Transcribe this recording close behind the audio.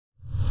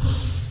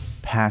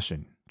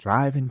passion,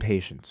 drive, and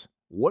patience.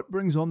 What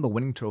brings home the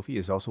winning trophy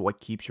is also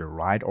what keeps your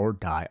ride or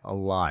die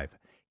alive.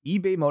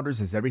 eBay Motors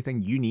has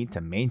everything you need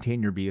to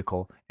maintain your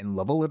vehicle and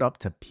level it up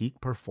to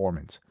peak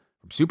performance.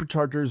 From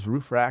superchargers,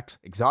 roof racks,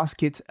 exhaust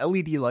kits,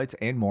 LED lights,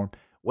 and more,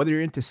 whether you're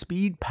into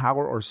speed,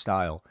 power, or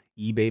style,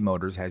 eBay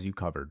Motors has you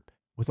covered.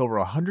 With over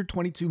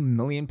 122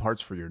 million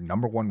parts for your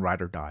number one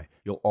ride or die,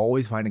 you'll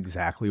always find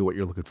exactly what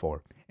you're looking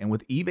for. And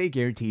with eBay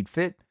Guaranteed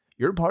Fit,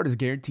 your part is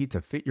guaranteed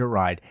to fit your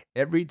ride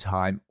every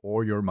time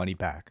or your money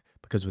back.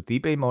 Because with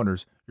eBay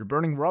Motors, you're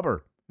burning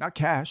rubber, not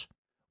cash.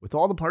 With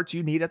all the parts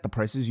you need at the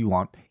prices you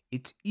want,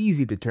 it's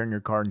easy to turn your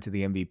car into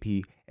the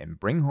MVP and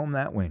bring home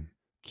that win.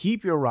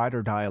 Keep your ride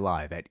or die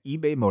alive at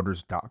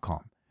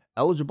ebaymotors.com.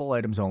 Eligible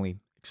items only.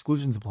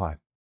 Exclusions apply.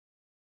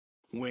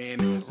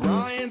 When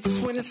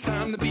it's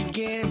time to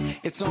begin,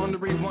 it's on the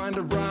Rewind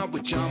to Ride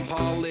with John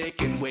Pollock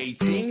and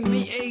waiting.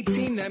 The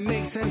 18 that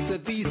makes sense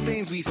of these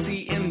things we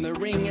see in the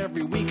ring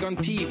every week on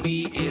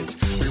TV. It's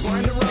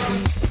Rewind to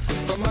Ride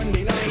for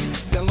Monday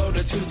night. Download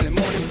it Tuesday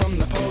morning from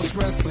the Post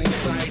Wrestling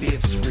site.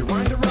 It's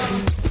Rewind to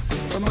Ride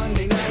for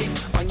Monday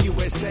night on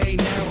USA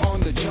Now on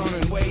the John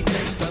and Wade.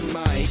 Take the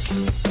mic.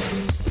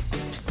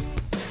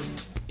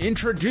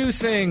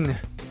 Introducing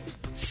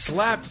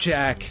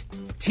Slapjack,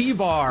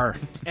 T-Bar,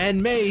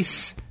 and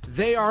Mace.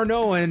 They are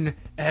known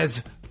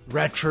as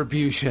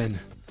Retribution.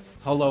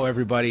 Hello,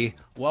 everybody.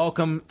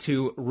 Welcome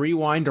to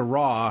Rewind to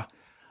Raw.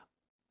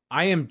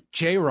 I am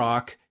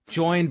J-Rock,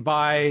 joined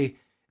by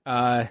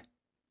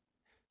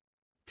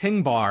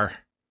Tingbar.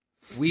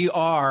 We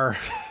are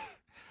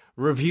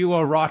Review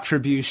a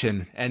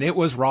Retribution, and it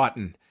was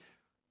rotten.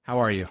 How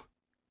are you?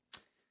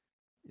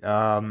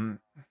 I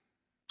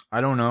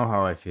don't know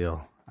how I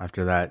feel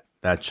after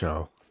that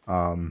show.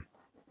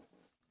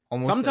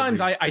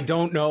 Sometimes I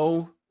don't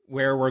know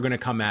where we're going to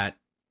come at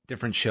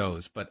different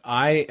shows, but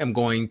I am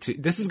going to...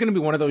 This is going to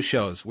be one of those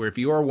shows where if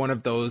you are one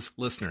of those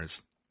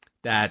listeners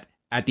that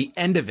at the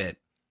end of it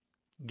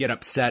get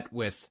upset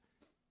with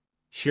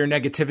sheer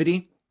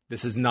negativity,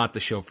 this is not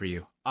the show for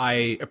you.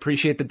 I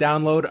appreciate the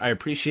download. I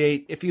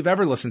appreciate if you've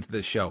ever listened to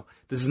this show.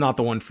 This is not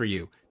the one for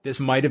you.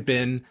 This might have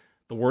been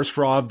the worst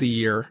Raw of the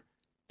year,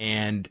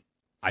 and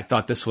I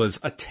thought this was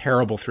a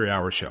terrible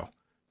 3-hour show.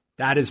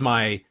 That is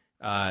my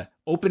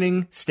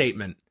opening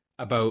statement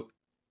about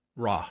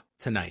Raw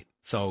tonight.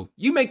 So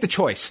you make the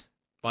choice,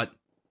 but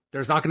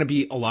there's not going to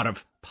be a lot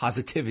of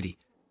positivity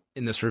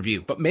in this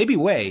review. But maybe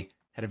Way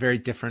had a very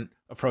different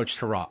approach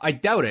to Raw. I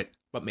doubt it,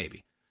 but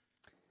maybe.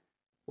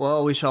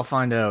 Well, we shall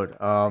find out.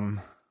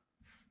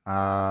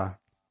 I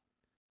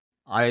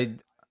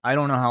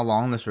don't know how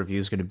long this review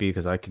is going to be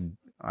because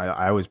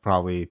I was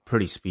probably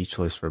pretty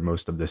speechless for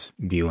most of this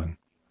viewing,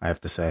 I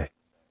have to say.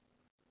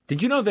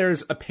 Did you know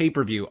there's a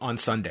pay-per-view on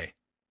Sunday?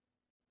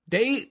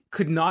 They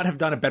could not have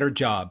done a better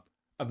job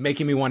of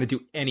making me want to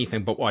do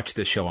anything but watch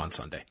this show on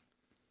Sunday.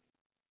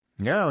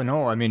 Yeah,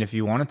 no, I mean, if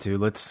you wanted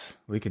to,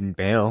 we can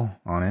bail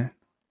on it.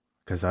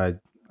 Because I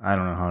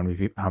don't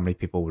know how many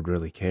people would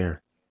really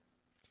care.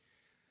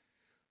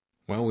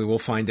 Well, we will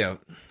find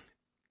out.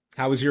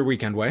 How was your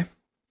weekend, Way?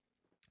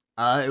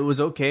 It was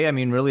okay. I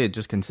mean, really, it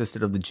just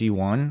consisted of the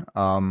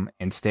G1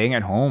 and staying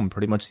at home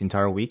pretty much the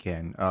entire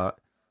weekend. I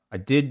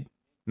did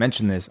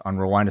mention this on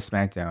Rewind to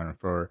SmackDown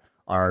for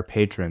our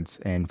patrons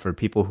and for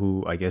people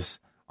who, I guess,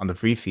 on the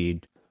free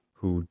feed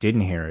who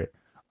didn't hear it.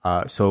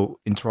 So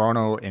in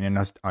Toronto and in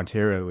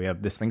Ontario, we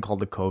have this thing called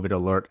the COVID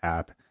Alert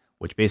app,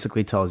 which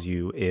basically tells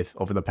you if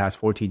over the past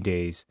 14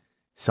 days,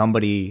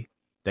 somebody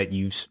that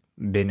you've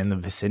been in the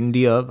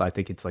vicinity of, I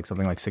think it's like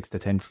something like 6 to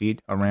 10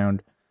 feet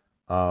around,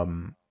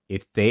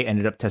 if they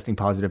ended up testing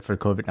positive for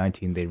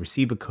COVID-19, they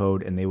receive a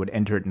code and they would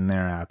enter it in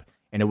their app,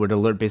 and it would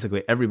alert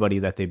basically everybody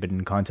that they've been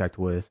in contact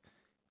with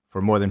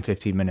for more than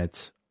 15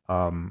 minutes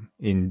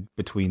in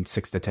between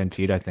 6 to 10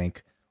 feet, I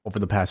think, over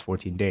the past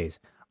 14 days.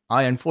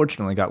 I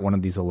unfortunately got one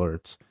of these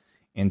alerts,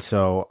 and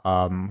so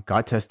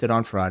got tested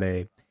on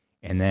Friday,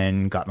 and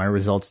then got my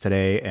results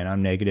today, and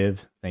I'm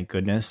negative, thank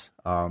goodness.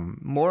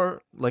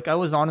 More like I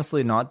was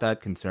honestly not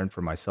that concerned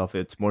for myself.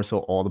 It's more so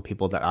all the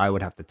people that I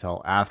would have to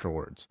tell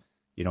afterwards.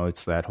 You know,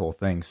 it's that whole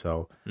thing.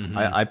 So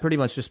I pretty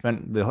much just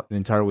spent the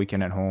entire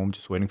weekend at home,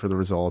 just waiting for the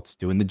results,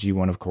 doing the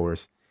G1, of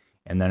course.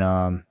 And then,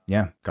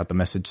 got the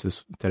message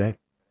today.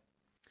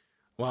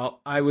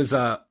 Well, I was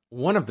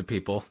one of the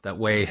people that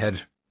Way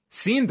had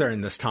seen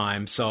during this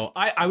time. So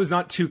I was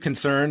not too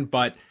concerned.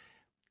 But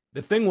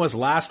the thing was,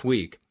 last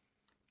week,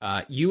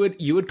 you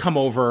would come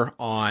over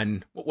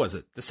on, what was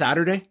it, the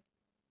Saturday?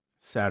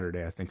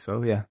 Saturday, I think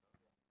so, yeah.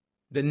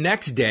 The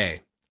next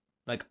day,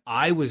 like,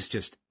 I was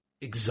just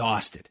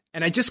exhausted.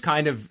 And I just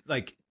kind of,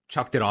 like,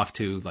 chucked it off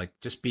to, like,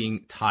 just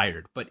being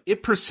tired. But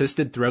it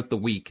persisted throughout the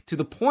week to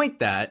the point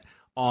that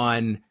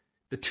on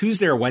the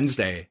Tuesday or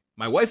Wednesday,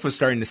 my wife was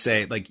starting to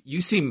say, like,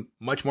 you seem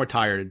much more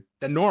tired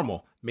than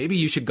normal. Maybe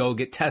you should go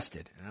get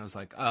tested. And I was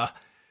like,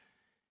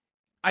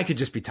 I could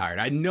just be tired.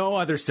 I had no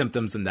other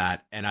symptoms than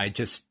that. And I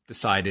just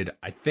decided,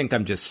 I think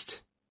I'm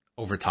just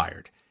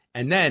overtired.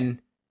 And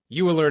then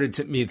you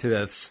alerted me to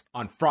this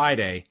on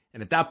Friday.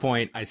 And at that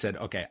point, I said,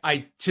 okay,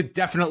 I should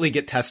definitely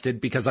get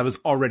tested because I was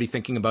already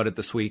thinking about it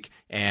this week.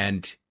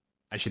 And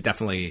I should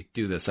definitely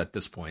do this at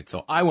this point.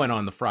 So I went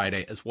on the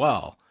Friday as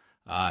well.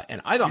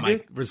 And I got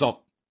my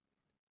result.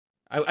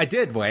 I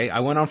did, Wei. I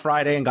went on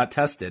Friday and got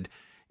tested.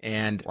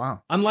 And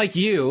wow. Unlike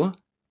you,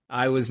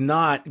 I was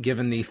not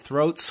given the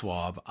throat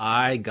swab.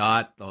 I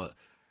got the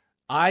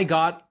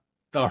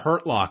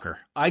Hurt Locker.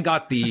 I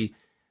got the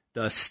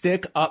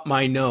stick up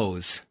my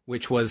nose,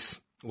 which was,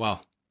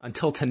 well,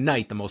 until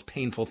tonight, the most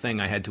painful thing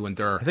I had to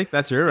endure. I think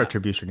that's your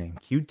retribution name,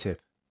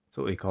 Q-tip. That's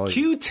what we call it.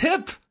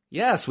 Q-tip,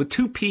 yes, with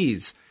 2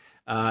 P's.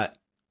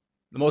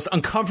 The most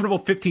uncomfortable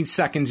 15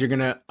 seconds you're going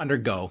to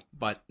undergo,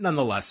 but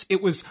nonetheless,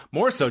 it was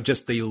more so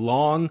just the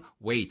long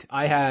wait.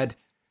 I had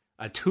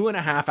a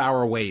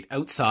 2.5-hour wait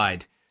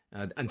outside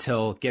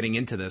until getting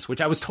into this, which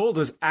I was told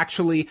was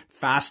actually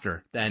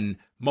faster than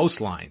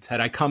most lines. Had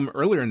I come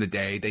earlier in the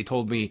day, they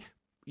told me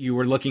you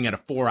were looking at a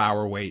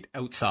 4-hour wait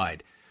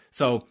outside.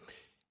 So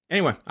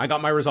anyway, I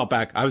got my result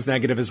back. I was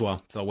negative as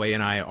well. So Wei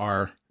and I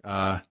are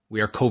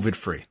COVID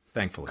free,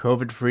 thankfully.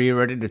 COVID free,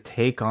 ready to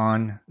take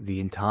on the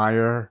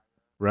entire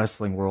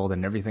wrestling world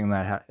and everything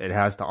that it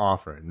has to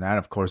offer. And that,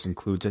 of course,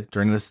 includes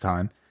during this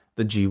time,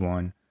 the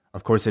G1.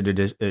 Of course,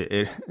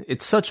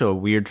 it's such a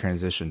weird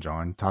transition,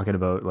 John, talking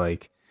about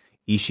like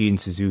Ishii and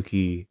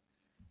Suzuki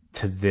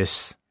to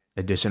this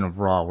edition of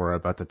Raw we're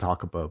about to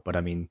talk about. But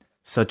I mean,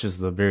 such is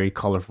the very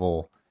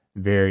colorful,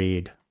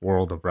 varied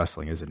world of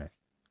wrestling, isn't it?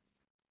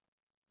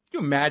 Can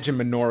you imagine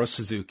Minoru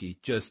Suzuki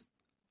just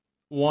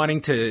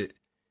wanting to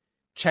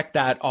check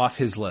that off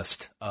his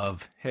list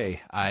of,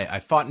 hey, I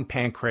fought in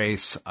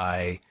Pancrase,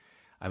 I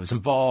was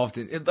involved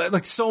in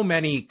like so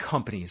many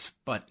companies,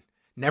 but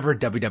never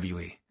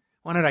WWE.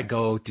 Why did I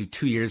go do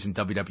 2 years in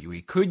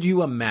WWE? Could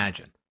you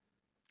imagine?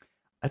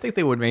 I think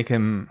they would make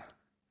him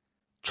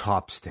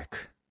Chopstick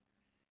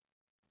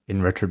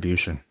in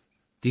Retribution.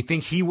 Do you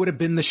think he would have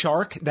been the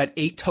shark that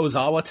ate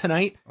Tozawa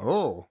tonight?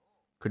 Oh,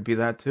 could be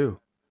that too.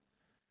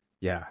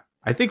 Yeah.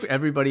 I think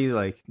everybody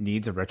like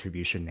needs a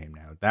Retribution name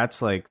now.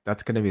 That's going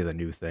to be the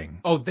new thing.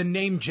 Oh, the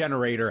name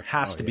generator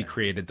has to be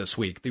created this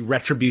week. The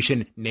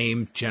Retribution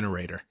name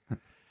generator.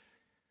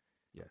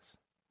 Yes.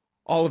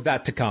 All of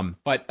that to come.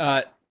 But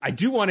I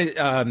do want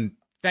to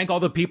thank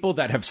all the people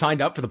that have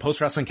signed up for the Post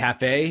Wrestling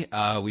Cafe.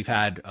 We've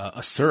had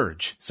a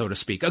surge, so to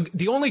speak.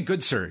 The only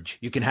good surge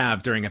you can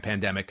have during a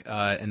pandemic,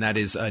 and that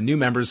is new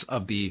members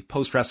of the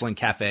Post Wrestling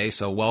Cafe.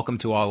 So welcome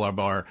to all of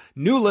our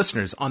new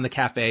listeners on the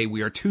cafe.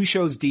 We are 2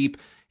 shows deep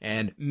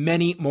and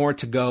many more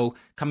to go.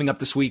 Coming up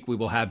this week, we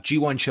will have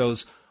G1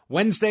 shows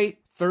Wednesday,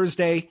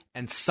 Thursday,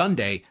 and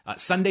Sunday.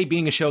 Sunday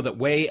being a show that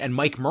Wei and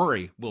Mike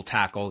Murray will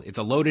tackle. It's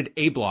a loaded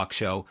A-block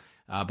show.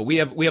 But we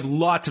have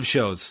lots of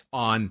shows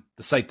on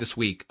the site this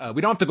week.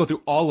 We don't have to go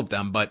through all of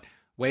them, but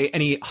Wei,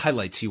 any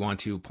highlights you want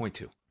to point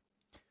to?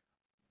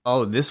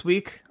 Oh, this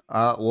week?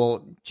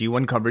 Well,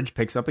 G1 coverage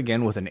picks up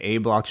again with an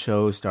A-block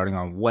show starting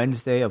on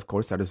Wednesday. Of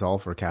course, that is all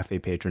for cafe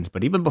patrons.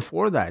 But even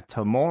before that,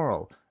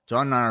 tomorrow,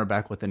 John and I are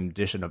back with an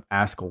edition of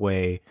Ask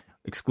Away,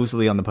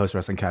 exclusively on the Post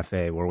Wrestling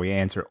Cafe, where we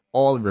answer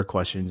all of your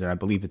questions. And I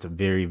believe it's a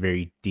very,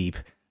 very deep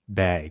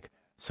bag.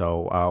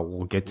 So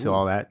we'll get to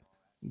all that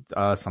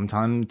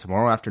sometime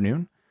tomorrow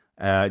afternoon.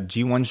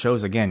 G1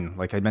 shows again,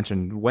 like I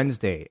mentioned,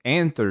 Wednesday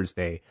and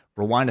Thursday.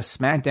 Rewind to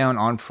SmackDown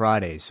on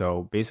Friday.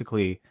 So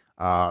basically,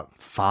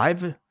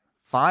 five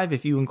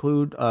if you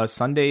include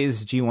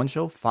Sunday's G1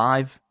 show.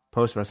 5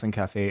 Post Wrestling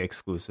Cafe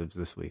exclusives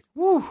this week.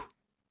 Woo,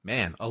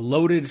 man, a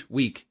loaded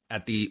week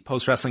at the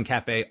Post Wrestling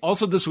Cafe.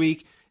 Also this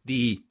week,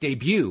 the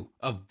debut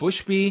of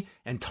Bushby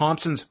and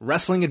Thompson's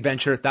Wrestling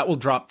Adventure that will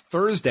drop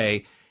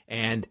Thursday.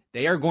 And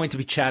they are going to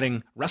be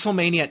chatting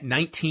WrestleMania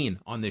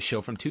 19 on this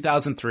show from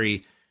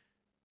 2003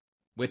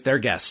 with their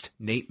guest,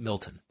 Nate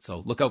Milton.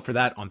 So look out for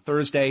that on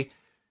Thursday.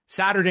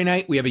 Saturday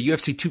night, we have a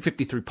UFC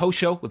 253 post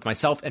show with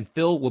myself and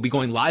Phil. We'll be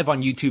going live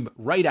on YouTube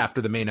right after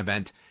the main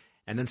event.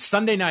 And then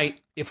Sunday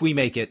night, if we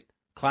make it,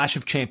 Clash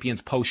of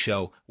Champions post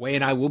show. Wei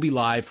and I will be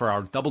live for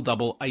our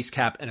double ice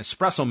cap and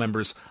espresso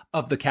members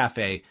of the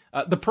cafe.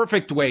 The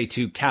perfect way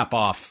to cap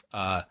off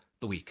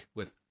the week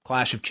with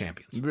Clash of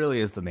Champions. It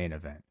really is the main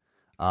event.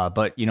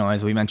 But, you know,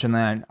 as we mentioned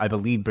that, I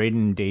believe Braden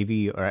and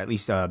Davey, or at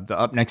least the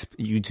Up Next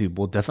YouTube,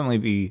 will definitely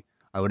be,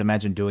 I would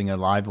imagine, doing a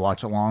live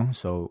watch along.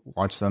 So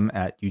watch them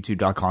at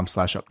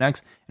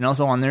youtube.com/upnext. And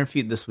also on their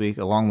feed this week,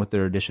 along with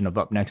their edition of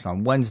Up Next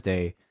on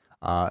Wednesday,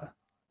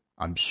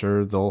 I'm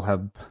sure they'll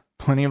have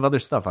plenty of other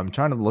stuff. I'm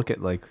trying to look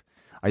at, like,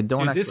 I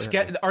don't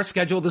our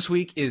schedule this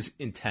week is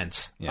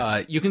intense.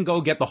 Yeah. You can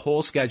go get the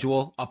whole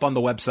schedule up on the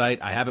website.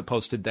 I have it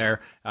posted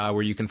there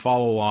where you can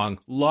follow along.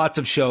 Lots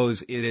of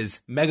shows. It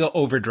is mega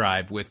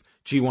overdrive with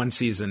G1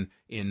 season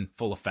in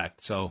full effect.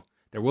 So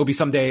there will be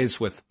some days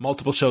with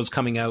multiple shows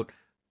coming out.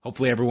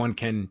 Hopefully everyone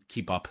can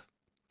keep up.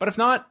 But if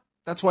not,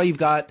 that's why you've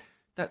got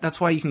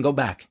that's why you can go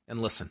back and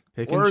listen.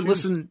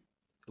 Listen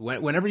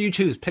whenever you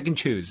choose. Pick and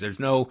choose. There's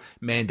no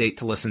mandate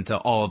to listen to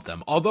all of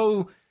them.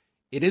 Although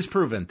it is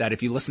proven that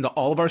if you listen to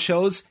all of our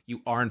shows,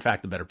 you are, in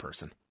fact, a better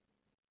person.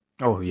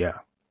 Oh, yeah.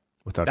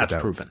 without That's a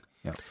doubt. proven.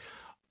 Yeah.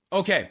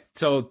 Okay,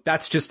 so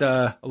that's just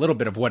a little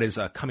bit of what is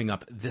coming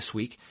up this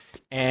week.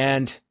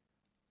 And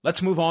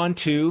let's move on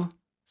to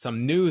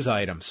some news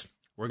items.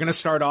 We're going to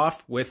start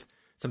off with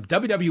some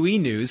WWE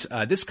news.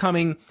 This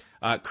coming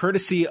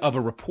courtesy of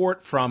a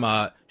report from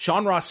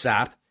Sean Ross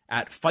Sapp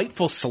at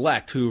Fightful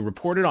Select, who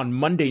reported on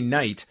Monday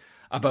night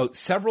about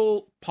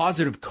several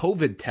positive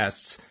COVID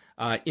tests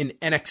in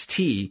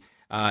NXT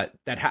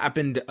that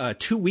happened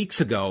 2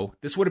 weeks ago.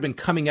 This would have been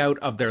coming out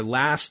of their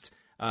last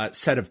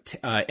set of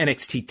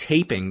NXT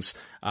tapings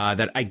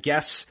that I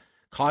guess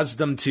caused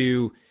them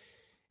to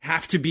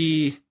have to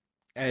be,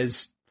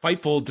 as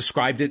Fightful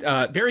described it,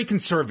 very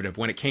conservative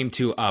when it came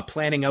to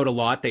planning out a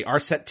lot. They are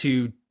set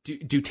to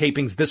do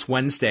tapings this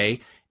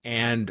Wednesday,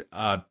 and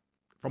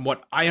from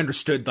what I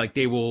understood, like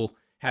they will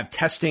have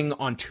testing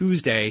on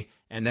Tuesday,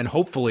 and then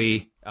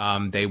hopefully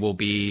they will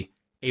be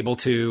able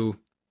to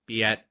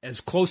be at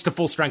as close to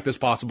full strength as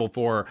possible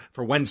for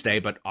Wednesday.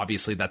 But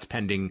obviously that's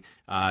pending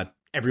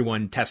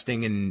everyone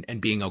testing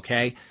and being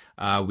okay.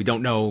 We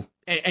don't know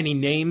any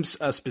names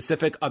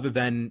specific other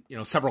than,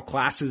 several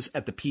classes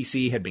at the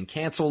PC had been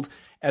canceled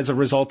as a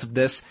result of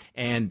this.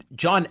 And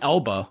John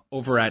Elba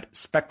over at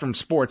Spectrum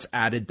Sports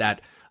added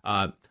that,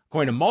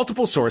 according to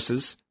multiple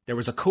sources, there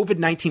was a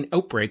COVID-19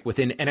 outbreak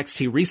within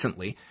NXT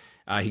recently.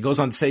 He goes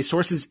on to say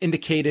sources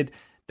indicated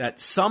that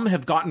some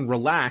have gotten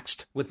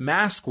relaxed with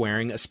mask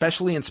wearing,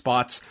 especially in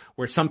spots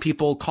where some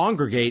people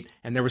congregate,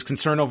 and there was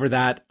concern over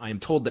that. I am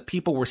told that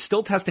people were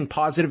still testing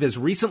positive as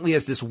recently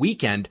as this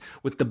weekend,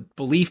 with the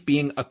belief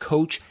being a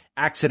coach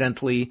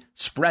accidentally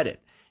spread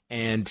it.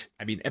 And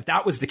I mean, if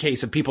that was the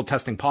case of people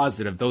testing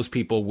positive, those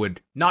people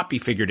would not be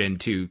figured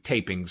into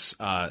tapings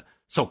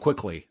so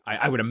quickly,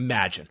 I would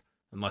imagine,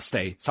 unless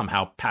they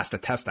somehow passed a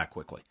test that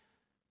quickly.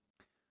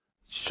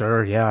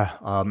 Sure, yeah.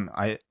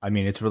 I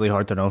mean, it's really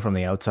hard to know from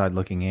the outside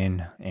looking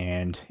in,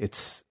 and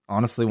it's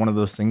honestly one of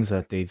those things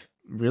that they've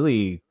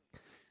really.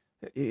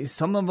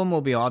 Some of them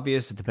will be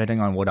obvious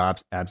depending on what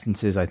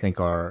absences I think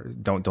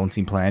don't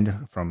seem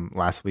planned from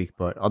last week,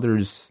 but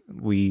others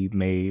we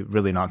may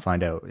really not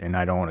find out, and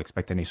I don't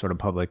expect any sort of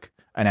public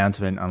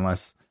announcement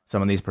unless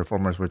some of these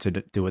performers were to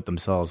do it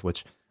themselves.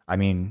 Which I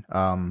mean,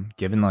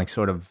 given like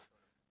sort of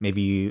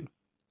maybe.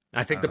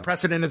 I think the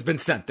precedent has been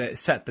set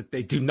that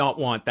they do not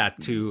want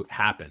that to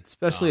happen.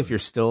 Especially if you're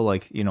still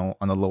like,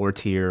 on the lower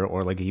tier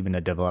or like even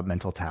a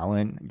developmental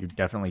talent, you're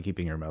definitely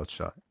keeping your mouth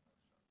shut.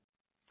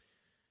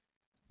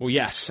 Well,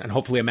 yes, and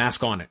hopefully a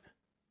mask on it.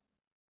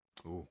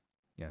 Ooh,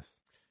 yes.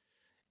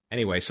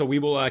 Anyway, so we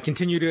will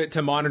continue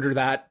to monitor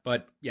that.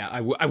 But yeah,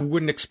 I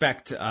wouldn't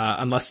expect,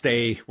 unless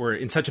they were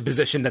in such a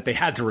position that they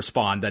had to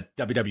respond, that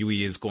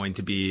WWE is going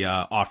to be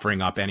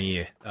offering up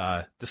any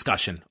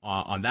discussion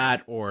on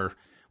that, or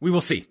we will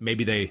see.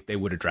 Maybe they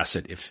would address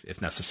it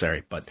if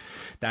necessary, but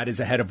that is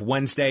ahead of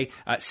Wednesday.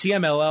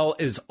 CMLL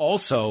is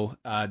also,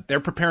 they're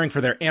preparing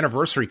for their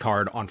anniversary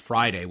card on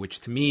Friday, which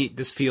to me,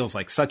 this feels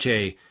like such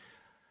a,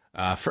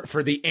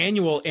 for the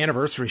annual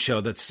anniversary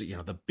show, that's,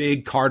 the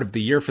big card of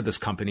the year for this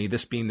company,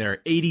 this being their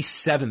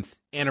 87th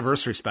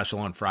anniversary special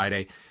on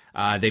Friday.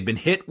 They've been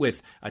hit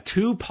with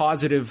 2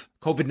 positive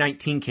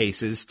COVID-19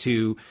 cases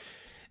to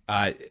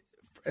Princessa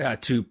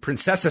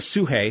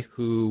Suhei,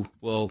 who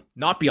will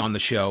not be on the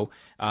show,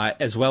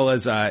 as well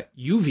as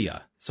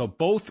Yuvia. So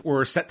both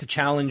were set to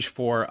challenge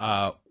for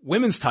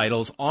women's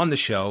titles on the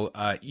show.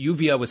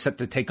 Yuvia was set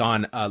to take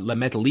on La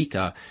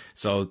Metalica.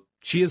 So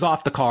she is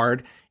off the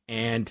card.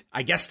 And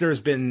I guess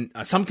there's been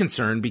some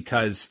concern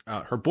because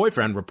her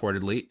boyfriend,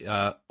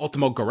 reportedly,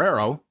 Ultimo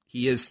Guerrero,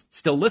 he is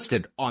still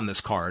listed on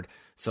this card.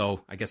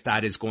 So I guess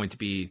that is going to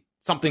be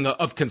something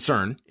of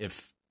concern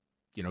if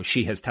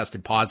she has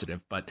tested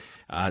positive. But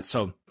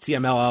so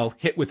CMLL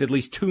hit with at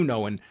least 2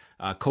 known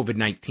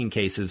COVID-19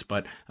 cases,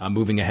 but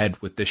moving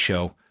ahead with this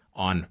show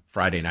on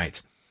Friday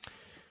night.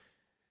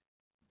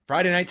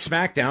 Friday Night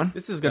SmackDown.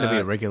 This is going to be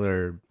a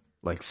regular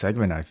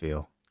segment, I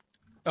feel.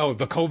 Oh,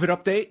 the COVID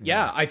update?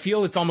 Yeah, I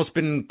feel it's almost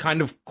been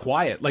kind of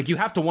quiet. Like, you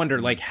have to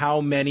wonder,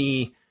 how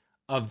many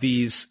of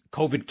these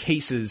COVID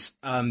cases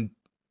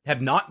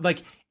have not,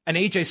 an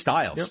AJ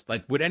Styles.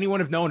 Yep. Would anyone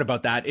have known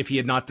about that if he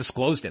had not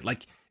disclosed it?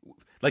 Like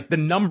the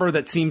number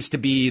that seems to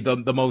be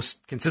the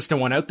most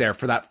consistent one out there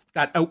for that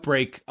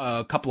outbreak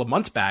a couple of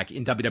months back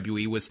in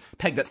WWE was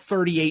pegged at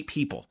 38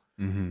 people.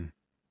 Mm-hmm.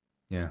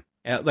 Yeah.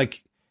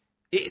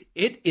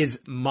 It is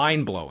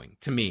mind-blowing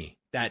to me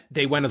that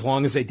they went as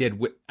long as they did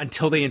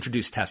until they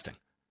introduced testing.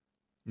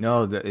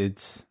 No,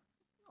 it's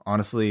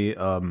honestly,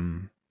 I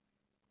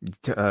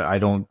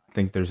don't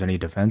think there's any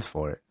defense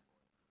for it.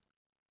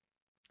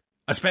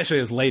 Especially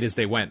as late as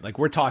they went.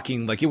 We're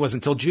talking, it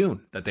wasn't until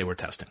June that they were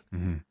testing.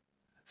 Mm-hmm.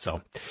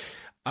 So,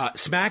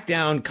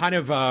 SmackDown kind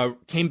of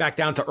came back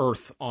down to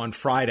earth on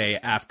Friday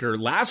after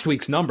last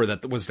week's number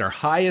that was their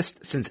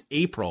highest since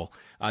April.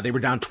 They were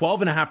down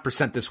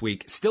 12.5% this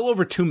week, still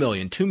over 2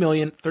 million,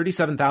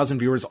 2,037,000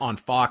 viewers on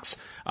Fox,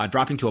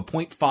 dropping to a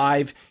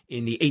 0.5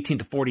 in the 18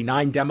 to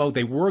 49 demo.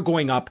 They were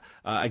going up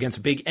against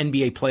a big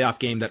NBA playoff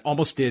game that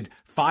almost did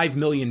 5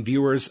 million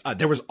viewers.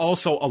 There was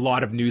also a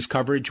lot of news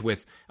coverage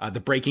with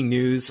the breaking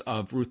news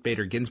of Ruth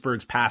Bader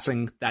Ginsburg's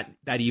passing that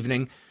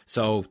evening.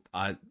 So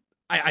I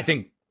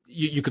think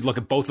you could look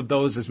at both of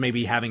those as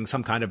maybe having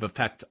some kind of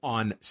effect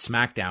on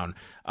SmackDown.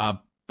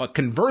 But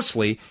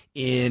conversely,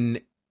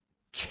 in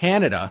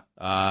Canada,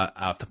 I'll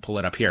have to pull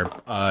it up here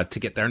to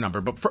get their number.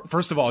 But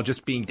first of all,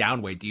 just being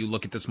downweight, do you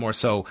look at this more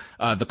so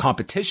the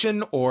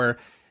competition or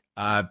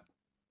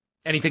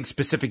anything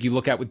specific you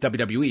look at with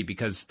WWE?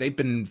 Because they've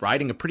been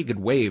riding a pretty good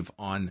wave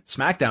on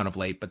SmackDown of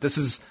late, but this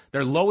is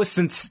their lowest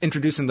since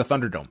introducing the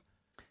Thunderdome.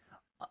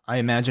 I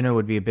imagine it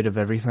would be a bit of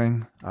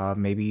everything.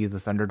 Maybe the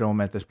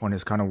Thunderdome at this point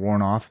is kind of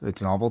worn off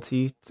its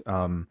novelty.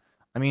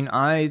 I mean,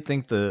 I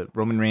think the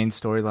Roman Reigns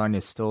storyline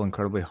is still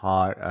incredibly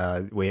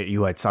hot. Where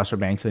you had Sasha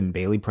Banks and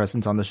Bayley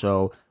presence on the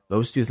show,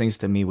 those two things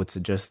to me would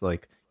suggest,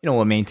 like, you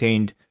know, a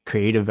maintained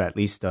creative, at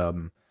least, I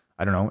don't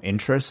know,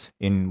 interest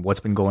in what's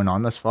been going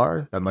on thus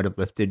far that might have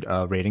lifted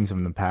ratings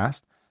in the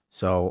past.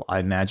 So I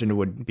imagine it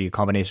would be a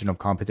combination of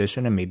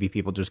competition and maybe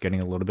people just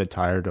getting a little bit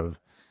tired of,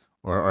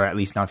 or at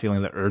least not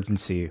feeling the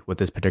urgency with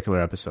this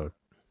particular episode.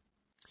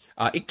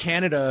 In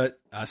Canada,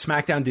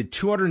 SmackDown did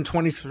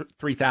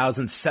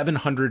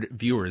 223,700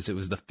 viewers. It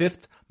was the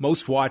fifth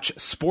most watched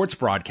sports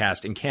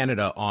broadcast in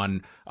Canada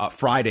on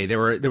Friday. There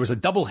was a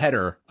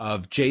doubleheader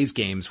of Jays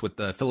games with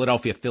the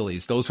Philadelphia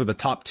Phillies. Those were the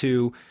top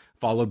two,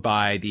 followed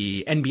by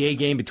the NBA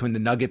game between the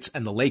Nuggets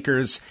and the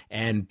Lakers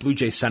and Blue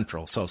Jays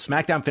Central. So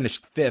SmackDown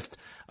finished fifth.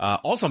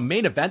 Also,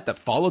 main event that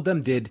followed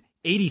them did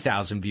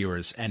 80,000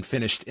 viewers and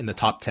finished in the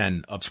top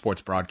 10 of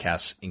sports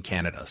broadcasts in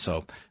Canada.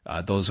 So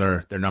those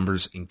are their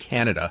numbers in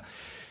Canada.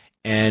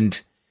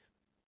 And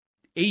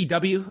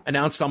AEW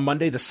announced on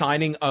Monday the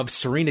signing of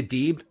Serena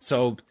Deeb.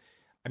 So,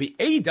 I mean,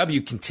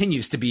 AEW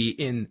continues to be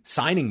in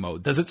signing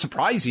mode. Does it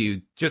surprise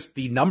you just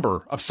the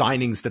number of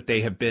signings that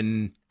they have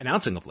been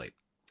announcing of late?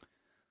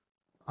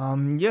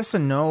 Yes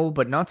and no,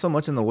 but not so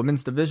much in the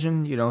women's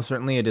division. You know,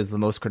 certainly it is the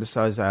most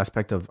criticized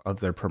aspect of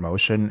their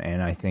promotion,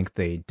 and I think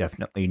they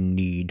definitely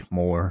need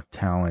more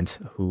talent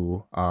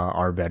who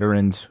are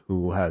veterans,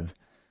 who have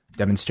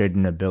demonstrated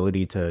an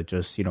ability to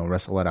just, you know,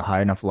 wrestle at a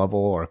high enough level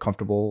or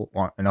comfortable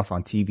enough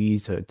on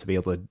TV to be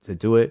able to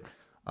do it.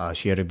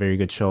 She had a very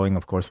good showing,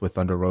 of course, with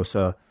Thunder Rosa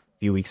a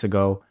few weeks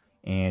ago,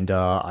 and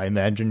I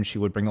imagine she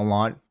would bring a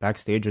lot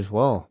backstage as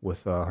well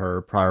with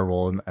her prior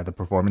role at the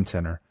Performance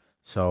Center.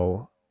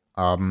 So,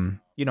 you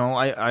know,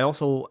 I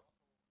also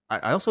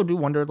do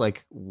wonder,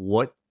 like,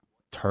 what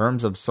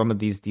terms of some of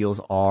these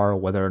deals are,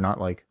 whether or not,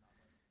 like,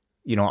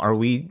 you know,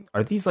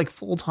 are these like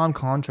full-time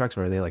contracts,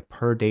 or are they like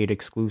per date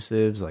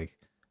exclusives? Like,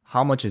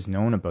 how much is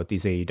known about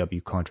these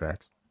AEW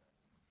contracts?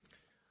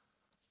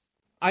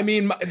 I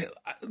mean,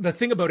 the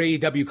thing about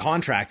AEW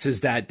contracts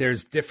is that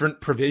there's different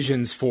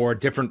provisions for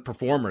different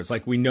performers.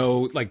 Like, we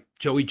know, like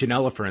Joey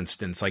Janela, for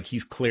instance, like,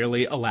 he's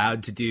clearly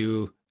allowed to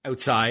do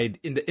outside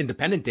in the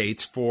independent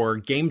dates for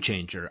Game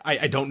Changer.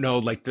 I don't know,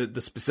 like,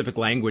 the specific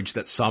language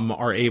that some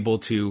are able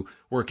to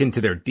work into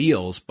their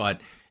deals,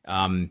 but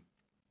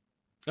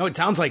it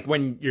sounds like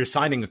when you're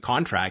signing a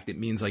contract, it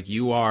means like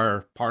you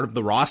are part of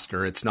the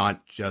roster. It's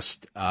not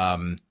just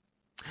but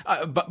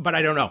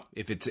I don't know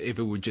if it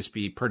would just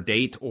be per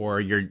date or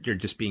you're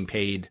just being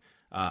paid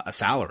a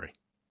salary.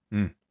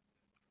 We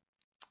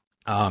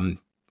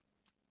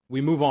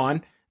move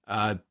on.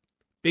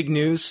 Big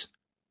news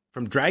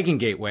from Dragon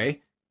Gateway.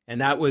 And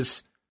that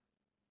was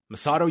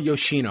Masato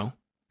Yoshino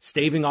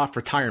staving off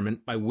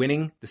retirement by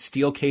winning the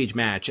steel cage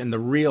match. And the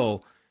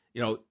real,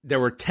 you know, there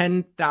were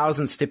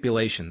 10,000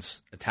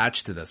 stipulations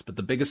attached to this, but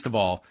the biggest of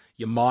all,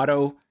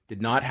 Yamato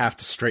did not have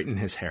to straighten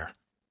his hair.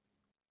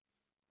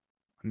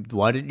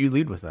 Why didn't you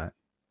lead with that?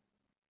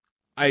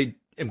 I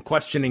am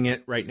questioning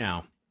it right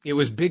now. It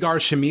was Big R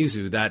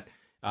Shimizu that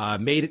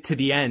made it to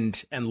the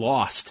end and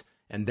lost,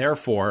 and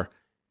therefore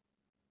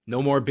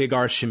no more Big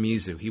R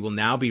Shimizu. He will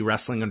now be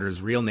wrestling under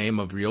his real name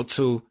of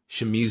Ryotsu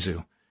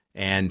Shimizu.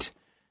 And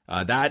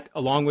that,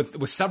 along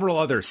with several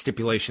other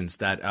stipulations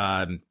that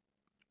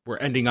were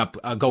ending up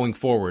going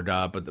forward.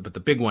 But the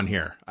big one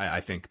here,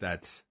 I think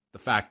that the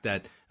fact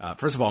that,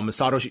 first of all,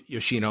 Masato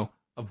Yoshino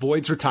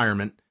avoids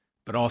retirement,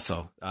 but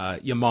also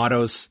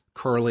Yamato's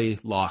curly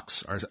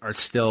locks are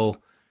still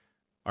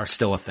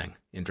a thing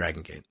in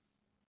Dragon Gate.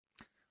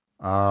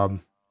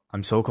 I'm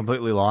so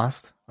completely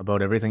lost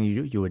about everything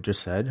you had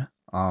just said.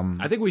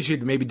 I think we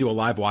should maybe do a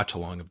live watch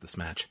along of this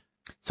match.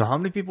 So how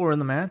many people were in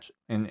the match?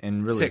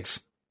 And really 6.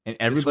 And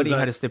everybody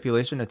had a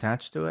stipulation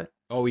attached to it?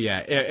 Oh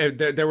yeah,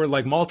 there were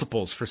like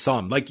multiples for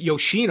some. Like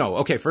Yoshino.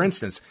 Okay, for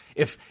instance,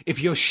 if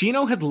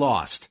Yoshino had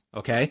lost,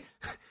 okay,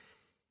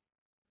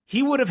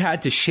 he would have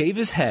had to shave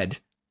his head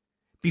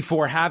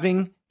before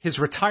having his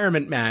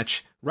retirement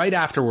match right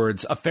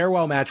afterwards, a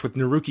farewell match with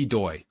Naruki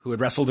Doi, who had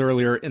wrestled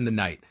earlier in the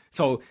night.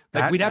 So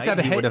like, we'd have to have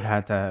a He would have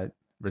had to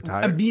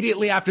retire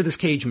immediately after this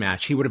cage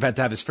match. He would have had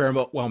to have his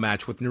farewell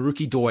match with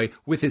Naruki Doi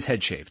with his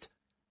head shaved.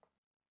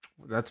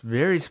 That's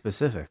very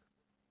specific.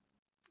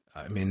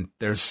 I mean,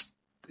 there's,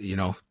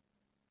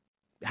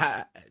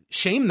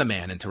 shame the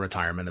man into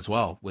retirement as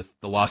well with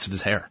the loss of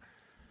his hair.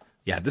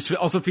 Yeah, this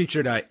also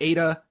featured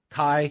Ada,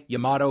 Kai,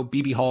 Yamato,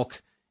 BB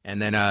Hulk,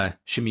 and then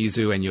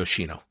Shimizu and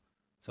Yoshino.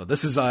 So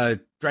this is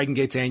Dragon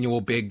Gate's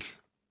annual big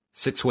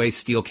 6-way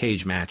steel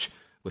cage match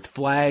with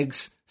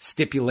flags,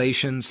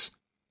 stipulations,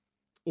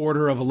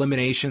 order of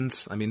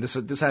eliminations. I mean,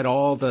 this had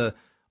all the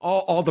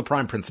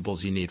prime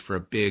principles you need for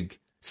a big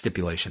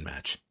stipulation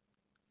match.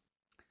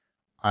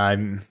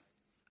 I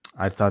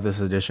thought this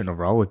edition of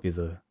Raw would be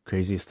the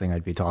craziest thing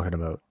I'd be talking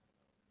about.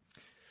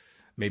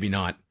 Maybe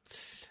not.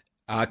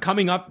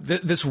 Coming up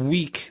this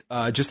week,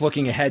 just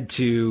looking ahead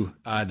to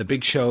the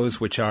big shows,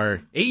 which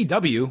are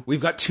AEW,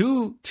 we've got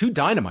two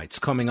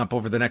Dynamites coming up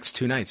over the next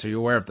 2 nights. Are you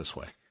aware of this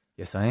way?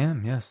 Yes, I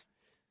am. Yes.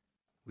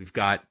 We've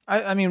got...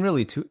 I mean,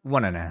 really,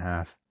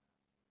 1.5.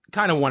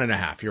 Kind of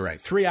 1.5, you're right.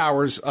 3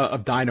 hours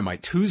of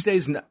Dynamite.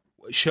 Tuesday's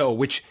show,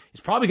 which is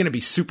probably going to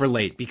be super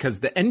late because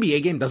the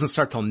NBA game doesn't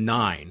start till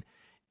 9.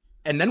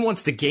 And then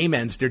once the game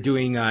ends, they're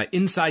doing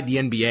Inside the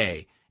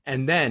NBA.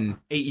 And then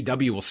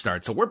AEW will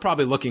start. So we're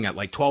probably looking at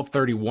like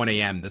 12:30, 1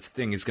 a.m. This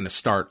thing is going to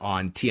start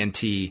on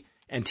TNT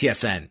and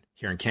TSN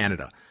here in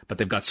Canada. But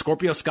they've got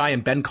Scorpio Sky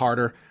and Ben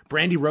Carter,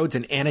 Brandy Rhodes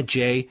and Anna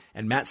Jay,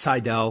 and Matt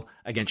Sydal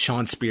against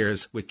Sean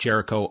Spears with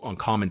Jericho on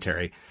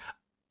commentary.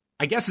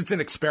 I guess it's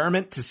an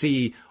experiment to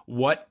see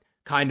what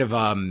kind of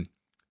the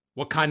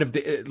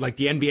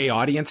NBA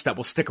audience that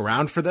will stick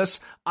around for this.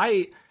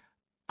 I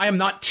am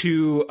not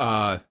too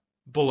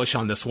bullish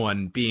on this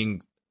one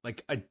being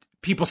like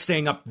people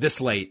staying up this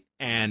late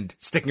and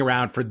sticking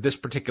around for this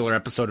particular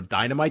episode of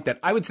Dynamite. That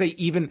I would say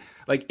even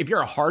like if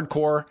you're a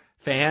hardcore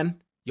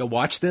fan, you'll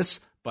watch this.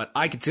 But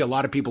I could see a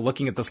lot of people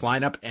looking at this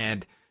lineup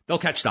and they'll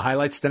catch the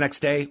highlights the next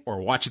day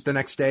or watch it the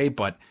next day.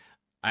 But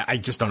I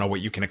just don't know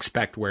what you can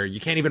expect where you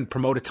can't even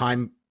promote a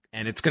time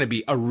and it's going to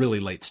be a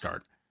really late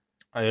start.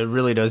 It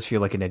really does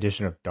feel like an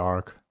edition of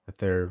Dark that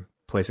they're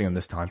placing in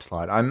this time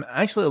slot. I'm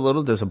actually a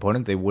little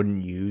disappointed they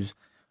wouldn't use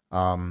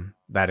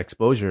that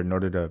exposure in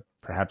order to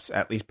perhaps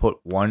at least put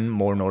one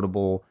more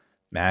notable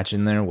match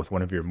in there with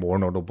one of your more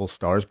notable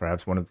stars,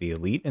 perhaps one of the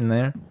elite in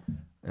there.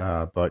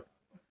 But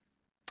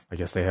I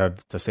guess they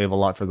have to save a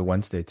lot for the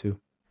Wednesday too.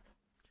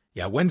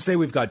 Yeah, Wednesday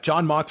we've got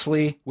Jon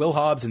Moxley, Will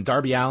Hobbs, and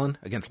Darby Allin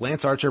against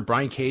Lance Archer,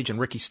 Brian Cage, and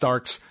Ricky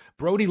Starks.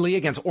 Brody Lee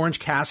against Orange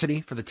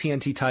Cassidy for the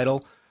TNT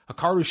title.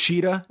 Hikaru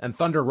Shida and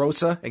Thunder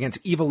Rosa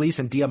against Ivelisse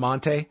and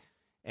Diamante.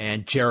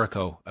 And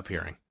Jericho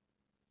appearing.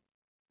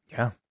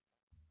 Yeah.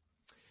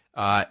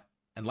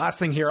 And last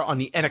thing here on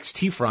the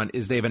NXT front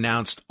is they've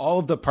announced all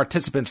of the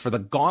participants for the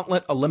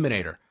Gauntlet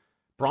Eliminator.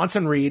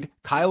 Bronson Reed,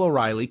 Kyle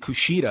O'Reilly,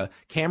 Kushida,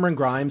 Cameron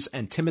Grimes,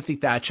 and Timothy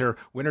Thatcher.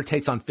 Winner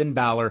takes on Finn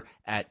Balor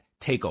at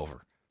TakeOver.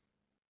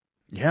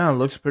 Yeah, it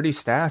looks pretty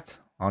stacked,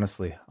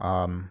 honestly.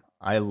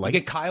 I like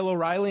get Kyle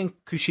O'Reilly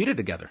and Kushida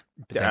together,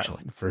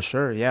 potentially. Yeah, for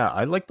sure, yeah.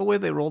 I like the way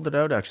they rolled it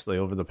out, actually,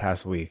 over the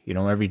past week. You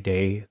know, every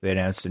day they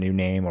announced a new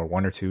name or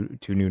one or two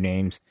new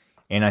names.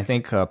 And I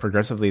think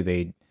progressively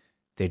they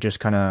just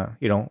kind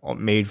of,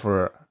 made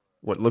for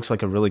what looks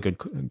like a really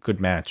good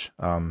match.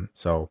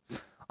 So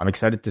I'm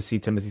excited to see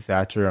Timothy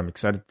Thatcher. I'm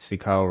excited to see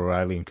Kyle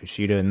O'Reilly and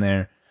Kushida in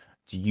there.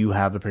 Do you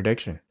have a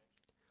prediction?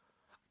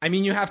 I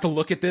mean, you have to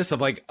look at this of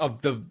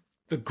the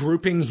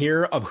grouping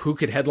here of who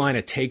could headline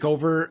a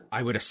TakeOver.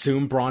 I would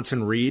assume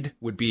Bronson Reed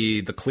would be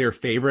the clear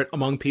favorite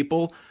among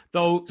people.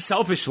 Though,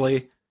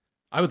 selfishly,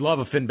 I would love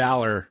a Finn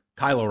Balor,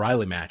 Kyle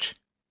O'Reilly match.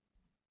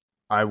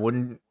 I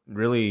wouldn't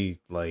really,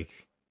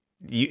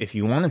 if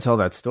you want to tell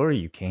that story,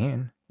 you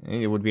can.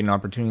 It would be an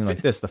opportunity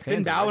like this. The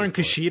Finn Balor and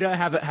Kushida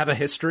have a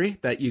history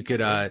that you could,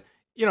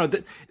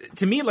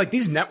 to me, like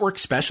these network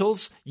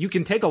specials, you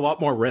can take a lot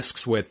more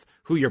risks with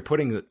who you're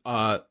putting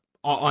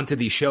onto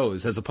these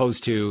shows as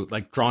opposed to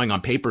like drawing on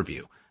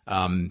pay-per-view.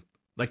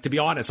 To be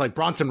honest, like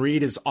Bronson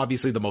Reed is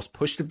obviously the most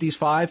pushed of these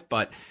 5,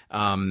 but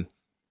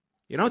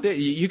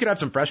you could have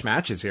some fresh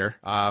matches here.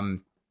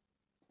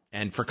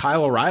 And for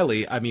Kyle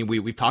O'Reilly, I mean,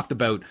 we've talked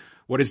about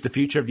what is the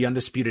future of the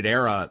Undisputed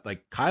Era.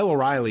 Like Kyle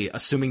O'Reilly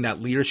assuming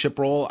that leadership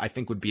role, I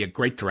think would be a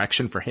great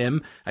direction for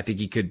him. I think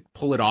he could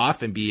pull it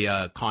off and be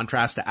a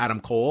contrast to Adam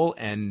Cole.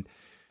 And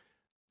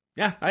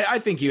yeah, I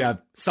think you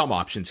have some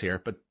options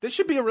here, but this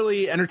should be a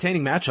really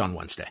entertaining match on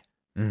Wednesday.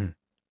 Mm.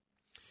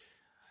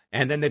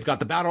 And then they've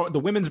got the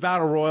women's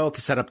battle royal to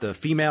set up the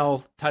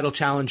female title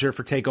challenger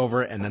for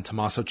TakeOver, and then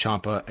Tommaso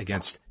Ciampa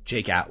against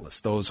Jake Atlas.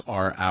 Those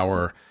are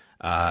our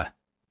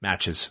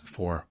matches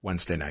for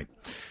Wednesday night.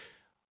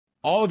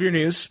 All of your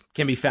news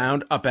can be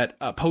found up at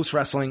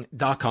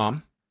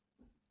postwrestling.com.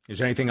 Is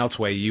there anything else,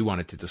 Way, you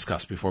wanted to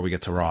discuss before we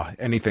get to Raw?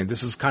 Anything?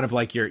 This is kind of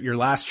like your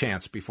last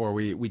chance before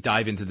we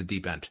dive into the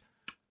deep end.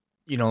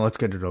 Let's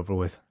get it over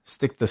with.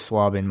 Stick the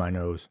swab in my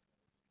nose.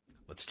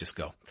 Let's just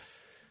go.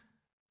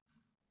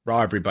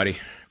 Raw, everybody,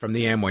 from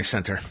the Amway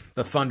Center,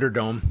 the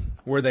Thunderdome.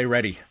 Were they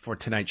ready for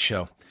tonight's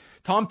show?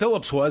 Tom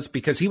Phillips was,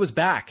 because he was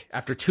back.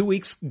 After 2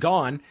 weeks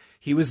gone,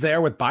 he was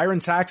there with Byron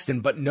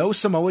Saxton, but no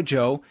Samoa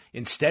Joe.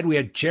 Instead, we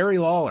had Jerry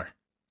Lawler.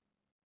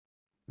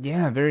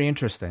 Yeah, very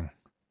interesting.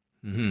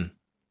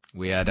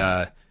 We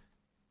had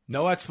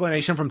no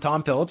explanation from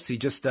Tom Phillips. He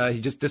just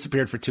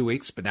disappeared for 2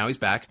 weeks, but now he's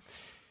back.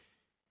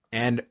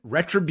 And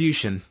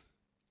Retribution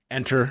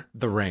enter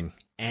the ring.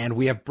 And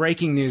we have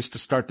breaking news to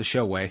start the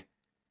show, Way.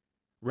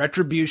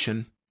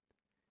 Retribution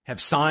have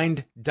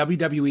signed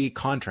WWE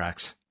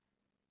contracts.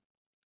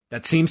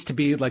 That seems to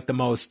be like the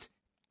most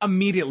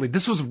immediately.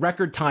 This was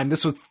record time.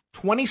 This was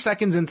 20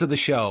 seconds into the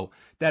show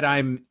that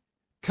I'm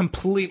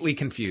completely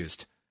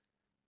confused.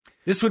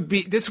 This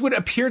would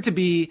appear to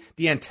be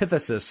the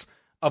antithesis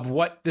of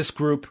what this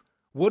group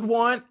would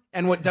want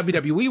and what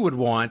WWE would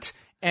want,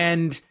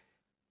 and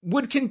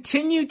would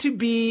continue to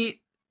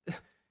be,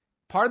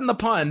 pardon the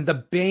pun, the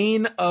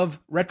bane of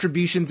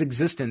Retribution's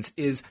existence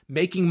is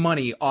making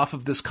money off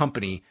of this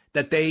company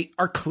that they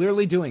are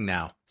clearly doing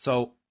now.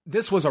 So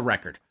this was a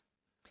record.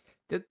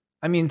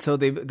 I mean, so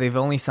they've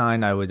only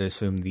signed, I would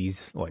assume,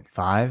 these,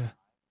 5?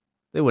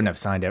 They wouldn't have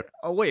signed it.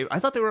 Oh, wait, I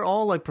thought they were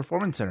all, like,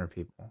 Performance Center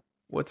people.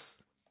 What's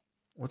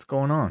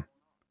going on?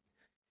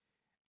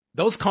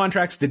 Those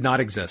contracts did not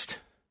exist.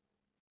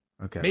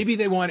 Okay. Maybe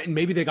they wanted, and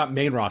maybe they got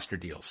main roster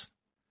deals.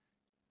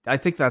 I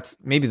think that's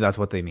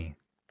what they mean.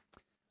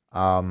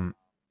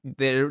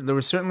 There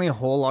was certainly a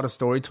whole lot of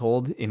story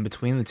told in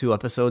between the 2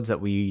 episodes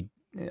that we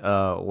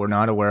were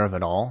not aware of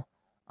at all.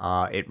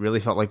 It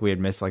really felt like we had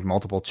missed like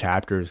multiple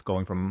chapters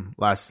going from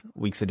last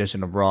week's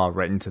edition of Raw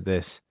right into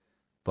this.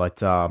 But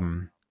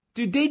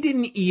dude, they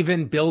didn't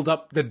even build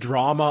up the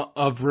drama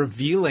of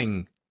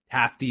revealing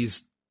half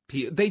these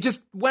people. They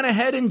just went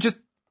ahead and just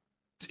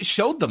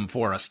showed them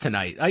for us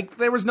tonight. Like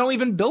there was no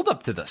even build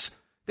up to this.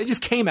 They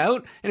just came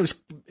out and it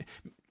was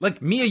like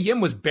Mia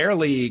Yim was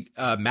barely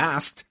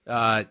masked.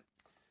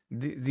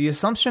 The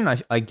assumption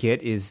I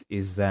get is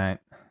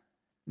that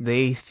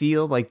they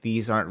feel like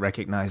these aren't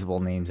recognizable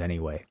names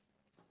anyway.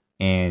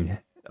 And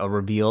a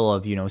reveal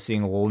of,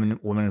 seeing a woman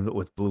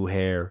with blue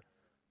hair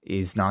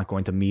is not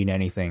going to mean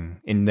anything,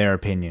 in their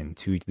opinion,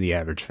 to the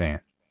average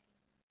fan.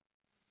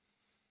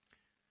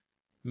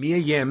 Mia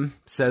Yim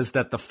says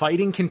that the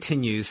fighting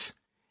continues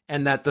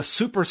and that the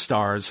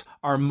superstars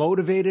are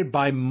motivated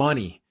by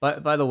money.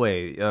 But by the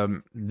way,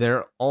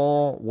 they're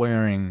all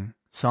wearing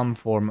some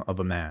form of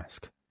a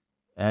mask.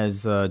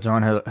 As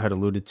John had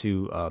alluded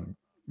to,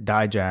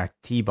 Dijak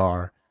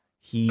T-Bar,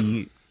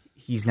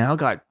 he's now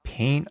got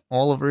paint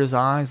all over his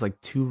eyes, like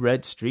 2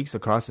 red streaks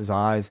across his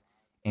eyes,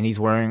 and he's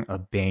wearing a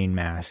Bane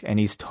mask, and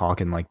he's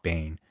talking like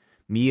Bane.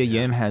 Mia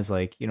Yim has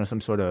like,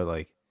 some sort of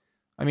like,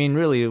 I mean,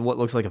 really what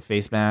looks like a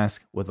face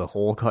mask with a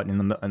hole cut in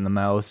the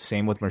mouth.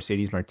 Same with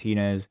Mercedes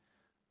Martinez.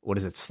 What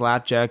is it?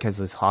 Slapjack has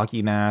this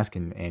hockey mask,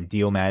 and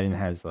Dio Madden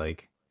has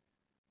like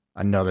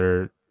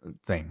another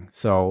thing.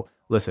 So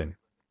listen,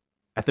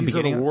 at the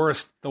beginning, are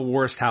the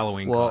worst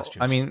Halloween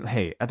costumes. I mean,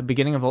 hey, at the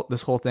beginning of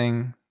this whole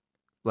thing,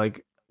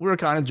 like we were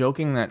kind of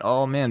joking that,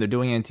 oh man, they're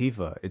doing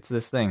Antifa. It's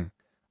this thing.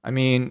 I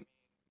mean,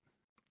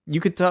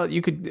 you could tell,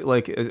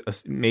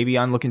 maybe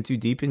I'm looking too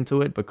deep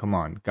into it, but come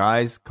on,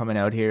 guys coming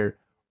out here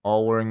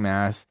all wearing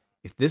masks.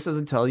 If this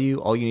doesn't tell you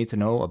all you need to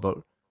know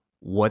about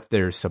what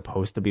they're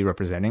supposed to be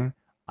representing,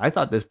 I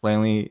thought this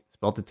plainly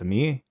spelt it to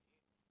me.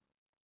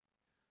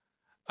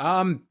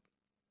 I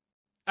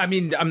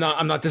mean, I'm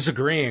not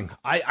disagreeing.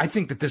 I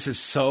think that this is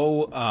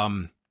so.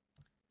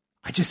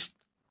 I just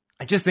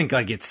think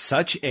like it's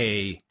such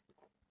a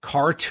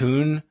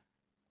cartoon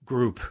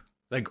group,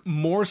 like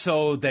more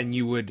so than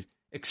you would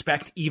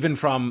expect, even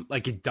from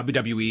like a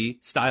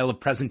WWE style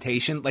of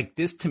presentation. Like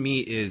this to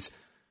me is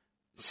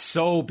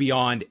so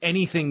beyond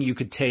anything you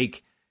could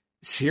take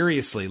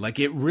seriously. Like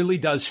it really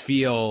does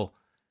feel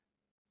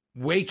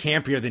way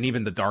campier than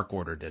even the Dark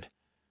Order did.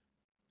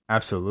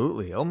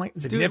 Absolutely. Oh my!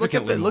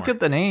 Significantly dude, look at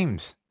the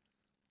names,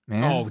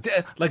 man. Oh,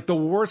 like the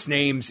worst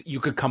names you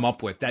could come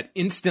up with that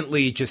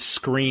instantly just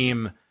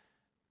scream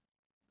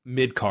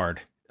mid card.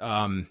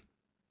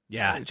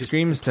 Yeah, it just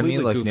screams to me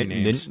like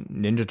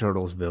Ninja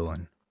Turtles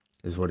villain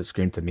is what it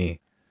screamed to me.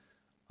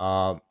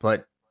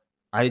 But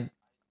I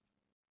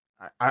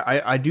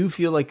do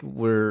feel like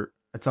we're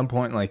at some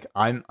point, like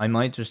I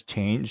might just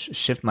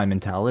shift my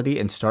mentality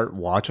and start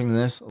watching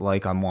this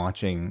like I'm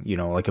watching,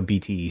 like a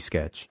BTE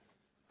sketch.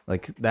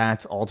 Like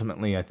that's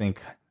ultimately, I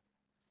think,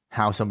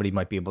 how somebody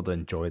might be able to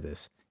enjoy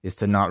this, is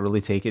to not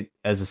really take it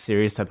as a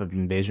serious type of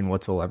invasion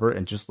whatsoever,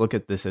 and just look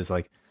at this as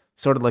like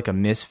sort of like a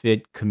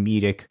misfit,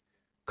 comedic,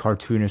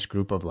 cartoonish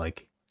group of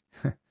like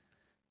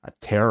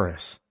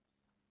terrorists.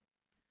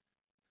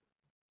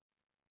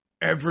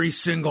 Every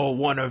single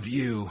one of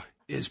you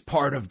is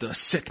part of the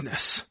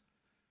sickness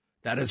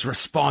that is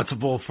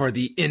responsible for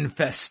the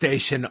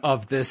infestation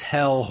of this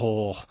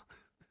hellhole.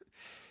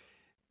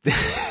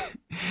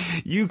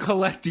 You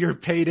collect your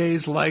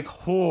paydays like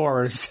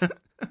whores.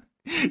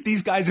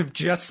 These guys have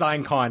just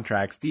signed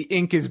contracts. The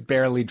ink is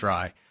barely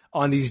dry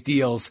on these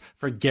deals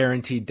for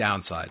guaranteed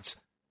downsides.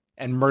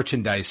 and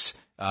merchandise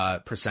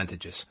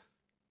percentages.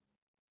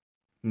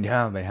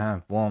 Yeah, they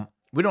have. Well,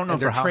 we don't know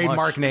And their for how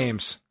trademark much.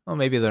 names. Well,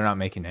 maybe they're not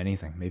making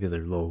anything. Maybe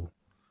they're low.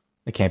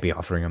 They can't be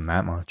offering them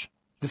that much.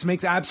 This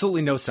makes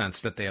absolutely no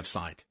sense that they have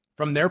signed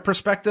from their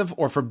perspective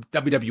or from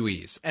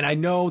WWE's. And I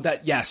know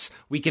that, yes,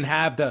 we can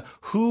have the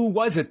who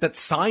was it that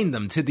signed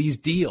them to these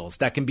deals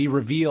that can be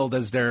revealed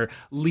as their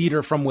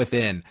leader from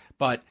within.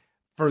 But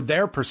for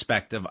their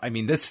perspective, I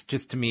mean, this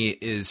just to me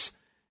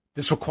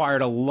this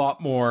required a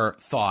lot more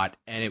thought.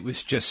 And it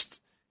was just,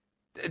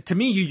 to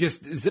me, you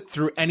just zip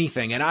through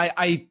anything. And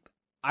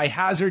I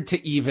hazard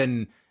to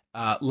even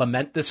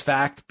lament this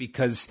fact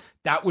because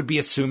that would be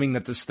assuming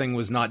that this thing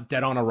was not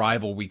dead on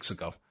arrival weeks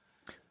ago.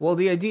 Well,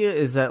 the idea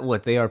is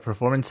that they are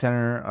Performance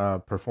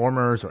Center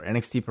performers or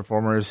NXT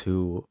performers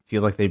who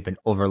feel like they've been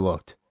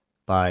overlooked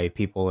by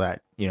people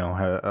that,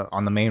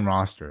 on the main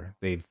roster.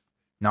 They've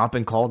not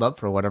been called up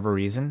for whatever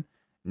reason.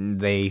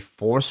 They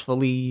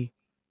forcefully,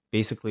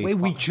 basically... Wait,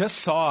 we just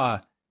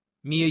saw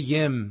Mia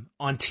Yim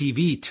on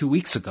TV 2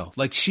 weeks ago.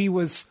 Like, she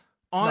was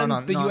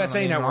on the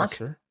USA Network.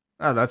 Roster.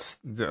 Oh, that's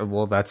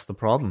the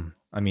problem.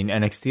 I mean,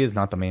 NXT is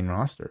not the main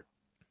roster.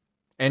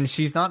 And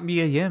she's not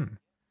Mia Yim.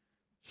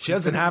 She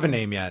doesn't have a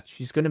name yet.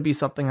 She's going to be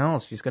something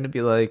else. She's going to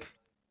be like,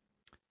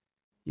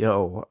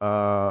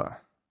 like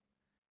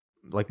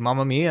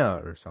Mamma Mia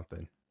or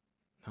something.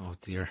 Oh,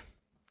 dear.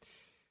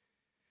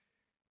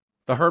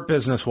 The Hurt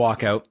Business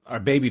walkout are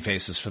baby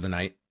faces for the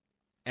night.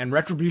 And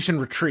Retribution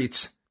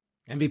retreats.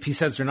 MVP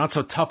says they're not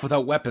so tough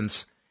without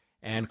weapons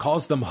and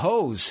calls them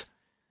hoes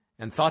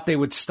and thought they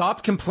would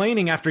stop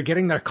complaining after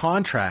getting their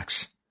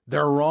contracts.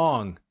 They're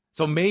wrong.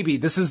 So maybe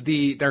this is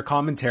their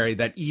commentary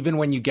that even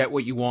when you get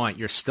what you want,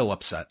 you're still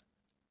upset.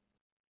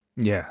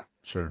 Yeah,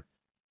 sure.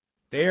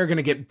 They are going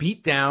to get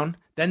beat down.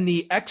 Then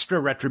the extra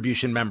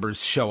Retribution members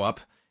show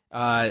up.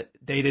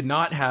 They did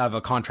not have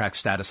a contract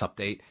status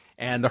update.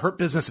 And the Hurt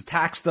Business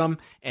attacks them.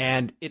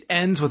 And it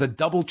ends with a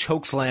double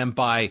chokeslam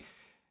by...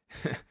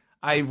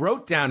 I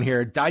wrote down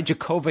here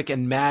Dijakovic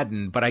and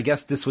Madden, but I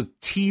guess this was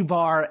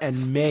T-Bar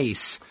and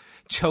Mace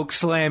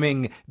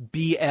chokeslamming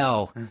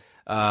BL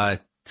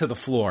to the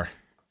floor.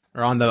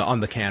 Or on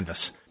the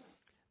canvas.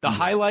 The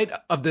highlight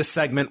of this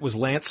segment was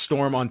Lance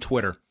Storm on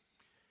Twitter.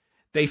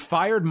 They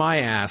fired my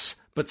ass,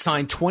 but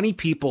signed 20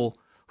 people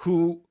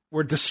who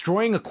were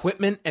destroying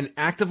equipment and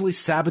actively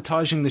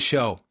sabotaging the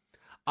show.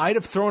 I'd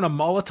have thrown a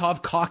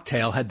Molotov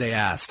cocktail had they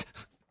asked.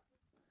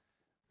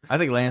 I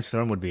think Lance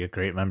Storm would be a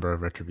great member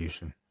of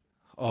Retribution.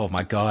 Oh,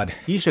 my God.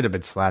 He should have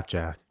been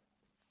Slapjack.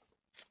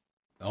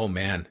 Oh,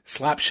 man.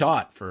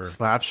 Slapshot for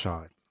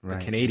Slapshot. Right.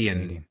 The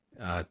Canadian.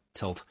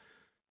 Tilt.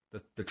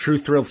 The true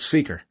thrill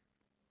seeker.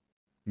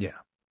 Yeah.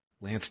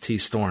 Lance T.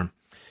 Storm.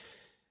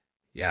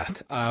 Yeah.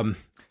 I don't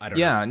know.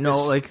 Yeah,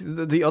 no, like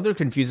the other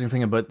confusing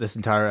thing about this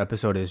entire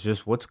episode is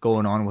just what's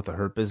going on with the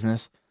Hurt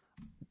Business.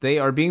 They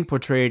are being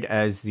portrayed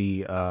as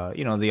the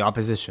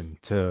opposition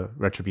to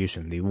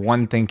Retribution, the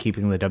one thing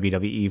keeping the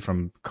WWE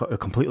from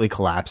completely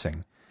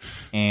collapsing.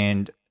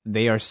 And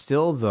they are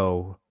still,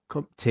 though,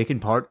 taking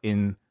part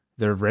in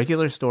their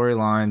regular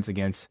storylines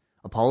against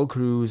Apollo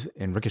Crews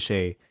and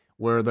Ricochet,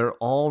 where they're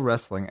all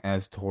wrestling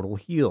as total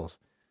heels.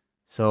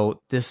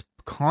 So this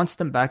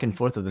constant back and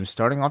forth of them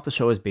starting off the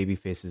show as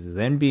babyfaces,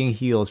 then being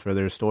heels for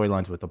their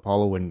storylines with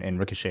Apollo and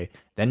Ricochet,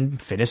 then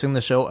finishing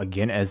the show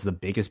again as the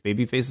biggest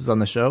babyfaces on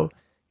the show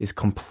is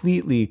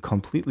completely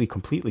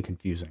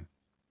confusing.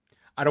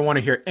 I don't want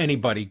to hear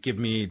anybody give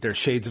me their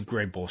shades of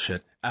gray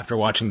bullshit after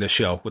watching this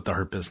show with the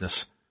Hurt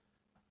Business.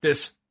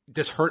 This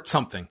hurt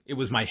something. It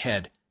was my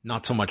head,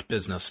 not so much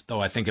business, though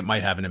I think it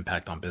might have an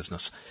impact on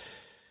business.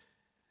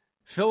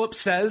 Phillips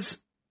says,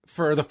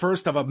 for the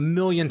first of a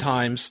million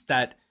times,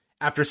 that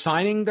after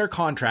signing their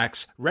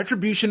contracts,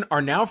 Retribution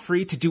are now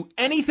free to do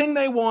anything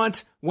they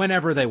want,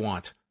 whenever they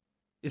want.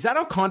 Is that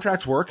how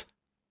contracts work?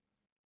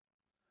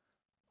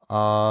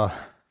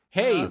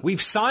 Hey,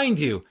 we've signed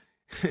you.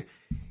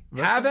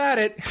 Have at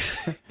it.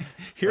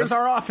 Here's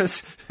our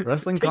office.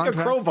 Wrestling Take contracts,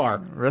 a crowbar.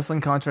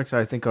 Wrestling contracts,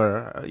 I think,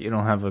 are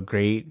have a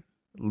great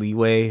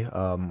leeway,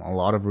 a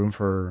lot of room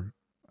for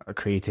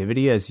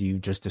creativity, as you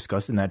just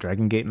discussed in that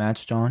Dragon Gate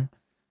match, John.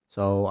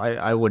 So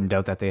I wouldn't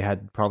doubt that they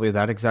had probably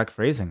that exact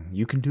phrasing.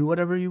 You can do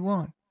whatever you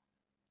want.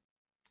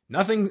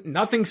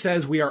 Nothing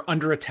says we are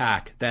under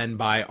attack than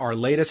by our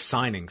latest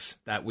signings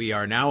that we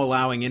are now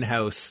allowing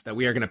in-house, that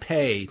we are going to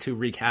pay to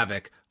wreak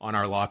havoc on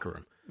our locker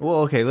room.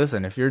 Well, okay,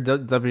 listen, if you're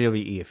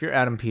WWE, if you're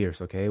Adam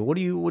Pearce, okay, what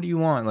do you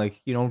want? Like,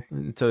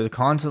 to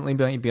constantly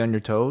be on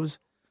your toes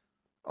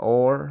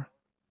or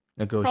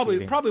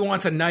negotiating? Probably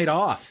wants a night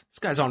off. This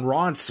guy's on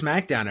Raw and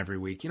SmackDown every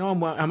week. You know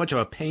how much of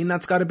a pain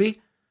that's got to be?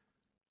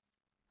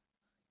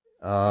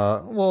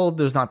 Well,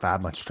 there's not that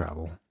much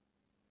travel.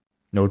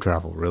 No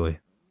travel, really.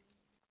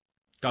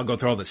 Gotta go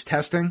through all this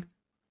testing?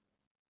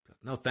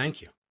 No,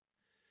 thank you.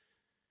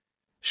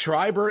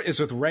 Schreiber is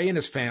with Ray and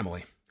his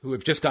family, who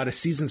have just got a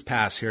season's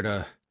pass here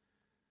to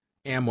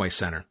Amway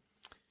Center.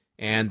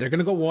 And they're going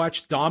to go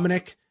watch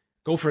Dominic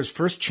go for his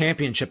first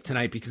championship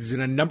tonight because he's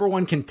in a number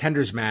one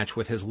contenders match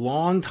with his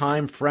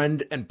longtime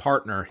friend and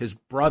partner, his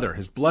brother,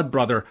 his blood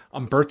brother,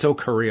 Humberto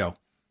Carrillo,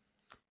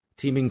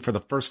 teaming for the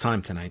first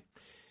time tonight.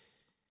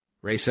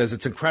 Ray says,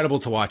 it's incredible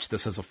to watch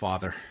this as a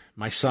father.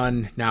 My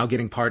son now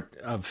getting part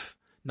of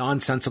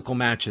nonsensical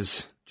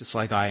matches, just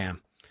like I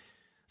am.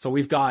 So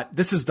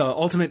this is the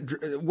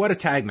ultimate, what a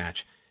tag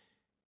match.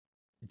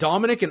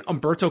 Dominic and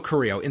Humberto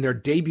Carrillo in their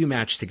debut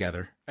match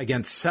together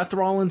against Seth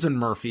Rollins and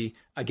Murphy,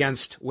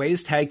 against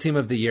Way's Tag Team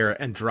of the Year,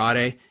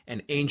 Andrade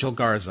and Angel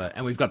Garza.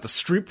 And we've got the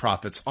Street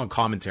Profits on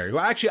commentary, who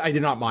actually I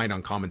did not mind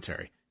on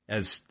commentary,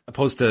 as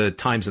opposed to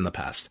times in the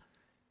past.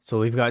 So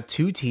we've got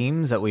two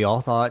teams that we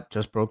all thought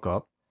just broke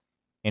up,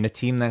 and a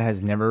team that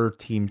has never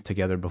teamed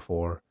together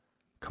before,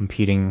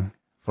 competing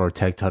for a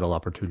tag title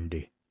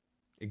opportunity.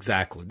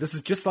 Exactly. This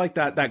is just like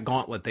that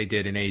gauntlet they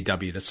did in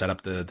AEW to set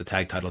up the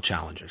tag title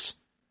challengers.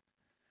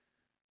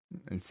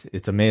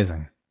 It's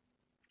amazing.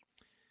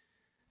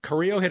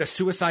 Carrillo hit a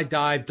suicide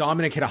dive.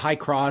 Dominic hit a high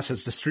cross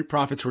as the Street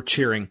Profits were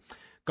cheering.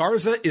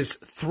 Garza is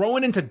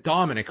thrown into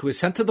Dominic, who is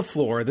sent to the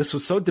floor. This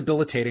was so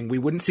debilitating, we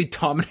wouldn't see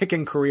Dominic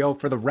and Carrillo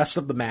for the rest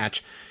of the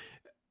match.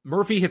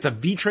 Murphy hits a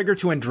V-trigger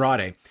to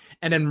Andrade,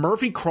 and then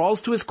Murphy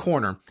crawls to his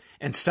corner,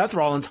 and Seth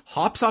Rollins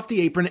hops off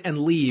the apron and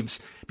leaves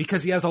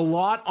because he has a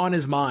lot on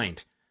his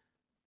mind.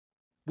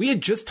 We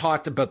had just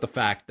talked about the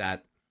fact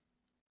that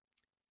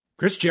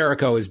Chris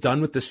Jericho is done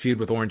with this feud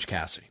with Orange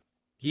Cassidy.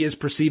 He is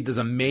perceived as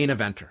a main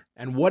eventer.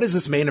 And what is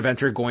this main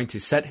eventer going to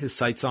set his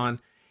sights on?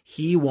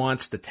 He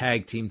wants the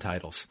tag team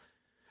titles.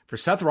 For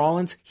Seth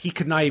Rollins, he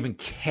could not even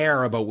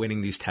care about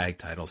winning these tag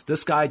titles.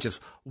 This guy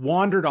just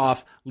wandered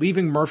off,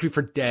 leaving Murphy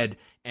for dead,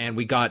 and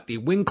we got the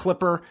wing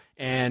clipper,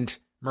 and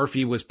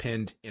Murphy was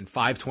pinned in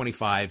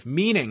 525,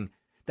 meaning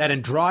that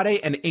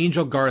Andrade and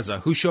Angel Garza,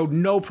 who showed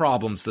no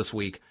problems this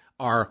week,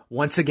 are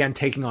once again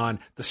taking on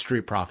the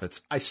Street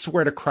Profits. I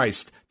swear to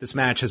Christ, this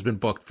match has been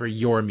booked for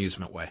your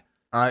amusement, Way.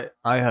 I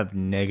have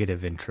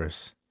negative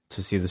interest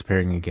to see this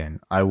pairing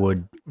again. I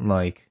would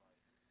like...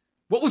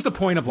 What was the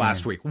point of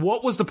last week?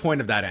 What was the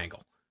point of that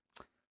angle?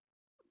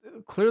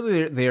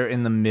 Clearly, they're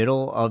in the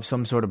middle of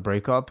some sort of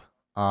breakup.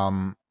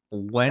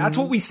 That's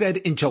what we said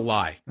in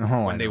July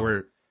when they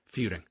were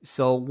feuding.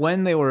 So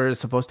when they were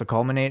supposed to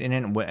culminate in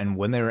it, and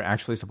when they were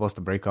actually supposed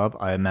to break up,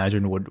 I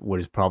imagine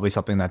was probably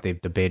something that they've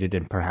debated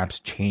and perhaps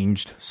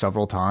changed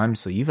several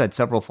times. So you've had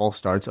several false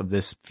starts of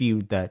this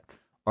feud that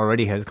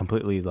already has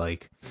completely,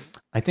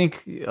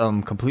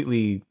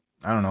 completely,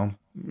 I don't know,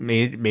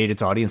 made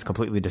its audience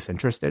completely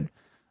disinterested.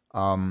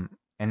 And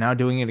now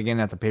doing it again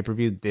at the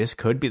pay-per-view, this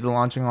could be the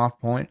launching off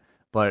point.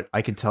 But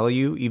I can tell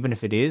you, even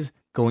if it is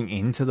going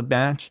into the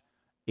match,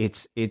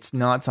 it's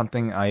not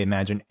something I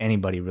imagine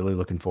anybody really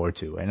looking forward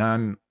to. And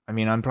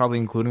I'm probably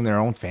including their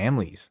own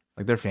families.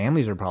 Like, their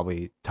families are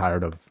probably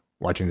tired of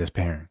watching this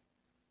pairing.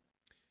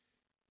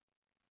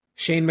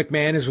 Shane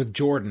McMahon is with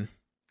Jordan.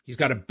 He's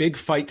got a big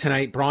fight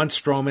tonight, Braun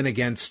Strowman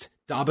against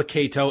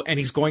Dabba-Kato, and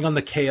he's going on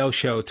the KO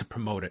show to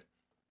promote it.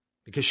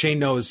 Because Shane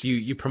knows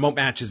you promote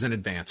matches in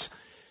advance.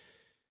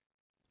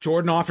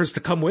 Jordan offers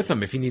to come with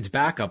him if he needs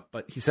backup,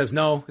 but he says,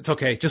 no, it's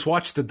okay. Just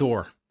watch the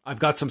door. I've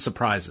got some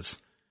surprises.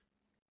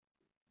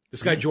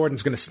 This guy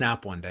Jordan's going to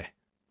snap one day.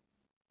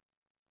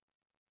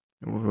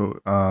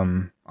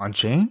 On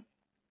Shane?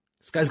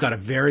 This guy's got a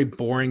very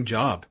boring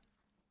job.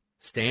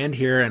 Stand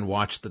here and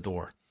watch the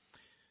door.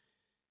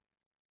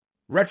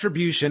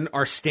 Retribution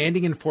are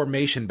standing in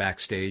formation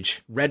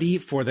backstage, ready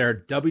for their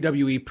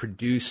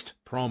WWE-produced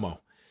promo.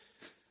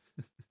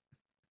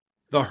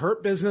 The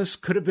Hurt Business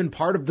could have been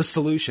part of the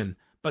solution,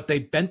 but they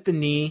bent the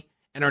knee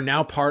and are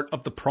now part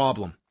of the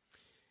problem.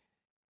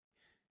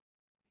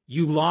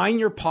 You line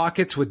your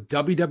pockets with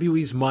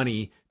WWE's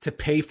money to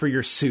pay for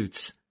your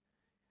suits,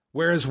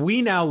 whereas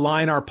we now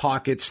line our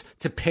pockets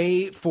to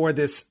pay for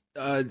this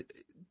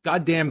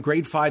goddamn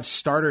grade 5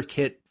 starter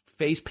kit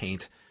face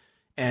paint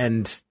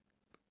and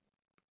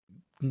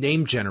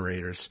name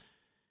generators.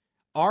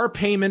 Our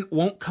payment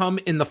won't come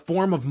in the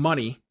form of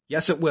money.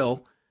 Yes, it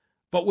will,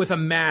 but with a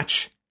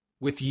match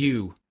with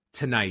you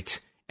tonight,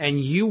 and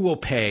you will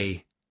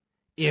pay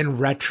in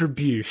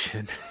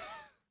retribution.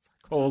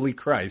 Holy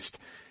Christ.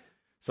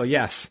 So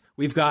yes,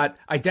 we've got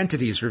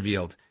identities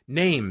revealed,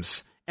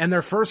 names, and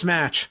their first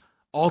match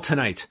all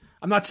tonight.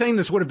 I'm not saying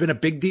this would have been a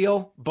big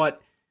deal,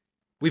 but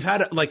we've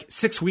had like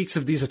 6 weeks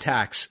of these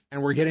attacks,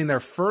 and we're getting their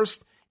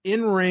first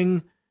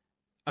in-ring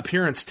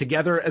appearance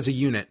together as a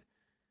unit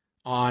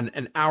on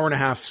an hour and a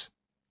half,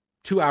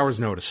 2 hours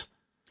notice.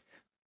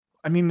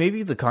 I mean,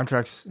 maybe the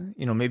contracts,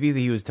 maybe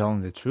he was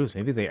telling the truth.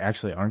 Maybe they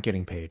actually aren't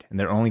getting paid, and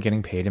they're only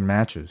getting paid in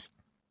matches.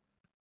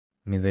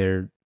 I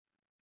mean,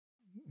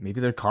 maybe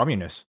they're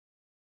communists.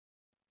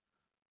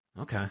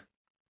 Okay.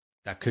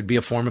 That could be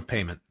a form of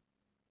payment.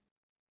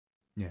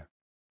 Yeah.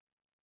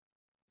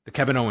 The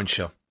Kevin Owens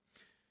Show.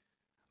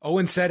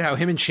 Owen said how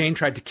him and Shane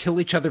tried to kill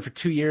each other for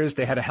 2 years.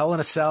 They had a hell in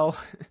a cell.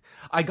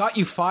 I got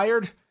you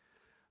fired,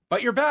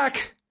 but you're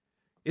back.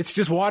 It's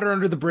just water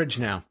under the bridge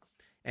now.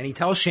 And he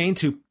tells Shane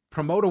to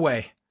promote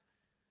away.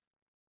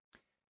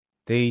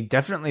 They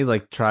definitely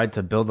like tried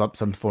to build up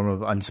some form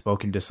of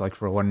unspoken dislike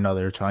for one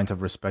another, trying to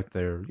respect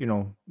their,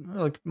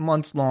 like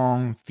months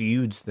long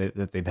feuds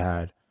that they've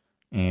had.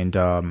 And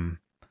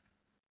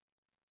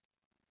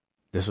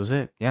this was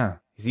it. Yeah.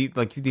 They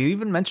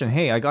even mentioned,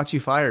 "Hey, I got you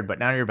fired, but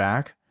now you're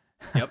back."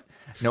 Yep.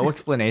 No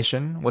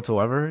explanation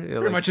whatsoever.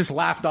 Pretty much just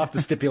laughed off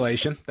the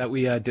stipulation that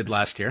we did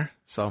last year.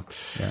 So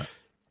Yeah.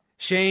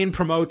 Shane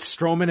promotes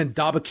Strowman and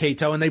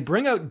Dabba-Kato, and they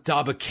bring out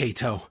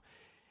Dabba-Kato.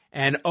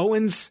 And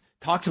Owens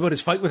talks about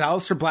his fight with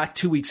Aleister Black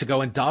 2 weeks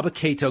ago and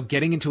Dabba-Kato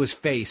getting into his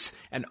face.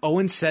 And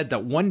Owens said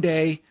that one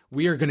day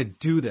we are going to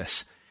do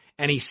this.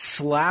 And he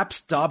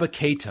slaps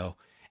Dabba-Kato,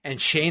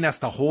 and Shane has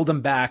to hold him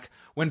back.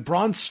 When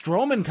Braun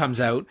Strowman comes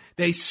out,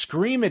 they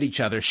scream at each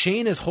other.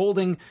 Shane is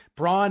holding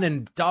Braun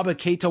and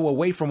Dabba-Kato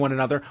away from one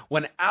another.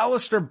 When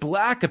Aleister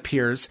Black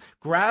appears,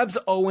 grabs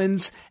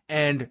Owens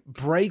and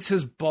breaks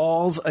his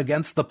balls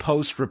against the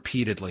post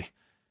repeatedly.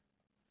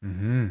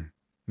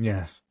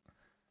 Yes.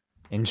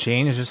 And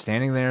Shane is just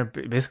standing there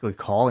basically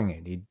calling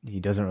it. He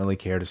doesn't really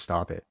care to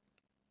stop it.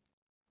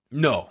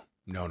 No.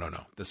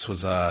 This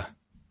was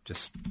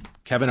just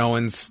Kevin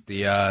Owens,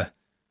 the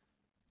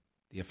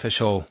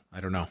official, I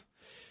don't know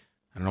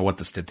what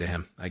this did to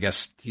him. I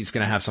guess he's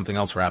going to have something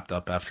else wrapped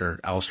up after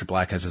Aleister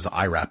Black has his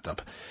eye wrapped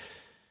up.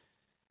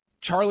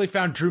 Charlie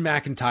found Drew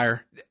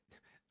McIntyre.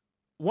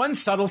 One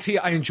subtlety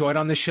I enjoyed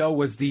on this show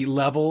was the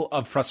level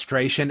of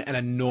frustration and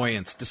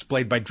annoyance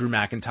displayed by Drew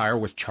McIntyre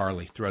with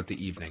Charlie throughout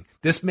the evening.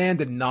 This man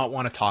did not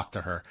want to talk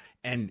to her,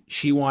 and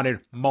she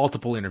wanted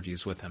multiple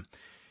interviews with him.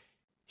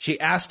 She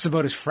asks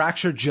about his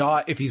fractured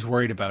jaw if he's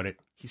worried about it.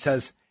 He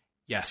says,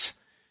 yes.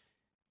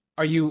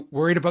 Are you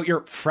worried about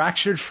your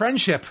fractured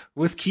friendship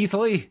with Keith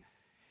Lee?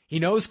 He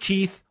knows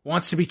Keith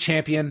wants to be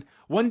champion.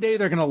 One day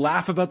they're going to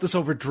laugh about this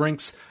over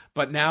drinks,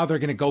 but now they're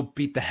going to go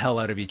beat the hell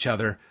out of each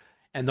other,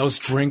 and those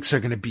drinks are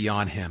going to be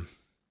on him.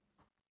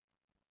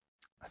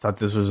 I thought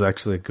this was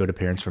actually a good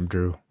appearance from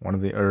Drew. One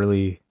of the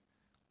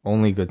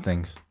only good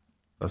things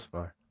thus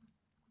far.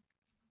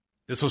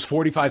 This was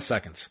 45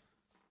 seconds,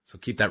 so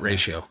keep that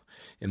ratio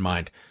in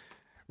mind.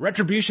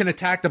 Retribution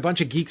attacked a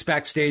bunch of geeks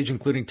backstage,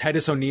 including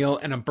Titus O'Neil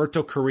and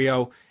Humberto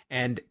Carrillo,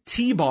 and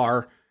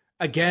T-Bar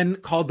again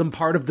called them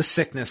part of the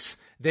sickness.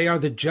 They are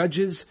the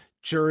judges,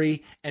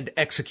 jury, and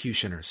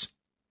executioners.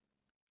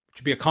 It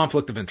should be a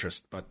conflict of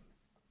interest, but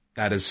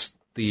that is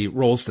the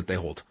roles that they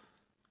hold.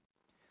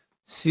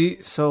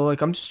 See, so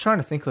I'm just trying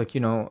to think,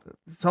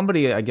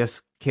 somebody, I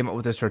guess, came up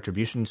with this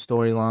Retribution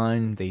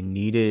storyline. They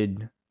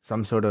needed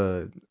some sort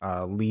of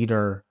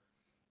leader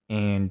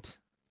and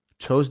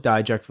chose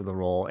Dijak for the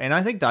role. And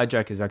I think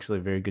Dijak is actually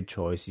a very good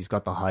choice. He's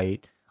got the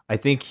height. I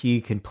think he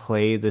can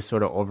play this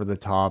sort of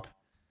over-the-top,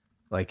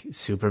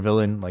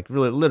 supervillain.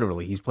 Really,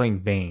 literally, he's playing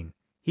Bane.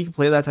 He can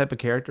play that type of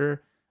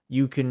character.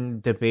 You can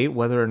debate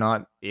whether or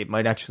not it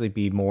might actually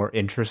be more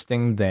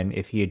interesting than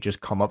if he had just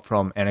come up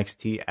from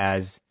NXT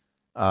as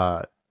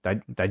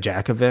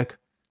Dijakovic.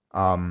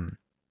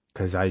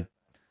 Because I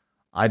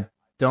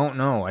don't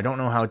know. I don't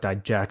know how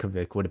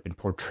Dijakovic would have been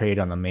portrayed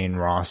on the main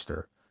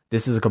roster.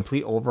 This is a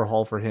complete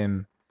overhaul for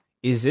him.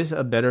 Is this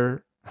a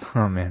better...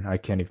 Oh, man, I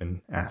can't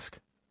even ask.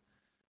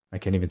 I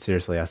can't even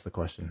seriously ask the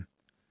question.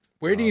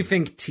 Where do you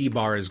think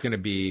T-Bar is going to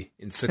be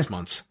in 6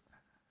 months?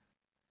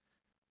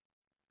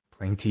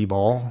 Playing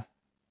T-ball?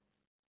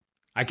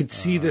 I could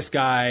see this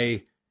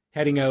guy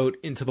heading out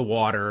into the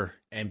water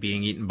and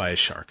being eaten by a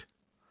shark.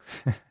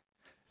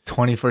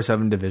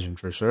 24/7 division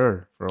for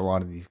sure for a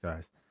lot of these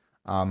guys.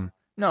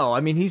 No, I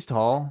mean, he's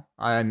tall.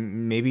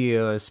 Maybe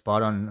a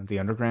spot on the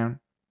underground.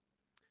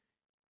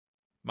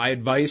 My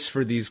advice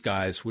for these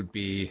guys would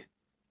be,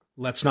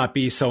 let's not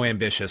be so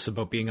ambitious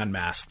about being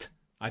unmasked.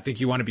 I think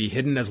you want to be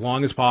hidden as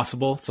long as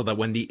possible so that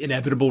when the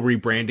inevitable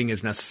rebranding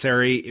is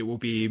necessary, it will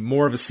be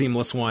more of a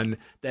seamless one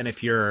than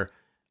if your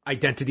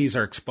identities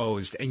are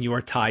exposed and you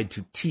are tied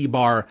to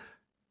T-Bar,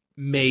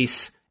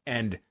 Mace,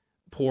 and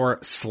poor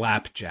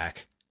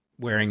Slapjack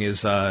wearing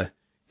his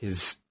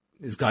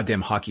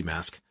goddamn hockey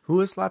mask.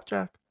 Who is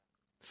Slapjack?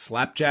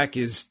 Slapjack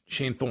is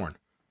Shane Thorne.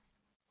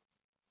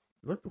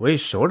 He looked way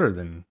shorter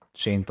than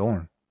Shane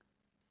Thorne.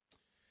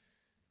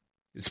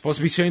 It's supposed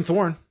to be Shane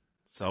Thorne.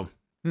 So,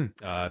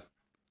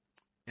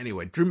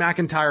 anyway, Drew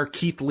McIntyre,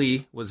 Keith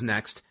Lee was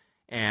next,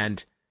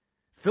 and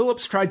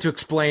Phillips tried to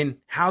explain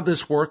how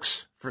this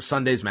works for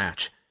Sunday's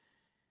match.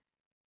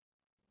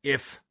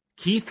 If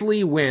Keith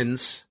Lee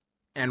wins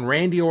and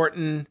Randy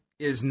Orton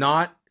is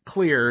not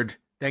cleared,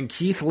 then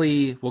Keith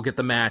Lee will get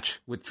the match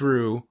with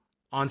Drew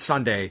on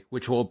Sunday,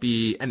 which will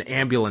be an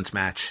ambulance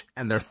match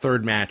and their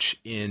third match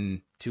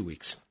in 2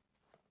 weeks.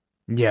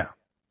 Yeah.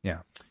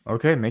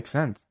 Okay, makes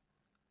sense.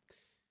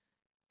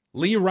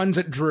 Lee runs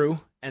at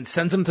Drew and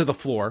sends him to the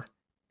floor,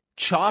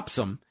 chops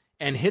him,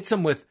 and hits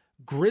him with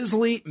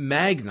Grizzly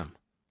Magnum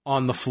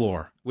on the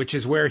floor, which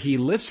is where he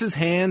lifts his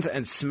hands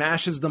and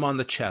smashes them on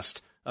the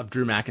chest of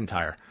Drew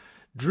McIntyre.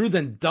 Drew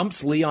then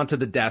dumps Lee onto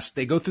the desk.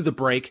 They go through the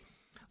break.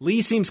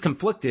 Lee seems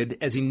conflicted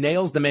as he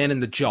nails the man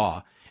in the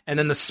jaw, and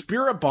then the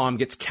Spirit Bomb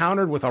gets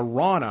countered with a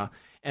Rana,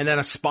 and then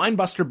a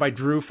spinebuster by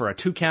Drew for a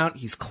 2 count.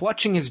 He's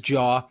clutching his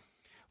jaw.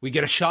 We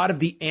get a shot of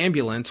the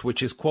ambulance,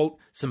 which is, quote,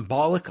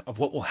 symbolic of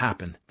what will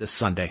happen this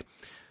Sunday.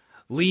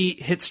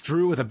 Lee hits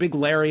Drew with a big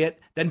lariat,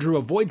 then Drew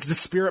avoids the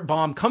spirit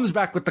bomb, comes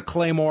back with the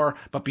claymore,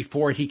 but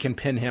before he can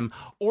pin him,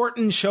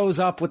 Orton shows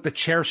up with the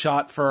chair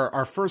shot for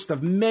our first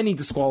of many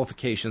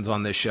disqualifications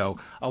on this show.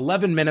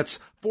 11 minutes,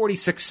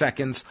 46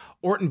 seconds.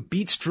 Orton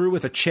beats Drew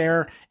with a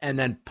chair and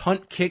then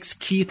punt kicks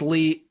Keith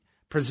Lee,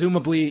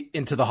 presumably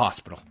into the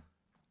hospital.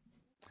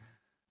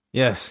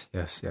 Yes.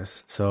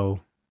 So,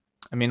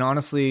 I mean,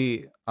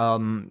 honestly,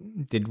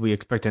 did we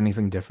expect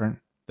anything different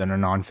than a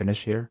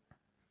non-finish here?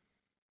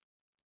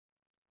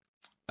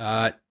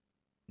 No.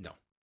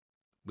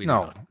 We did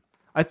not.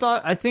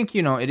 I think,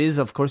 it is,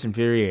 of course,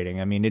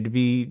 infuriating. I mean, it'd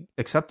be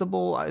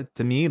acceptable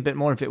to me a bit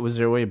more if it was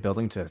their way of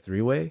building to a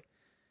three-way.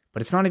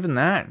 But it's not even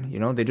that.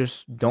 They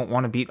just don't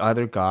want to beat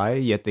either guy,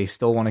 yet they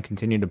still want to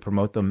continue to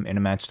promote them in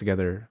a match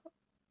together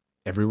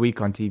every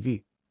week on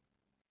TV.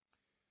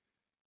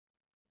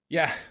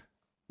 Yeah.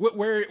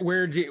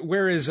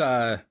 Where is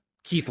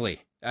Keith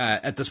Lee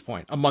at this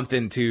point, a month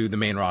into the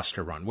main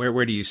roster run?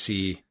 Where do you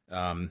see...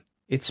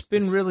 It's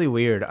been really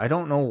weird. I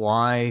don't know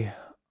why.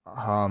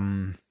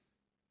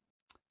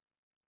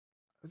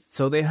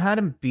 So they had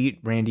him beat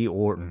Randy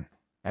Orton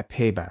at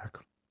Payback,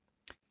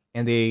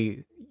 and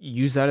they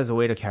used that as a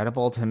way to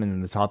catapult him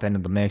in the top end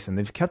of the mix, and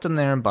they've kept him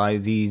there by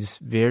these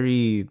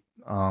very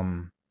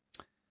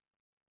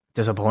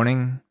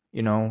disappointing,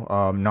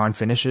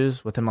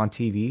 non-finishes with him on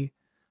TV.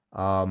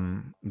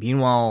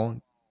 Meanwhile,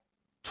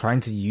 trying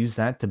to use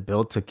that to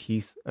build to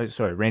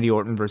Randy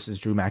Orton versus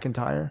Drew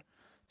McIntyre.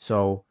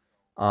 So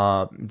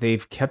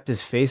they've kept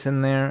his face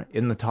in there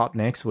in the top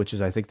mix, which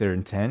is, I think, their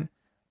intent.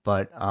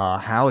 But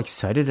how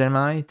excited am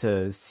I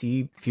to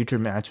see future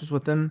matches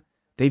with them?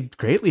 They've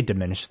greatly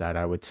diminished that,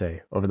 I would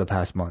say, over the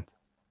past month.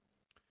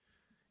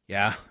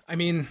 Yeah, I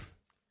mean,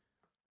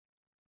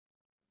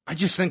 I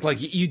just think, like,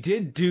 you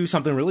did do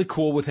something really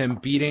cool with him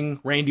beating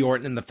Randy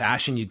Orton in the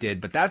fashion you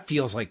did, but that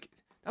feels like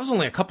that was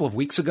only a couple of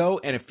weeks ago,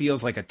 and it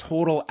feels like a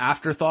total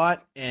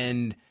afterthought,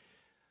 and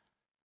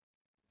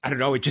I don't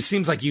know, it just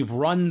seems like you've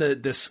run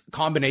this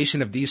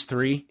combination of these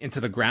three into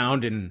the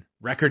ground in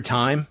record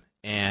time,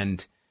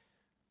 and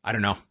I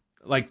don't know,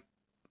 like,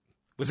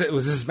 was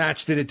this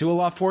match, did it do a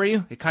lot for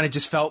you? It kind of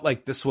just felt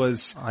like this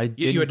was,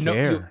 you had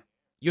care.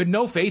 You had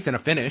no faith in a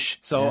finish,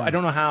 so yeah. I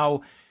don't know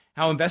how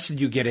invested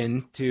you get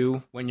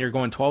into when you're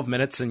going 12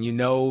 minutes and you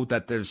know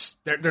that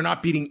they're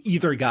not beating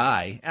either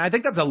guy. And I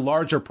think that's a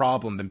larger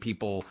problem than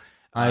people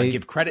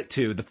give credit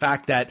to. The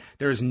fact that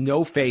there is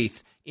no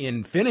faith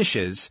in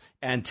finishes,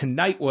 and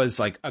tonight was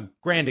like a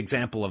grand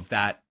example of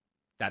that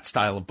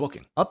style of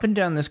booking. Up and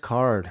down this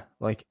card,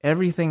 like,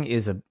 everything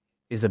is a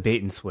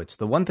bait and switch.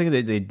 The one thing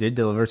that they did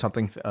deliver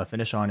something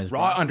finish on is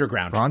Raw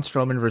Underground. Braun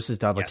Strowman versus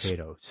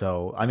Dabba-Kato. Yes.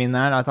 So, I mean,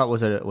 that I thought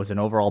was an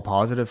overall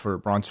positive for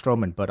Braun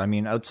Strowman. But, I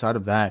mean, outside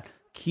of that,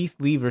 Keith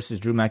Lee versus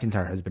Drew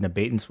McIntyre has been a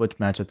bait and switch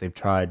match that they've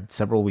tried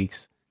several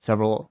weeks,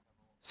 several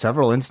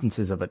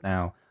instances of it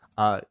now.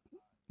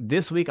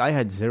 This week, I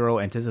had zero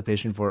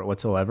anticipation for it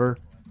whatsoever.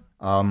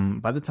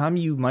 By the time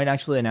you might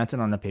actually announce it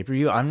on the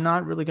pay-per-view, I'm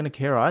not really going to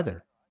care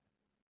either.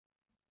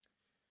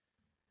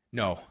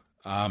 No.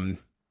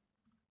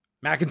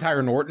 McIntyre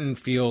and Orton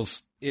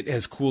feels it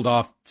has cooled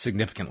off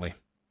significantly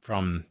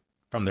from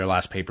their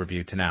last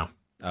pay-per-view to now.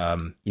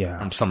 From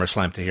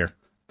SummerSlam to here.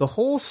 The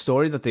whole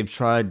story that they've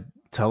tried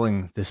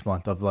telling this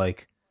month of,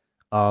 like,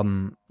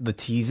 the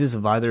teases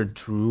of either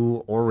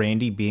Drew or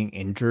Randy being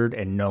injured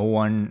and no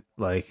one,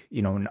 like,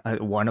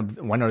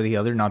 one or the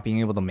other not being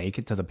able to make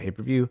it to the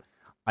pay-per-view,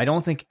 I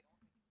don't think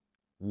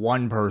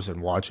one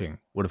person watching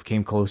would have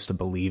came close to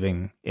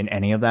believing in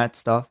any of that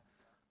stuff.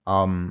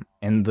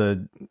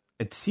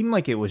 It seemed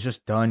like it was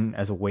just done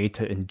as a way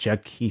to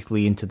inject Keith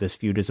Lee into this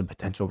feud as a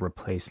potential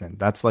replacement.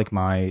 That's, like,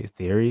 my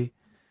theory.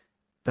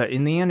 But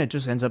in the end, it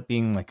just ends up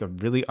being, like, a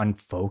really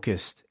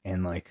unfocused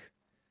and, like,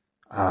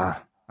 I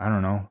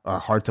don't know,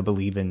 hard to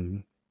believe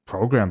in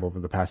program over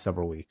the past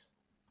several weeks.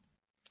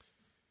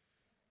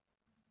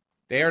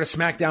 They aired a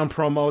SmackDown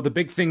promo. The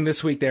big thing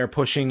this week they're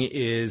pushing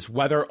is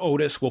whether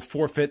Otis will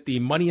forfeit the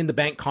Money in the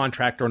Bank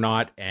contract or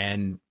not,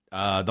 and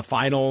the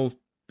final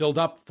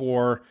build-up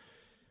for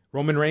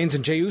Roman Reigns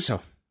and Jey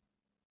Uso.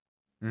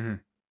 Mm-hmm.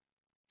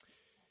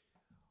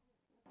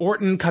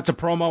 Orton cuts a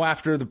promo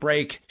after the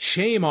break.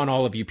 Shame on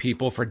all of you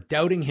people for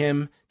doubting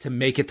him to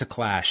make it to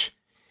Clash.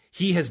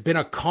 He has been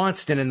a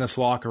constant in this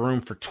locker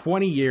room for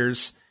 20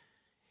 years.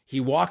 He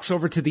walks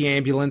over to the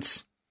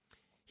ambulance.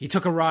 He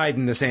took a ride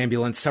in this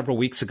ambulance several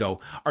weeks ago.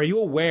 Are you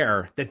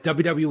aware that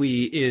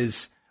WWE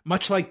is,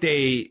 much like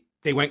they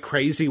went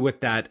crazy with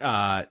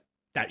that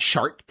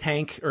Shark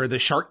Tank or the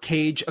Shark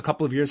Cage a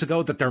couple of years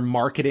ago, that they're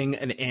marketing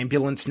an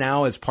ambulance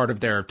now as part of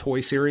their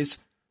toy series?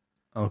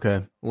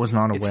 Okay. Was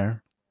not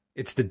aware.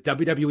 It's the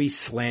WWE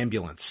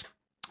Slambulance.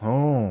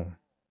 Oh,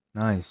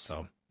 nice.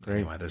 So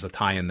anyway, there's a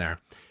tie in there.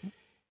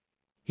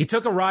 He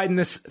took a ride in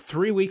this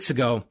 3 weeks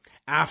ago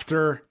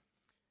after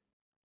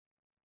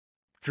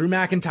Drew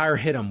McIntyre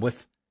hit him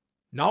with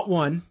not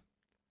one,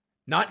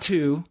 not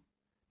two,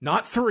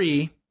 not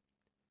three.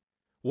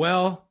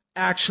 Well,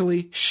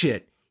 actually,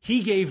 shit.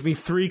 He gave me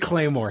 3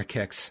 Claymore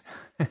kicks.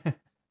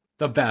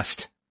 The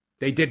best.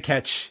 They did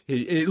catch.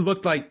 It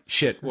looked like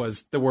shit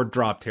was the word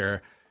dropped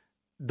here.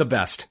 The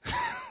best.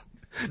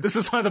 This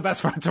is one of the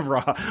best parts of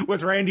Raw,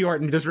 was Randy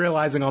Orton just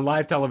realizing on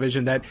live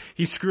television that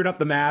he screwed up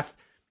the math.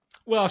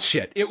 Well,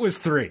 shit, it was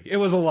 3. It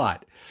was a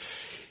lot.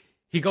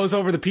 He goes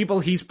over the people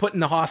he's put in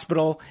the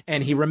hospital,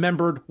 and he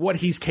remembered what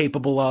he's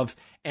capable of.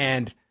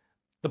 And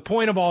the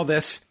point of all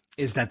this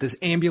is that this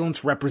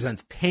ambulance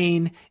represents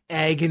pain,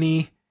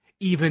 agony,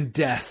 even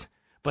death.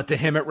 But to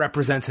him, it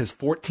represents his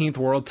 14th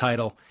world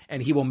title,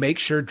 and he will make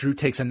sure Drew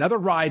takes another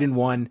ride in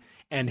one,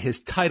 and his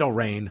title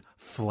reign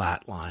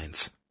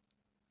flatlines.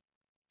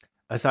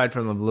 Aside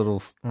from the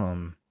little,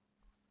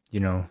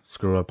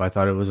 screw up, I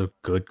thought it was a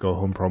good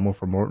go-home promo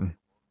for Morton.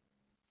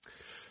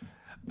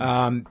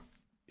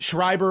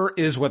 Schreiber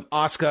is with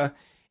Asuka,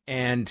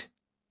 and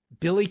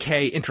Billie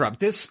Kay interrupt.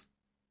 This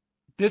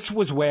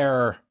was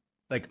where,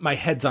 like, my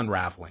head's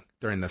unraveling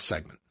during this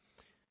segment.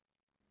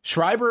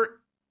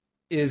 Schreiber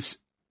is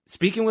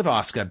speaking with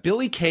Asuka.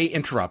 Billie Kay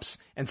interrupts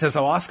and says,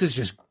 "Oh, Asuka's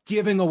just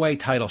giving away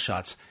title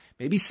shots.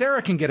 Maybe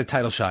Sarah can get a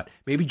title shot.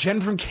 Maybe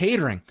Jen from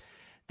catering."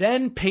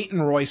 Then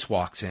Peyton Royce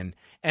walks in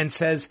and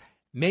says,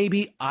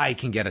 "Maybe I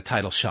can get a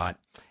title shot."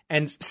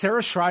 And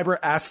Sarah Schreiber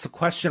asks the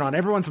question on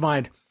everyone's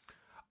mind,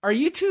 "Are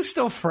you two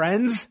still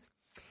friends?"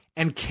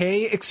 And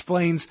Kay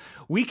explains,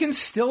 "We can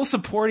still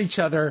support each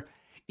other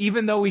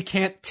even though we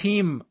can't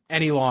team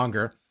any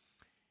longer."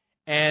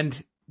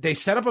 And they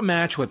set up a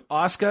match with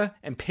Asuka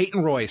and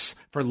Peyton Royce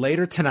for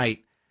later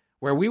tonight,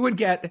 where we would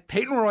get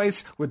Peyton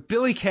Royce with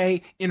Billie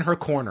Kay in her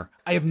corner.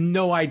 I have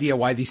no idea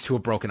why these two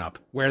have broken up,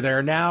 where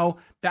they're now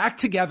back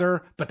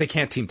together, but they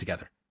can't team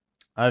together.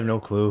 I have no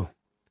clue.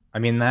 I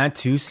mean, that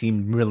too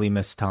seemed really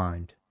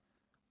mistimed.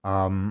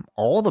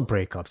 All the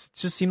breakups, it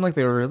just seemed like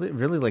they were really,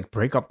 really like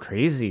breakup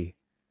crazy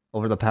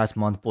over the past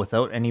month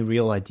without any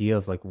real idea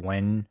of like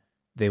when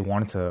they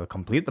wanted to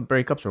complete the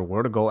breakups or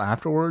where to go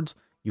afterwards.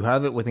 You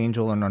have it with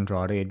Angel and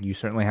Andrade, and you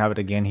certainly have it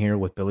again here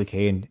with Billie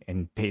Kay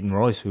and Peyton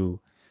Royce,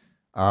 who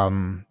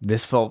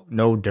this felt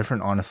no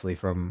different, honestly,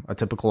 from a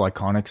typical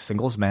iconic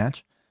singles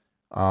match.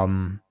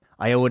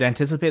 I would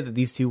anticipate that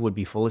these two would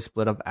be fully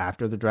split up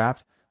after the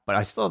draft, but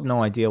I still have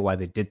no idea why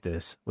they did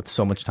this with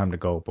so much time to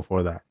go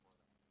before that.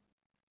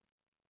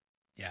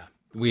 Yeah,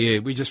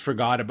 we just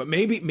forgot it, but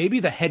maybe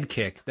the head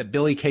kick that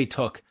Billie Kay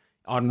took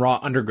on Raw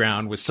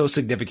Underground was so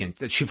significant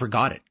that she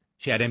forgot it.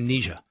 She had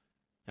amnesia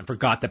and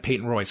forgot that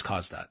Peyton Royce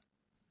caused that.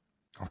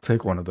 I'll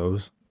take one of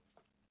those.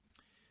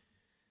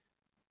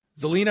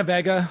 Zelina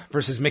Vega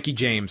versus Mickie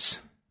James.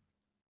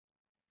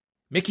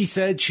 Mickie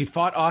said she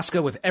fought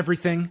Asuka with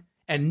everything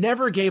and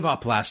never gave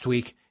up last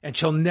week, and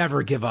she'll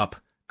never give up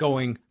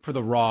going for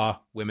the Raw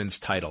Women's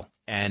title.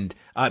 And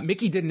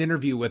Mickie did an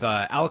interview with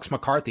Alex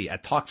McCarthy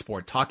at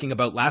TalkSport talking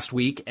about last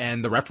week,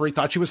 and the referee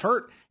thought she was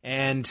hurt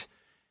and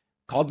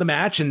called the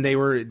match, and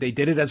they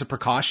did it as a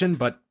precaution,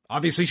 but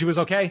obviously she was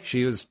okay.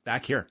 She was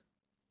back here.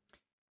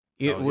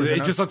 So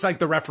it just looks like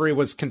the referee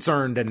was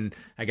concerned, and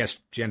I guess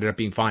she ended up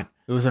being fine.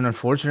 It was an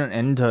unfortunate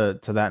end to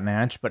that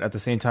match, but at the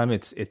same time,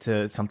 it's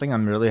something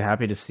I'm really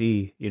happy to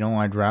see. You know,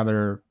 I'd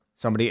rather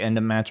somebody end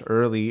a match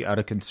early out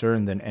of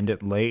concern than end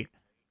it late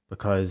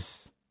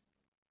because,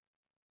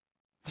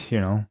 you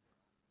know,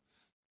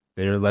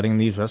 they're letting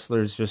these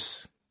wrestlers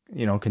just,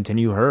 you know,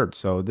 continue hurt.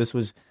 So this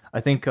was,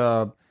 I think,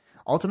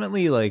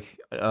 ultimately, like,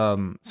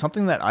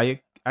 something that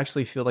I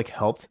actually feel like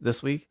helped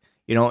this week.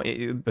 You know,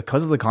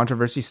 because of the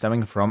controversy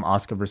stemming from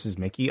Asuka versus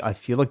Mickie, I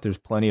feel like there's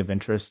plenty of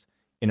interest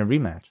in a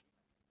rematch.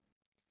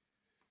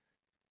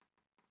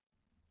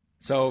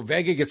 So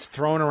Vega gets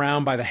thrown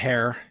around by the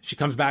hair. She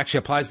comes back, she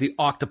applies the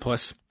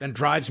octopus, then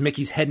drives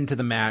Mickey's head into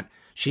the mat.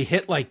 She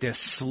hit like this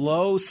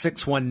slow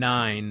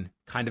 619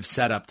 kind of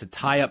setup to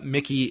tie up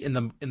Mickie in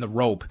the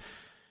rope.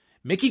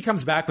 Mickie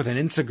comes back with an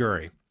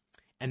enziguri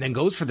and then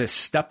goes for this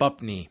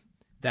step-up knee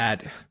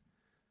that...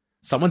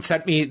 Someone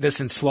sent me this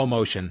in slow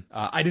motion.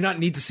 I did not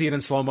need to see it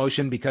in slow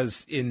motion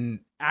because in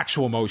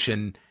actual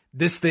motion,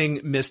 this thing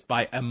missed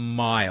by a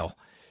mile.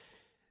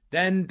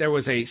 Then there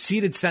was a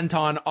seated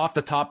senton off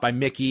the top by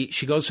Mickie.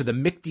 She goes for the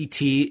Mick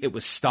DT. It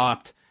was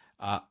stopped.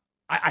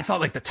 I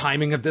thought like the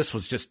timing of this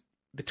was just,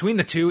 between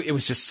the two, it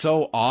was just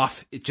so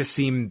off. It just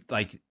seemed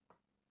like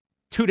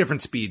two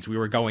different speeds we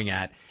were going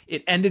at.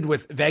 It ended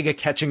with Vega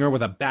catching her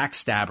with a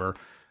backstabber,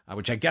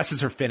 which I guess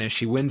is her finish.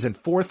 She wins in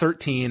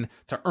 4:13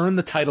 to earn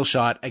the title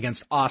shot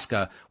against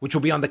Asuka, which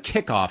will be on the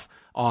kickoff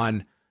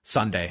on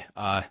Sunday.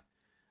 I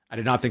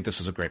did not think this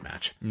was a great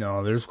match.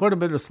 No, there's quite a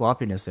bit of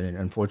sloppiness in it,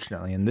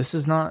 unfortunately. And this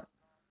is not,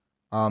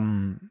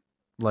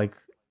 like,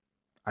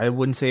 I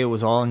wouldn't say it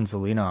was all in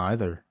Zelina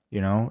either. You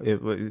know,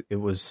 it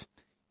was,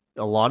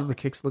 a lot of the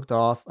kicks looked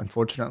off,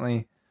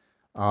 unfortunately.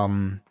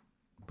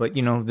 But,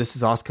 you know, this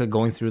is Asuka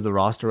going through the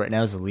roster right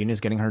now. Zelina's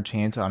getting her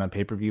chance on a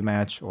pay-per-view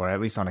match, or at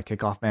least on a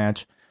kickoff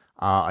match.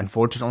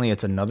 Unfortunately,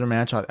 it's another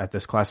match at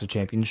this Clash of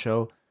Champions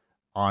show,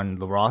 on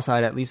the Raw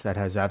side at least, that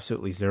has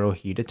absolutely zero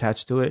heat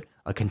attached to it.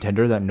 A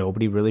contender that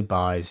nobody really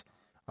buys,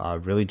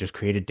 really just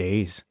created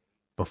days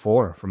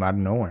before from out of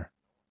nowhere.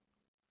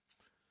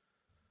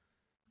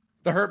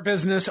 The Hurt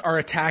Business are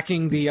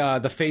attacking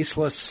the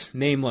faceless,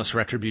 nameless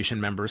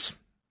Retribution members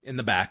in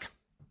the back.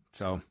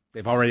 So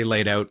they've already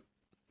laid out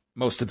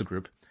most of the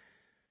group.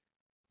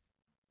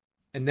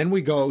 And then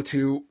we go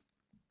to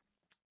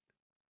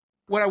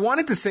what I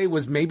wanted to say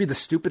was maybe the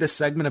stupidest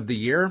segment of the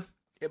year.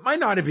 It might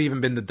not have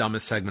even been the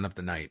dumbest segment of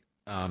the night,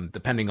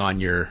 depending on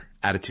your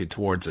attitude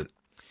towards it.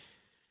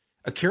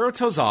 Akira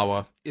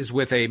Tozawa is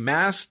with a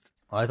masked...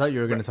 Oh, I thought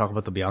you were going to talk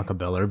about the Bianca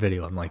Belair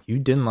video. I'm like, you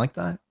didn't like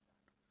that?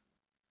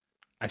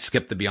 I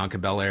skipped the Bianca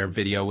Belair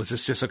video. Was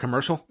this just a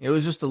commercial? It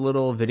was just a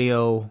little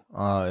video,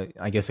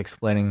 I guess,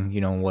 explaining,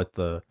 what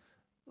the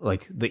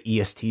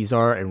ESTs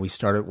are, and we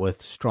started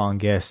with strong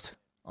guest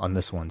on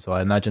this one. So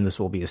I imagine this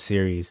will be a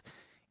series.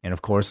 And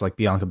of course, like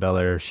Bianca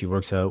Belair, she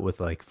works out with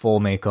like full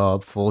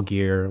makeup, full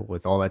gear,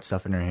 with all that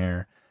stuff in her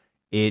hair.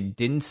 It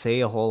didn't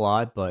say a whole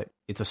lot, but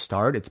it's a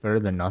start. It's better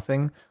than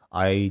nothing.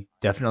 I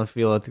definitely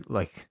feel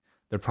like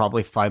they're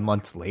probably 5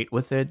 months late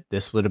with it.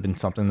 This would have been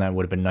something that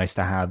would have been nice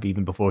to have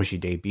even before she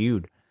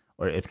debuted,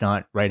 or if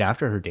not, right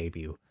after her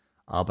debut.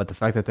 But the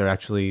fact that they're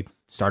actually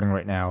starting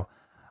right now,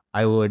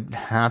 I would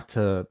have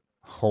to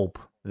hope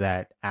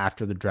that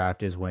after the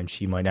draft is when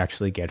she might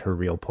actually get her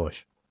real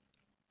push.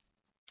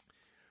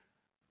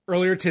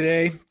 Earlier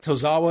today,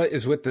 Tozawa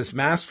is with this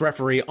masked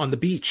referee on the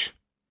beach,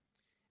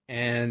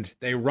 and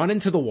they run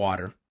into the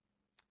water.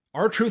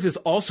 R-Truth is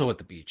also at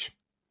the beach,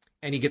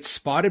 and he gets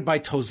spotted by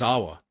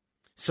Tozawa.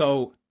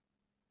 So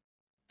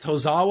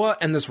Tozawa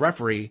and this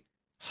referee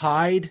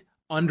hide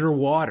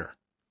underwater.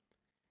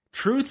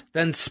 Truth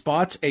then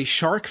spots a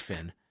shark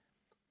fin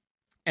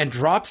and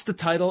drops the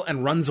title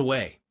and runs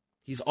away.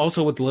 He's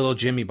also with Little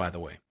Jimmy, by the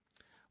way.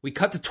 We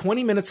cut to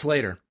 20 minutes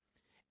later,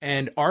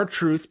 and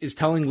R-Truth is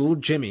telling Little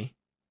Jimmy,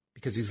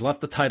 because he's left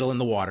the title in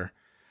the water,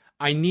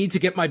 I need to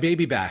get my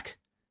baby back.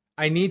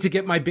 I need to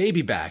get my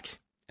baby back.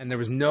 And there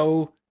was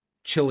no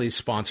Chili's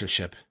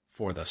sponsorship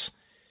for this.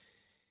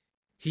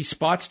 He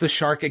spots the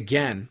shark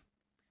again,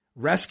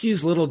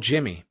 rescues Little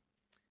Jimmy,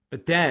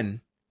 but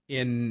then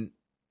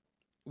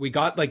we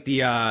got like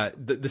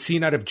the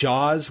scene out of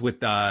Jaws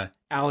with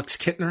Alex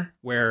Kittner,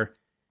 where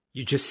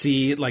you just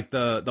see like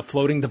the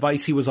floating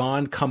device he was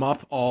on come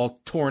up all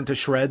torn to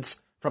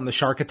shreds from the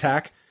shark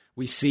attack.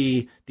 We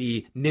see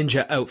the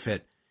ninja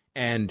outfit,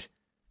 and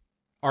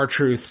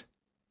R-Truth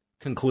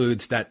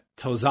concludes that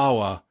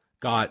Tozawa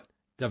got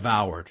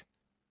devoured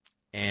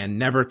and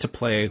never to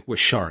play with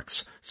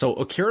sharks. So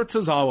Akira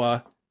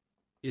Tozawa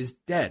is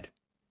dead.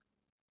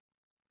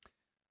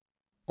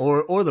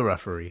 Or the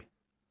referee.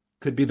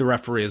 Could be the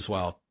referee as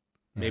well.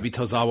 Yeah. Maybe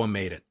Tozawa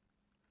made it.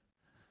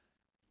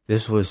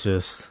 This was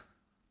just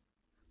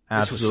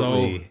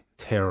absolutely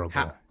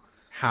terrible.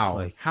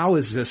 How? How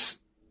is this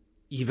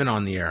even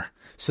on the air?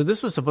 So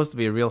this was supposed to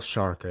be a real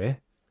shark, eh?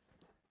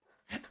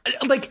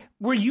 Like,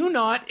 were you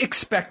not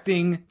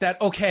expecting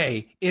that,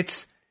 okay,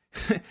 it's...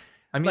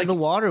 I mean, like, the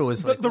water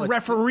was like... The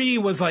referee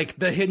was like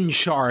the hidden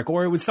shark,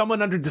 or it was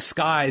someone under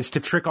disguise to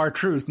trick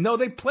R-Truth. No,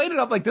 they played it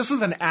up like this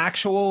was an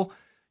actual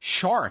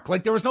shark.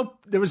 Like, there was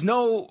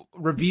no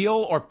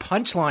reveal or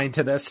punchline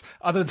to this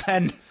other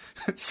than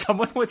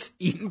someone was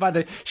eaten by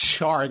the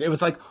shark. It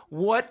was like,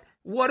 what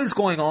is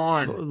going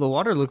on? The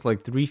water looked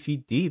like 3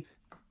 feet deep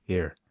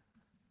here.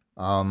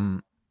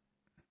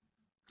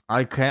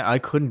 I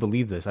couldn't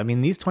believe this. I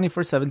mean, these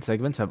 24/7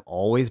 segments have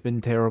always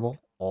been terrible.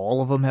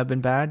 All of them have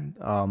been bad.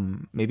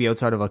 Maybe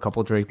outside of a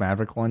couple Drake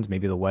Maverick ones,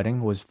 maybe the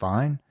wedding was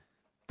fine.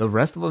 The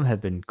rest of them have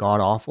been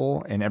god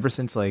awful. And ever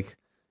since ever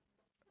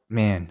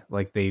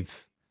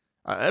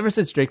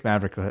since Drake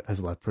Maverick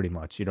has left, pretty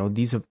much,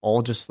 these have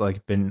all just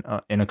like been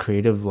in a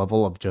creative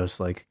level of just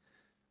like,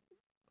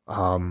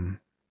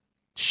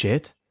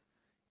 shit.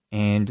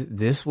 And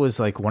this was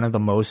like one of the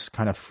most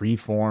kind of free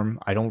form,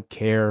 I don't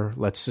care,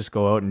 let's just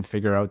go out and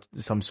figure out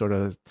some sort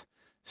of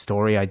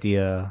story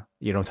idea,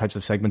 types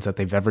of segments that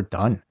they've ever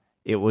done.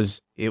 It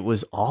was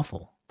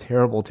awful.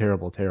 Terrible,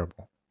 terrible,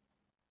 terrible.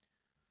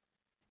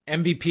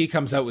 MVP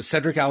comes out with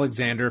Cedric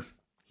Alexander.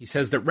 He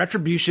says that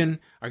Retribution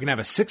are going to have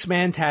a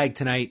 6-man tag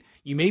tonight.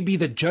 You may be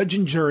the judge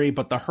and jury,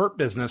 but the Hurt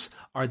Business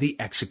are the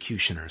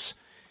executioners.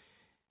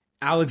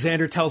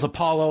 Alexander tells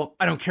Apollo,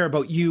 I don't care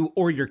about you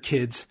or your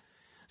kids.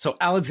 So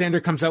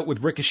Alexander comes out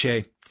with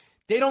Ricochet.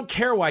 They don't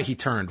care why he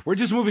turned. We're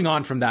just moving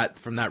on from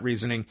that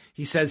reasoning.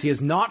 He says he has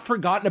not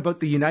forgotten about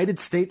the United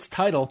States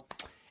title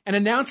and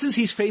announces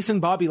he's facing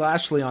Bobby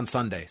Lashley on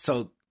Sunday.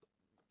 So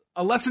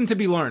a lesson to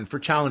be learned for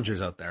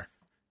challengers out there.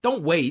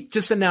 Don't wait.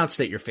 Just announce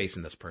that you're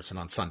facing this person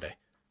on Sunday.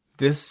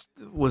 This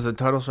was a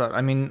title shot.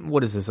 I mean,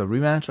 what is this, a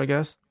rematch, I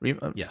guess?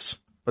 Yes.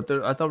 But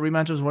I thought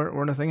rematches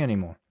weren't a thing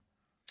anymore.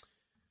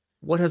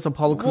 What has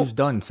Apollo Crews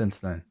done since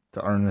then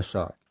to earn this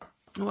shot?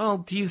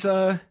 Well,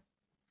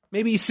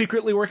 maybe he's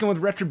secretly working with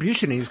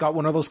Retribution. He's got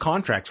one of those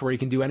contracts where he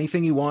can do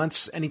anything he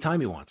wants, anytime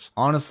he wants.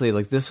 Honestly,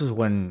 like, this is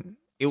when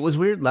it was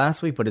weird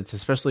last week, but it's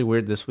especially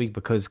weird this week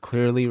because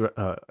clearly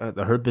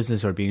the Hurt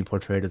Business are being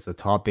portrayed as the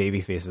top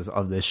baby faces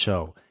of this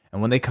show.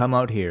 And when they come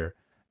out here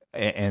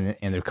and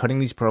they're cutting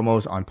these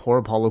promos on poor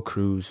Apollo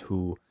Crews,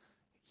 who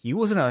he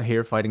wasn't out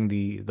here fighting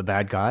the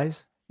bad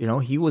guys. You know,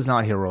 he was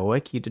not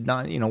heroic. He did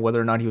not, whether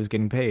or not he was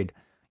getting paid.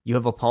 You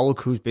have Apollo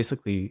Crews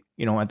basically,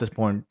 at this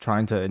point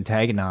trying to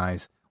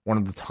antagonize one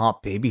of the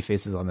top baby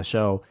faces on the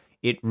show.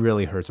 It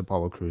really hurts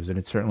Apollo Crews, and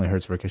it certainly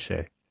hurts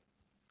Ricochet.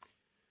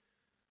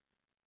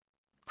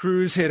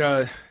 Crews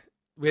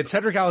we had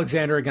Cedric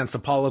Alexander against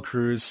Apollo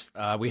Crews.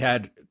 We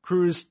had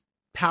Crews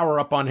power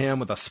up on him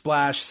with a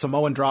splash,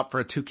 Samoan drop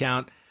for a 2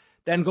 count,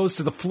 then goes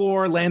to the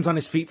floor, lands on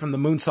his feet from the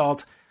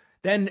moonsault.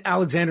 Then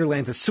Alexander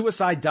lands a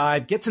suicide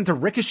dive, gets into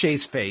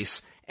Ricochet's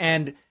face,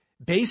 and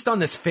based on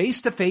this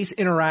face-to-face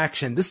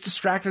interaction, this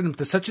distracted him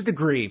to such a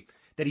degree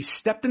that he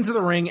stepped into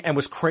the ring and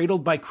was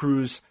cradled by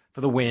Crews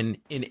for the win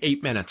in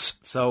 8 minutes.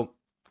 So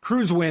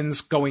Crews wins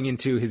going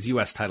into his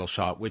U.S. title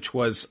shot, which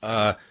was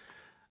an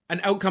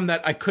outcome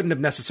that I couldn't have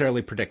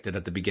necessarily predicted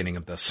at the beginning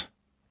of this.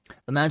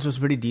 The match was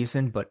pretty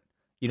decent, but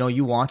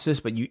you watch this,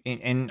 but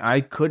and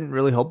I couldn't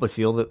really help but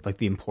feel that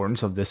the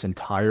importance of this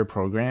entire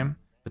program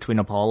between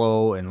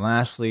Apollo and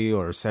Lashley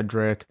or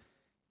Cedric,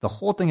 the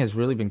whole thing has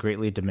really been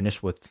greatly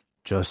diminished with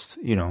just,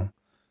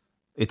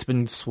 it's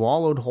been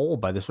swallowed whole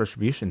by this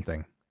Retribution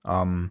thing.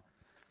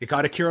 It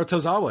got Akira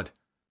Tozawa.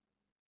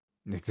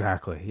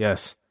 Exactly,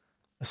 yes.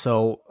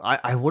 So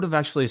I would have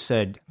actually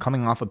said,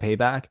 coming off of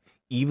Payback,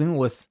 even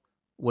with,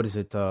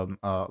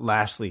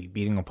 Lashley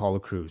beating Apollo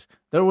Crews,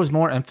 there was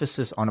more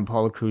emphasis on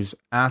Apollo Crews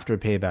after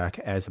Payback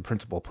as a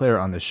principal player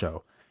on this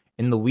show.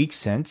 In the week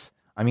since,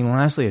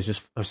 Lashley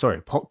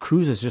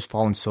Crews has just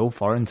fallen so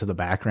far into the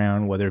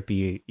background, whether it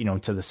be,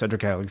 to the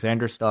Cedric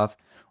Alexander stuff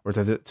or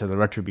to the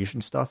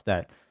Retribution stuff,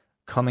 that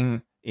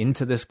coming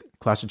into this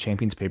Clash of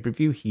Champions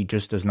pay-per-view, he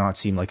just does not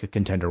seem like a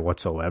contender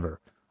whatsoever.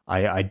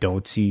 I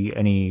don't see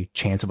any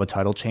chance of a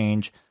title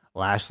change.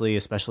 Lashley,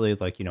 especially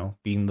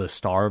being the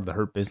star of the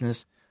Hurt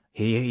Business,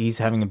 he's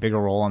having a bigger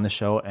role on the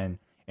show, and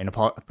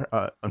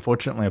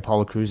unfortunately,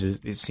 Apollo Crews,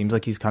 it seems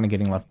like he's kind of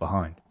getting left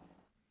behind.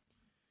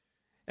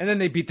 And then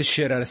they beat the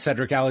shit out of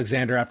Cedric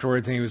Alexander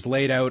afterwards, and he was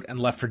laid out and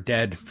left for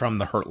dead from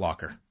the Hurt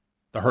Locker.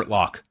 The Hurt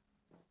Lock.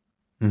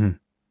 Mm-hmm.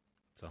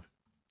 So,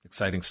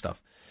 exciting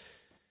stuff.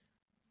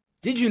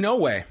 Did you know,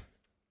 Way,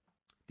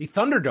 the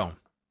Thunderdome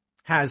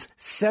has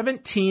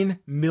 17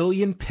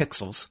 million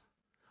pixels,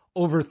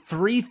 over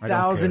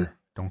 3,000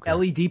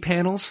 LED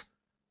panels?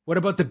 What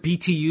about the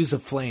BTUs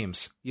of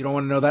flames? You don't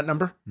want to know that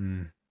number?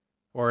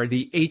 Or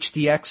the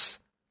HDX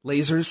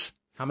lasers?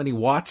 How many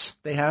watts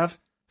they have?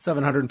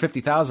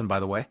 750,000, by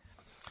the way.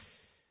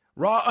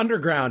 Raw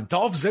Underground,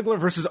 Dolph Ziggler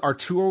versus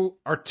Arturo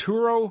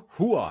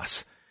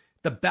Ruas.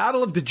 The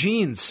Battle of the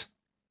Jeans.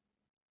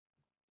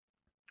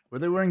 Were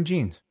they wearing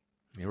jeans?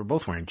 They were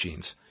both wearing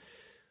jeans.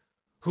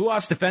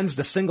 Ruas defends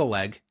the single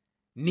leg,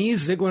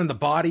 knees Ziggler in the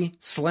body,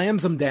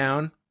 slams him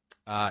down.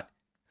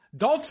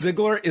 Dolph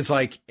Ziggler is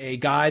like a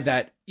guy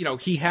that,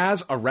 he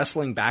has a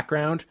wrestling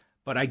background,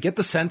 but I get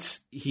the sense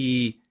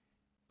he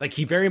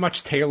very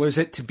much tailors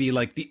it to be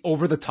like the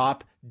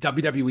over-the-top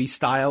WWE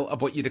style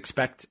of what you'd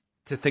expect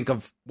to think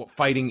of what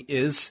fighting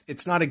is.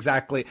 It's not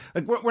exactly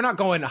like we're not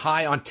going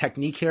high on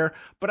technique here,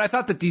 but I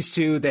thought that these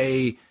two,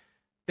 they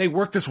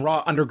worked this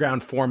Raw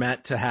Underground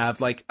format to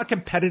have like a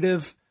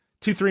competitive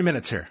 2-3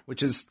 minutes here,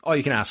 which is all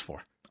you can ask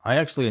for. I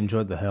actually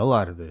enjoyed the hell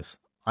out of this.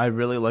 I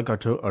really like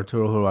Arturo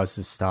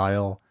Ruas'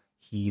 style.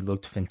 He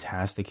looked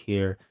fantastic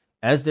here,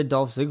 as did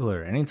Dolph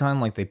Ziggler. Anytime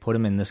they put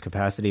him in this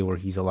capacity where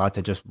he's allowed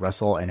to just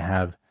wrestle and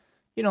have,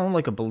 a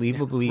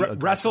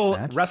believably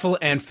wrestle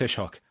and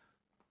fishhook.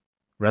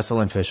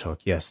 Wrestle and fishhook,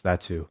 yes,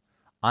 that too.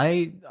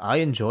 I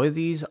enjoy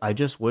these. I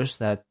just wish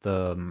that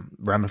the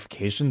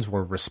ramifications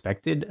were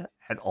respected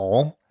at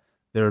all.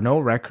 There are no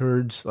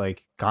records.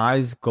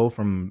 Guys go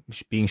from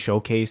being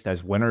showcased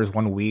as winners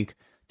one week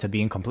to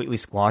being completely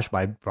squashed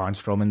by Braun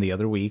Strowman the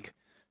other week.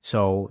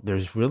 So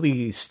there's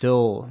really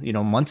still,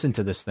 months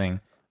into this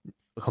thing,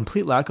 a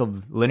complete lack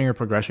of linear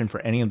progression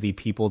for any of the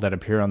people that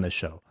appear on this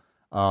show.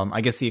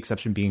 I guess the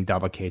exception being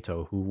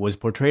Dabba-Kato, who was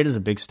portrayed as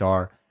a big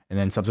star and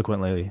then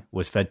subsequently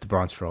was fed to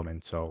Braun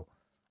Strowman. So,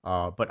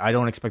 but I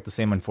don't expect the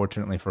same,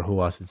 unfortunately, for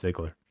Ruas and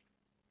Ziggler.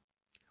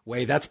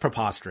 Wait, that's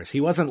preposterous.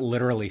 He wasn't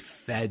literally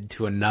fed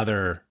to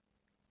another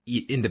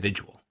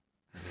individual.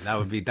 That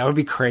would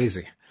be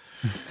crazy.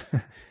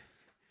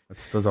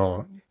 That's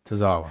Tozawa,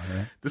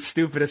 right? The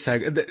stupidest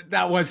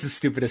that was the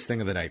stupidest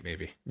thing of the night,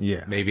 maybe.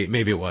 Yeah. Maybe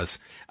it was.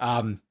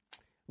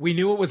 We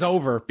knew it was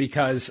over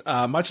because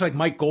much like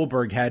Mike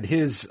Goldberg had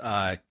his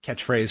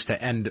catchphrase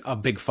to end a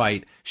big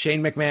fight,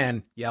 Shane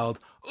McMahon yelled,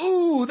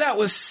 "Ooh, that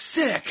was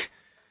sick!"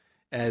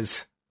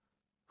 as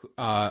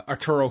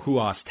Arturo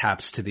Ruas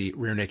taps to the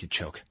rear naked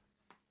choke.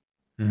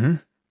 Mm-hmm.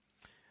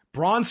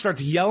 Braun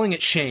starts yelling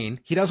at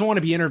Shane. He doesn't want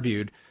to be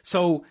interviewed.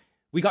 So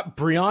we got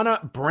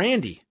Brianna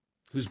Brandy,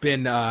 who's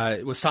been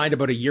was signed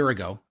about a year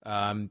ago.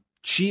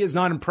 He is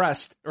not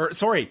impressed with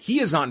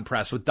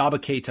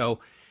Dabba-Kato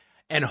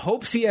and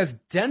hopes he has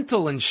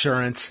dental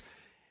insurance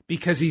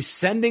because he's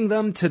sending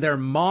them to their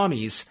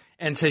mommies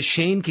and says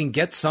Shane can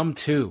get some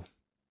too.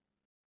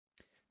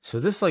 So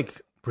this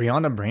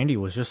Brianna Brandy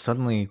was just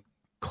suddenly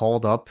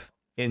called up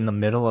in the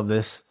middle of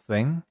this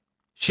thing?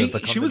 She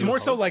become she the was new more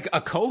so host. like a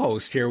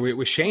co-host here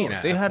with Shane.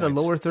 They had a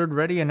lower third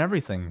ready and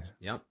everything.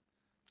 Yep.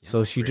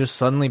 So she just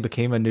suddenly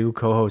became a new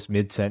co-host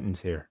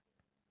mid-sentence here.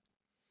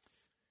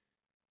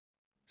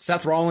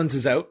 Seth Rollins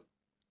is out.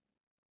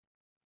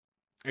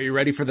 Are you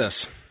ready for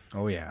this?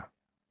 Oh, yeah.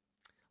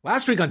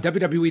 Last week on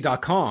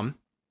WWE.com,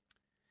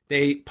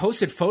 they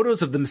posted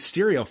photos of the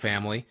Mysterio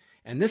family,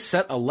 and this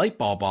set a light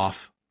bulb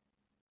off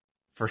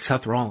for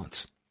Seth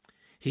Rollins.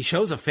 He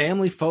shows a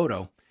family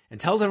photo and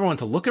tells everyone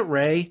to look at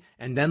Ray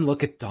and then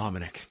look at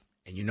Dominic.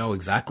 And you know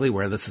exactly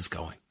where this is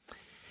going.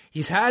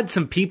 He's had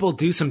some people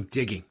do some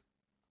digging.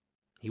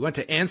 He went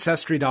to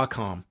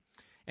Ancestry.com,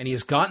 and he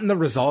has gotten the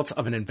results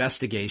of an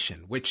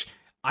investigation, which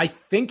I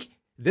think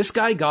this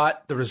guy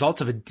got the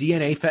results of a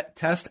DNA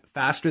test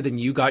faster than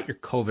you got your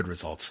COVID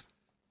results.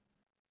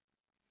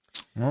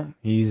 Well,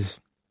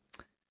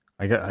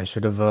 I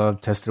should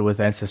have tested with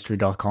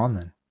Ancestry.com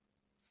then.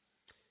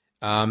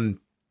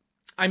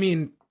 I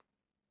mean,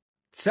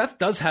 Seth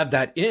does have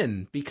that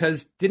in,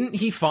 because didn't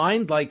he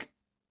find like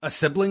a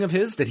sibling of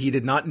his that he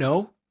did not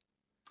know?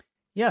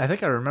 Yeah, I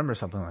think I remember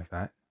something like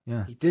that.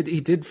 Yeah. He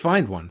did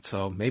find one,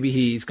 so maybe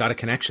he's got a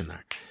connection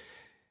there.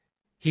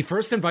 He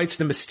first invites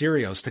the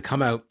Mysterios to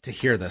come out to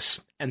hear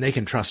this, and they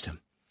can trust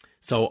him.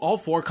 So all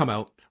four come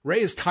out.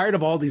 Ray is tired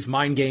of all these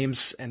mind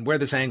games and where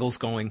this angle's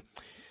going.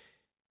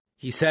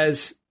 He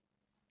says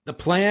the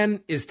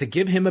plan is to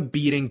give him a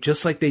beating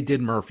just like they did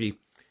Murphy.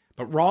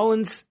 But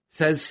Rollins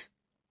says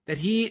that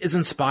he is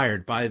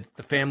inspired by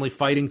the family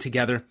fighting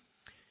together.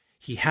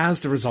 He has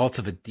the results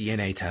of a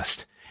DNA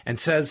test and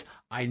says,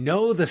 I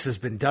know this has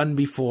been done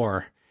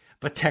before,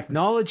 but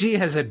technology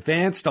has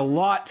advanced a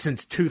lot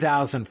since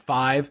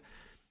 2005.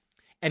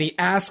 And he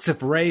asks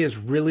if Ray is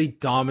really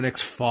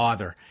Dominic's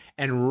father.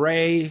 And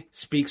Ray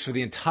speaks for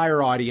the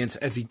entire audience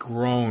as he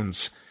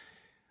groans.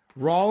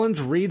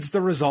 Rollins reads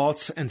the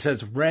results and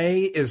says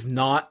Ray is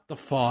not the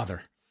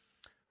father.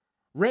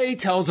 Ray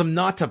tells him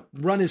not to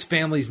run his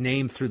family's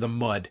name through the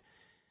mud.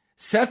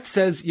 Seth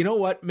says, you know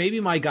what? Maybe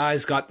my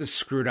guys got this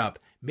screwed up.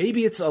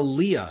 Maybe it's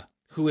Aaliyah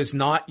who is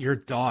not your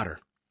daughter.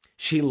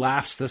 She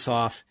laughs this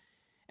off.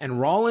 And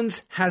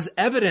Rollins has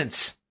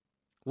evidence.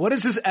 What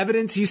is this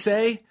evidence, you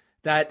say,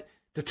 that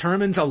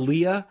determines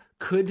Aaliyah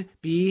could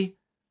be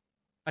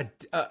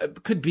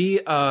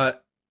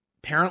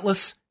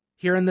parentless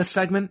here in this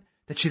segment,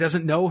 that she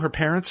doesn't know her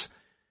parents?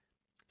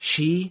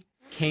 She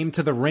came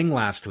to the ring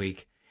last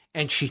week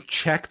and she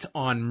checked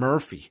on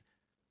Murphy.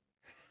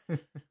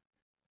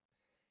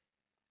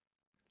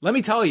 Let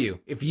me tell you,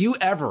 if you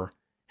ever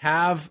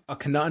have a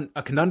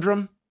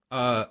conundrum,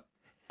 a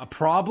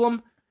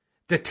problem,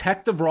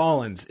 Detective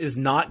Rollins is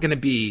not going to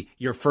be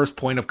your first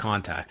point of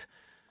contact.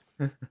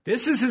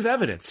 This is his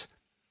evidence.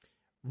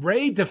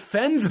 Ray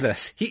defends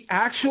this. He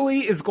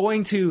actually is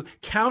going to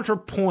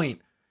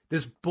counterpoint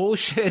this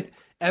bullshit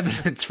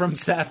evidence from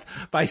Seth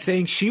by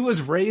saying she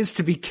was raised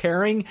to be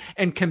caring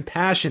and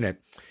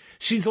compassionate.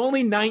 She's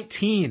only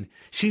 19.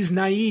 She's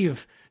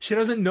naive. She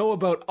doesn't know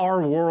about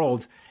our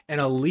world. And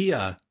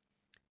Aaliyah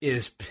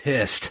is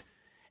pissed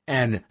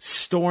and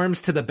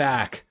storms to the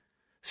back.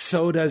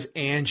 So does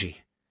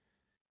Angie.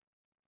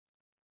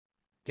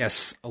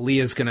 Guess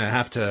Aaliyah's going to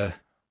have to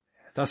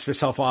dust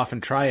herself off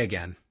and try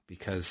again,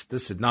 because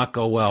this did not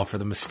go well for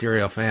the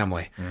Mysterio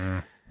family.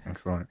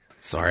 Excellent.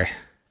 Sorry.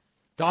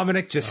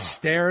 Dominic just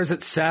stares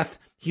at Seth.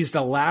 He's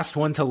the last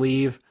one to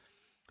leave.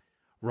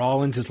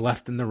 Rollins is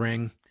left in the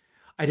ring.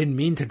 I didn't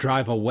mean to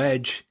drive a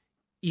wedge.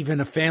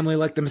 Even a family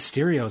like the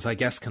Mysterios, I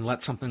guess, can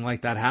let something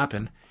like that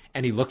happen.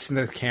 And he looks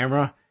into the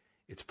camera.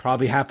 It's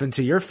probably happened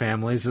to your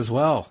families as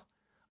well.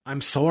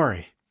 I'm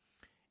sorry.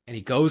 And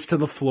he goes to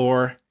the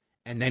floor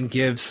and then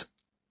gives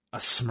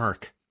a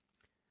smirk.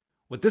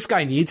 What this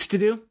guy needs to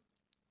do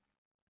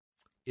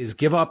is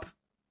give a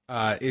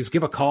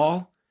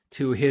call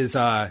to his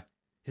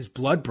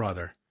blood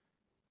brother,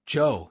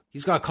 Joe.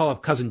 He's got to call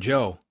up cousin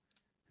Joe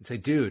and say,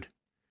 dude,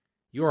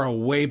 you are a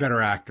way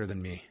better actor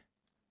than me.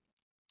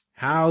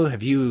 How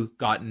have you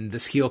gotten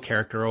this heel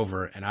character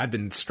over? And I've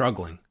been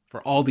struggling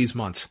for all these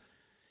months.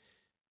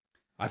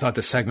 I thought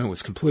this segment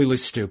was completely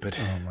stupid.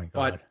 Oh my God.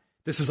 But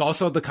this is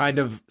also the kind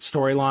of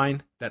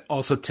storyline that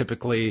also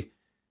typically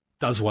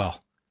does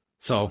well.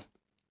 So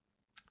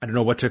I don't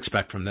know what to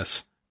expect from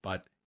this,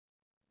 but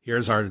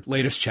here's our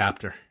latest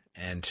chapter.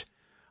 And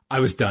I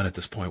was done at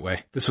this point,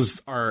 Way. This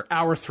was our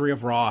hour 3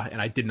 of Raw,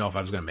 and I didn't know if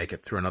I was going to make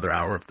it through another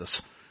hour of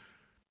this.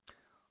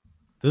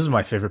 This is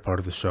my favorite part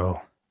of the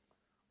show.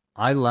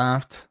 I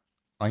laughed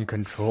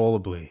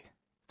uncontrollably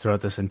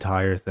throughout this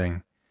entire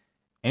thing.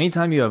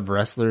 Anytime you have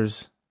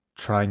wrestlers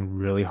trying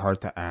really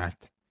hard to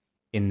act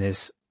in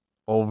this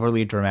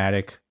overly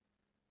dramatic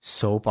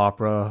soap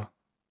opera,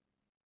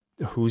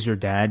 who's your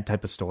dad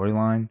type of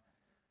storyline,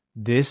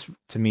 this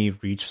to me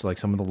reached like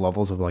some of the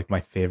levels of like my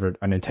favorite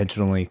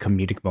unintentionally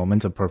comedic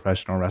moments of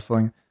professional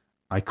wrestling.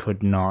 I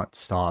could not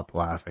stop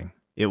laughing.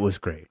 It was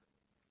great.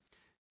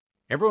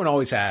 Everyone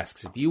always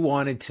asks, if you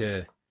wanted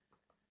to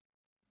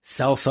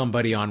sell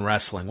somebody on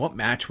wrestling, what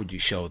match would you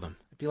show them?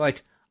 I'd be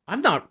like,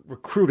 I'm not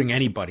recruiting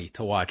anybody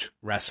to watch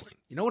wrestling.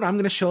 You know what I'm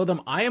going to show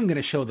them? I am going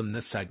to show them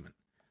this segment.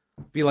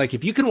 Be like,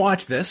 if you can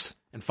watch this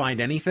and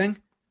find anything,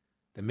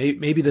 then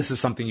maybe this is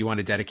something you want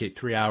to dedicate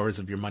 3 hours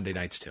of your Monday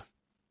nights to.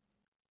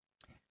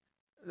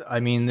 I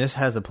mean, this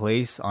has a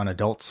place on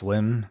Adult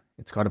Swim.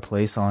 It's got a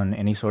place on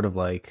any sort of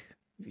like,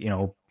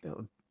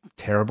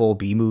 terrible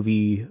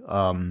B-movie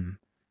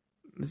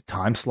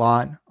time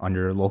slot on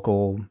your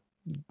local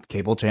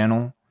cable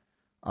channel.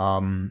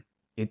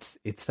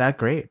 It's that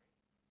great.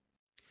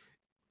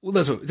 Well,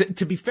 listen,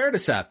 to be fair to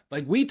Seth,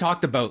 like we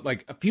talked about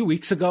like a few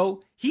weeks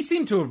ago, he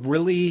seemed to have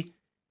really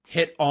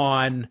hit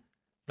on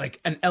like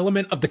an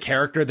element of the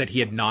character that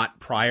he had not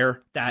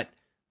prior, that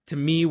to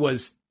me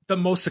was the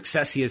most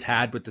success he has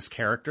had with this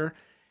character.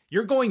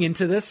 You're going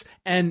into this,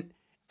 and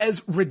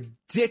as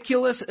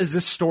ridiculous as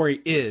this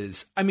story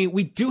is, I mean,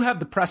 we do have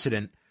the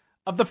precedent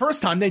of the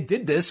first time they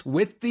did this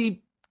with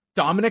the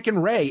Dominic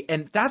and Ray,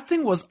 and that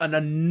thing was an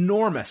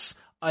enormous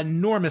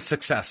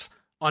success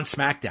on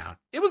SmackDown.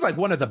 It was like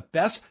one of the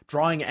best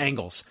drawing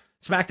angles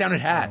SmackDown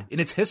had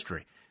in its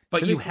history.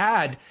 But you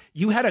had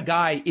a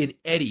guy in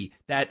Eddie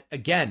that,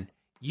 again,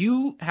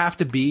 you have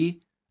to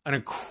be an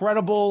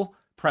incredible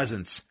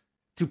presence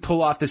to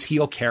pull off this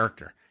heel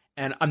character.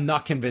 And I'm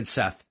not convinced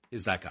Seth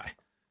is that guy.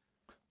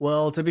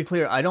 Well, to be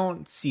clear, I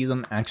don't see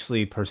them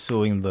actually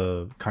pursuing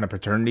the kind of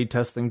paternity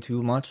testing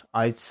too much.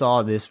 I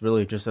saw this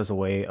really just as a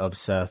way of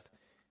Seth,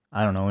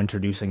 I don't know,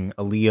 introducing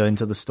Aaliyah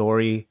into the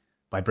story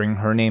by bringing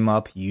her name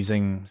up,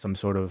 using some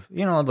sort of,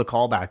 the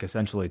callback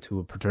essentially to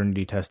a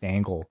paternity test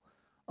angle.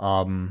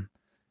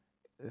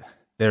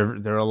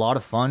 They're a lot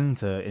of fun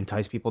to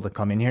entice people to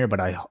come in here, but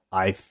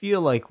I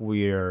feel like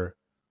we're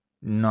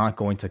not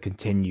going to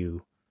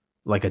continue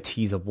like a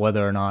tease of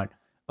whether or not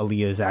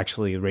Aaliyah is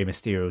actually Rey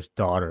Mysterio's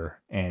daughter,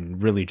 and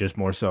really just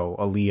more so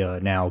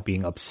Aaliyah now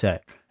being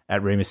upset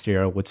at Rey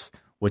Mysterio,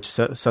 which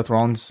Seth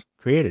Rollins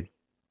created.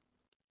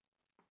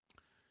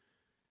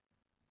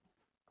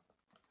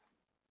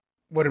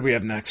 What did we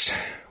have next?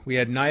 We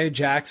had Nia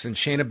Jax and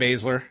Shayna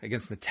Baszler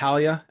against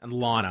Natalya and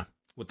Lana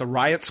with the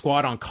Riot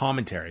Squad on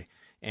commentary.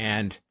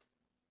 And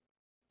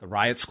the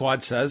Riot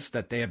Squad says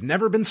that they have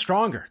never been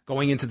stronger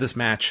going into this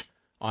match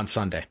on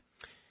Sunday.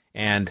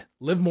 And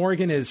Liv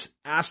Morgan is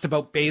asked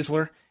about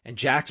Baszler and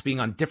Jax being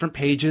on different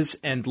pages,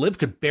 and Liv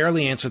could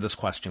barely answer this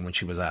question when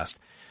she was asked.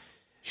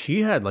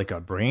 She had like a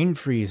brain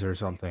freeze or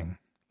something.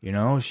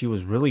 She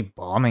was really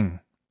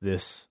bombing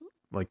this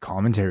like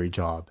commentary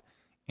job.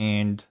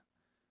 And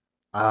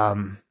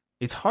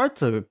it's hard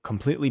to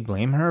completely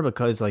blame her,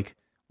 because like,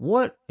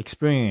 what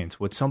experience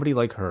would somebody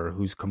like her,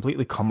 who's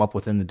completely come up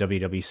within the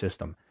WWE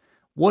system,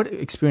 what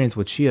experience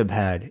would she have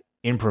had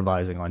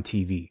improvising on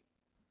TV?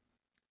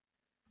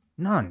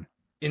 None.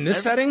 In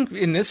this setting,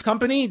 in this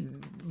company,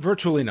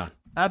 virtually none.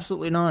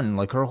 Absolutely none.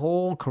 Like, her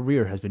whole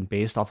career has been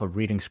based off of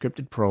reading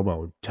scripted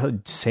promo,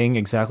 saying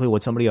exactly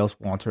what somebody else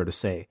wants her to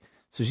say.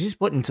 So she's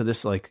put into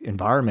this like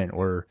environment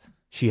where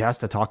she has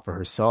to talk for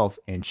herself,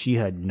 and she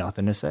had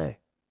nothing to say.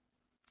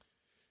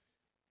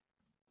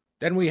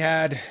 Then we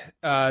had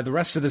the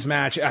rest of this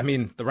match.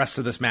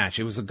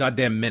 It was a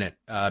goddamn minute.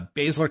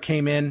 Baszler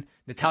came in.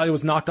 Natalya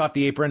was knocked off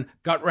the apron.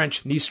 Gut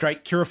wrench, knee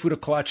strike, Kirifuda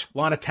clutch.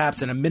 Lana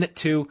taps in a minute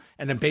 2.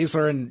 And then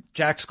Baszler and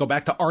Jax go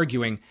back to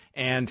arguing.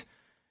 And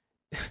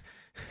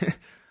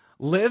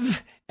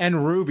Liv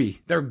and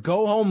Ruby, their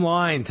go-home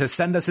line to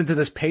send us into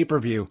this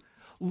pay-per-view.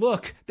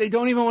 Look, they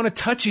don't even want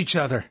to touch each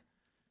other.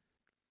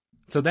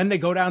 So then they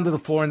go down to the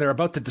floor, and they're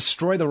about to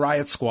destroy the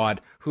Riot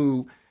Squad,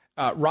 who...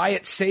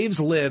 Riot saves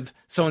Liv,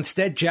 so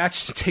instead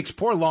Jax takes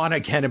poor Lana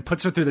again and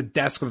puts her through the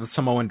desk with a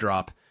Samoan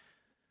drop.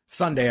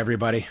 Sunday,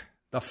 everybody.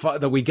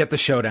 That we get the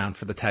showdown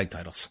for the tag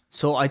titles.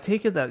 So I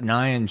take it that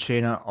Nia and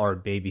Shayna are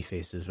baby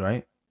faces,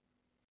 right?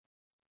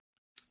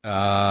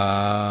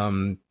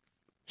 Shayna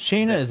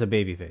is a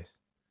baby face.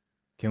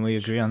 Can we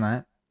agree on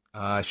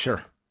that?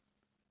 Sure.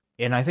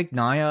 And I think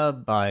Nia,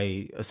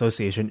 by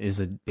association, is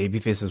a baby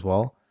face as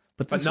well.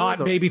 But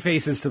not baby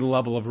faces to the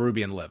level of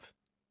Ruby and Liv.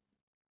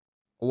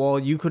 Well,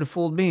 you could have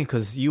fooled me,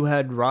 because you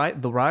had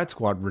the Riot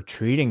Squad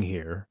retreating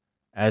here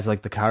as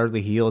like the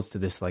cowardly heels to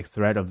this like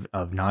threat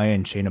of Nia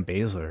and Shayna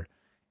Baszler.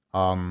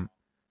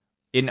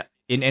 In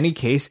any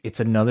case, it's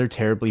another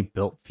terribly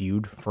built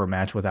feud for a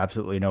match with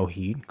absolutely no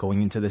heat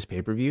going into this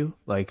pay-per-view.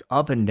 Like,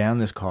 up and down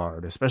this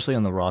card, especially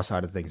on the Raw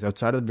side of things,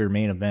 outside of your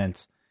main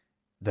events,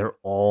 they're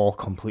all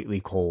completely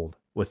cold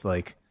with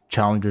like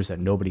challengers that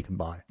nobody can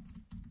buy.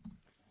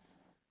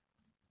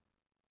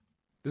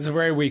 This is a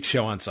very weak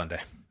show on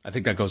Sunday. I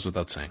think that goes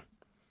without saying.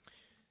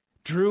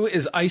 Drew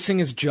is icing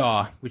his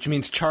jaw, which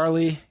means,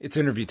 Charlie, it's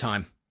interview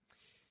time.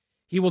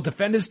 He will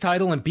defend his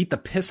title and beat the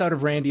piss out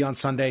of Randy on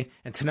Sunday,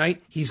 and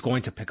tonight he's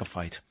going to pick a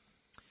fight.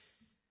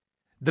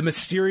 The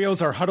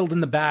Mysterios are huddled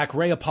in the back.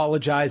 Ray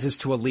apologizes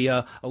to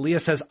Aaliyah.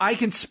 Aaliyah says, I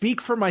can speak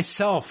for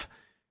myself.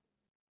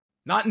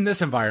 Not in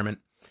this environment.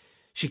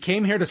 She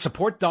came here to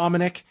support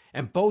Dominic,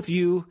 and both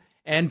you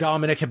and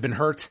Dominic have been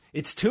hurt.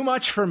 It's too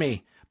much for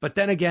me. But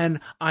then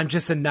again, I'm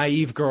just a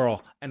naive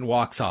girl, and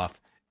walks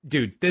off.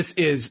 Dude, this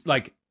is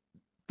like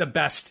the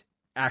best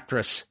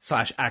actress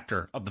 /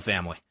 actor of the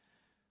family?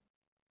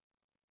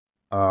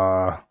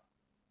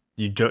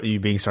 You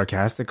being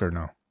sarcastic or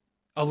no?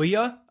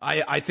 Aaliyah?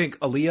 I think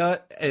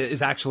Aaliyah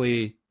is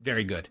actually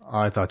very good.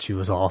 I thought she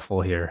was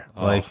awful here.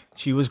 Oh. Like,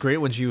 she was great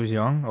when she was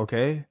young,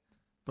 okay?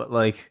 But,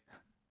 like,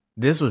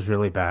 this was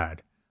really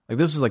bad. Like,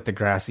 this was like the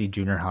Degrassi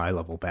junior high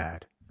level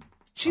bad.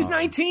 She's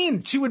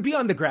 19. She would be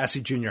on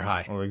Degrassi junior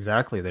high. Well,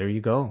 exactly. There you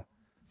go.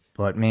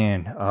 But,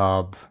 man,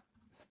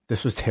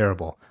 this was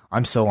terrible.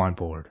 I'm so on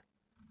board.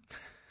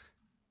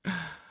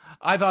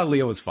 I thought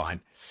Aaliyah was fine.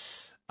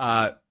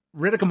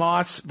 Riddick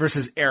Moss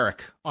versus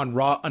Eric on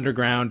Raw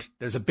Underground.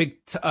 There's a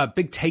big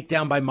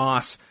takedown by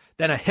Moss,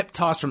 then a hip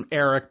toss from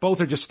Eric.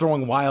 Both are just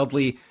throwing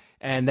wildly.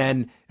 And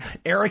then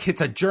Eric hits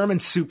a German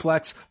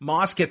suplex.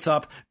 Moss gets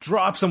up,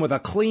 drops him with a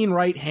clean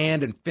right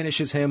hand, and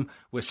finishes him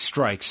with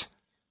strikes.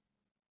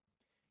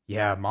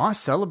 Yeah, Moss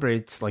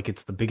celebrates like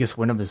it's the biggest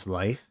win of his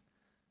life.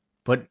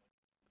 But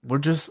we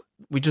just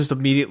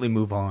immediately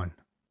move on.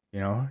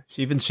 You know?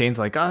 Even Shane's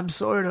like, I'm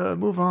sorry to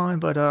move on,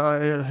 but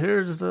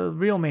here's the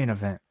real main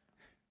event.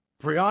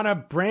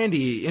 Brianna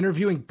Brandy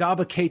interviewing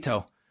Daba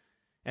Kato.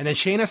 And then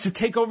Shane has to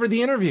take over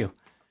the interview.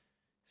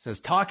 Says,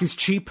 talk is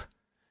cheap.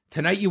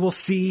 Tonight you will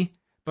see,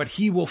 but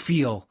he will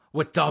feel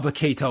what Daba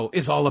Kato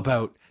is all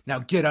about. Now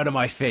get out of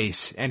my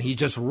face. And he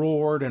just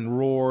roared and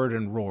roared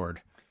and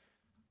roared.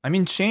 I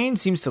mean, Shane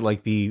seems to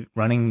like be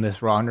running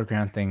this Raw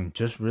Underground thing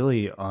just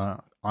really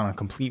on a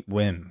complete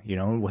whim, you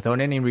know, without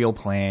any real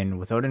plan,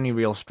 without any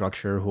real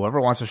structure. Whoever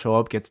wants to show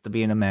up gets to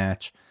be in a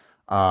match.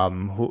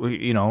 I'm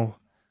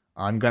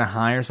going to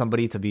hire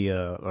somebody to be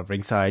a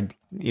ringside,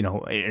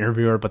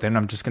 interviewer, but then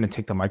I'm just going to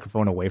take the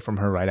microphone away from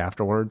her right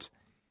afterwards.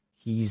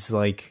 He's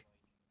like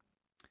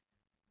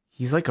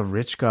a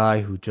rich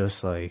guy who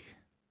just like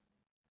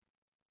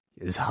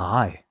is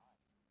high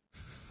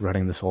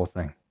running this whole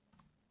thing.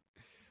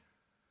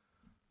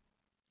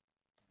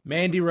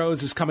 Mandy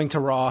Rose is coming to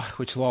Raw,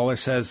 which Lawler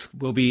says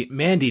will be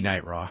Mandy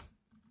Night Raw.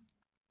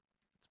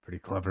 It's pretty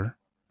clever.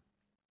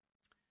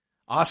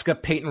 Asuka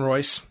Peyton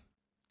Royce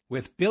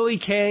with Billie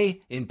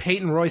Kay in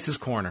Peyton Royce's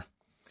corner.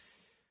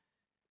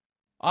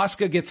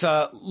 Asuka gets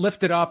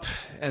lifted up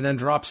and then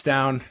drops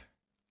down.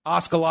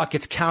 Asuka Lock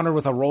gets countered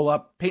with a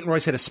roll-up. Peyton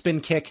Royce hit a spin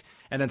kick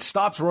and then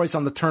stops Royce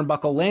on the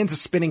turnbuckle, lands a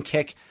spinning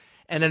kick,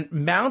 and then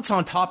mounts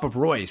on top of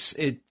Royce.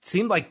 It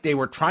seemed like they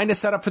were trying to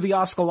set up for the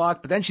Asuka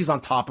Lock, but then she's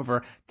on top of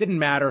her. Didn't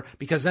matter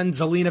because then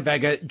Zelina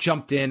Vega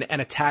jumped in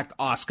and attacked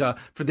Asuka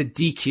for the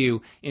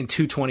DQ in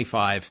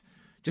 225.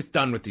 Just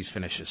done with these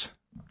finishes.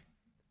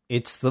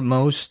 It's the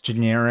most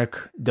generic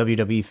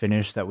WWE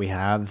finish that we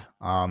have.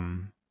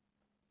 And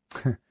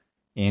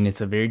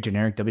it's a very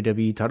generic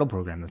WWE title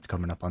program that's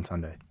coming up on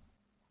Sunday.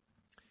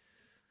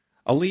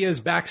 Aaliyah's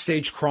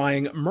backstage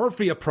crying.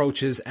 Murphy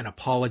approaches and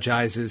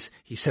apologizes.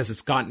 He says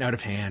it's gotten out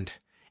of hand,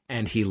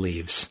 and he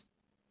leaves.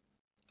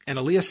 And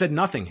Aaliyah said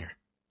nothing here.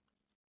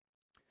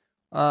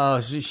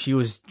 She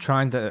was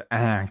trying to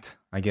act,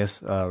 I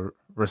guess,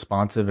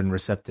 responsive and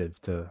receptive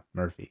to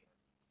Murphy.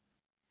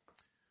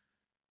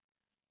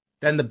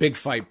 Then the big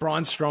fight.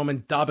 Braun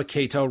Strowman, Daba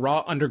Kato,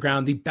 Raw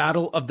Underground, the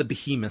Battle of the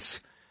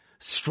Behemoths.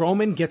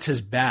 Strowman gets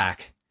his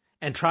back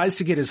and tries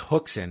to get his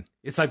hooks in.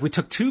 It's like we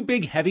took two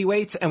big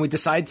heavyweights and we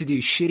decided to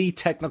do shitty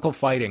technical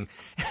fighting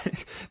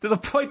to the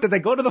point that they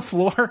go to the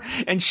floor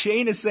and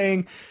Shane is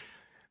saying,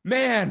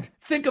 man,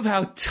 think of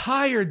how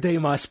tired they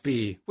must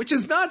be, which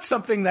is not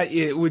something that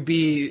it would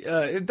be,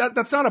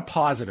 that's not a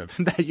positive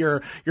that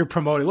you're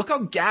promoting. Look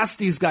how gassed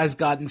these guys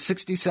got in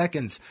 60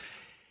 seconds.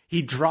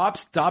 He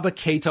drops Daba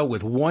Kato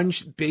with one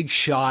big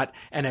shot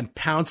and then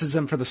pounces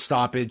him for the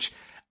stoppage.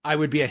 I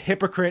would be a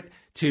hypocrite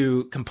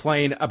to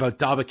complain about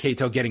Daba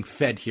Kato getting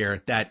fed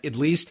here, that at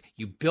least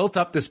you built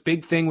up this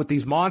big thing with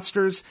these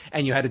monsters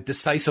and you had a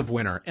decisive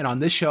winner. And on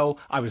this show,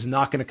 I was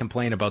not going to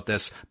complain about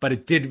this, but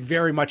it did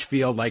very much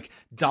feel like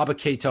Daba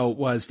Kato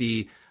was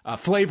the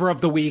flavor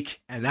of the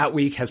week, and that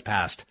week has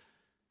passed.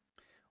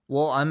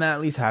 Well, I'm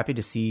at least happy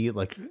to see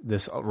like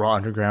this Raw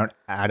Underground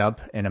add up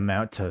and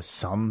amount to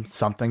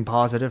something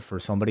positive for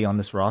somebody on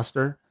this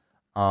roster.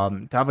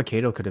 Daba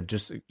Kato could have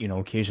just,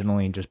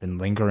 occasionally just been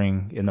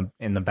lingering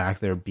in the back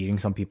there, beating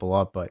some people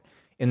up. But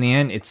in the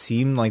end, it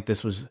seemed like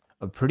this was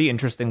a pretty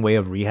interesting way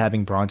of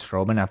rehabbing Braun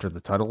Strowman after the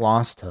title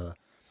loss to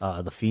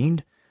The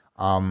Fiend.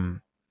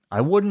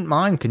 I wouldn't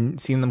mind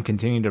seeing them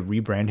continue to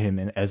rebrand him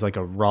as like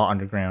a Raw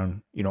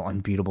Underground,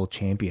 unbeatable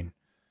champion.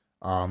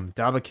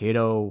 Daba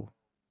Kato,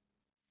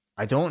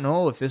 I don't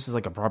know if this is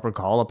like a proper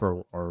call up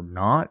or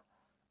not.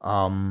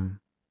 I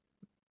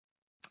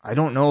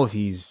don't know if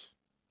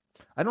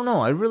I don't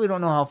know. I really don't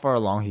know how far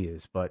along he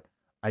is, but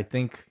I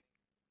think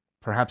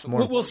perhaps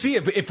more. We'll see.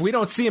 If we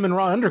don't see him in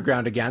Raw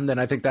Underground again, then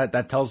I think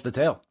that tells the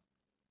tale.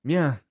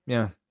 Yeah.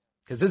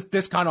 Because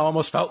this kind of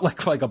almost felt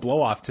like a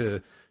blow off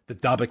to the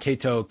Daba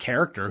Kato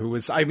character, who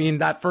was,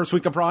 that first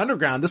week of Raw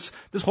Underground, this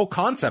whole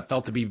concept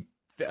felt to be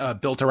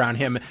built around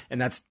him, and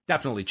that's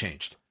definitely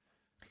changed.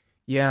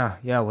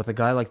 Yeah. With a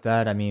guy like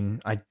that,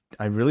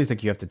 I really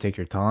think you have to take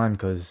your time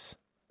because,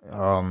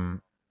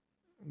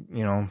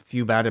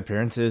 few bad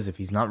appearances, if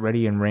he's not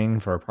ready in ring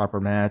for a proper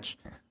match,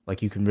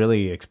 like, you can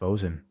really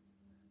expose him.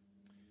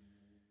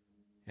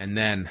 And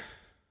then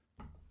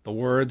the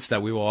words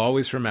that we will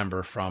always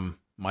remember from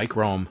Mike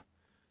Rome.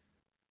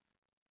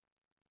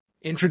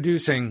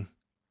 Introducing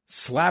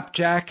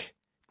Slapjack,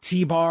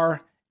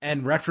 T-Bar,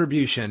 and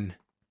Retribution.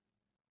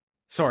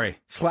 Sorry,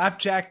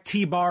 Slapjack,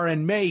 T-Bar,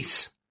 and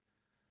Mace.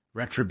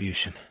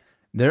 Retribution.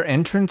 Their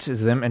entrance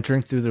is them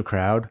entering through the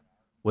crowd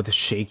with a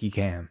shaky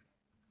cam.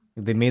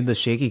 They made the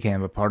shaky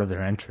cam a part of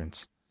their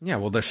entrance. Yeah,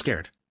 well, they're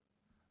scared.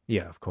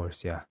 Yeah, of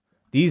course, yeah.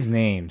 These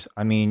names,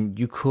 I mean,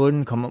 you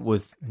couldn't come up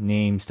with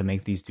names to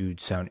make these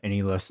dudes sound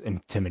any less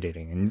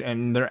intimidating.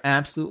 And they're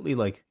absolutely,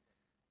 like,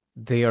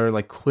 they are,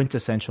 like,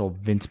 quintessential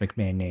Vince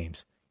McMahon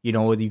names.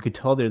 You could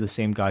tell they're the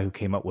same guy who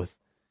came up with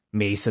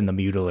Mace and the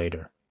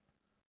Mutilator.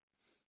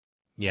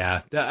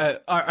 Yeah.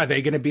 Are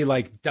they going to be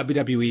like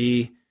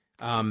WWE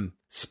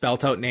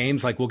spelt out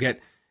names? Like, we'll get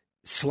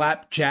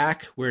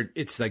Slapjack, where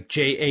it's like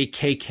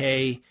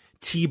Jakk,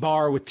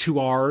 T-Bar with 2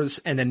 R's,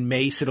 and then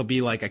Mace, it'll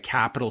be like a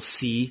capital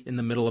C in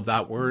the middle of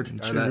that word.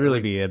 It should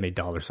really be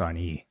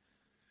 $$E.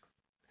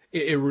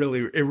 It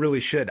really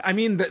should. I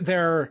mean,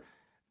 they're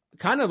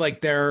kind of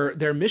like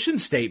their mission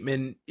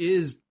statement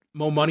is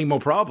more money, more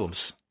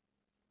problems.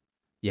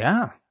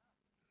 Yeah.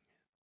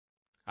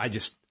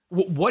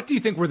 What do you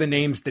think were the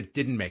names that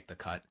didn't make the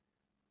cut?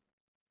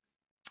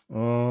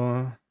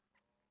 Mousepad.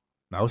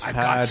 I've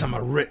got some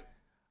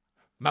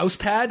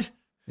Mousepad?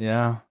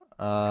 Yeah.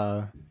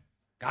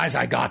 Guys,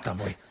 I got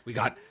them. We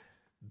got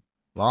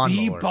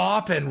Lawnmower.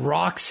 Bebop and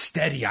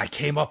Rocksteady. I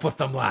came up with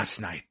them last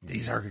night.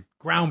 These are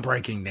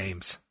groundbreaking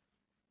names.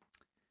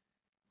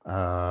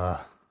 Yeah,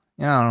 I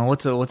don't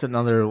know. What's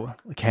another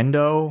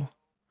Kendo?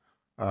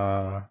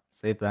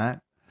 Save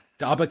that.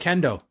 Daba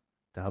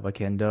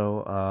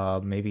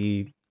Kendo.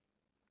 Maybe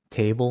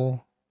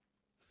table.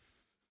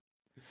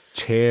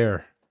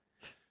 Chair.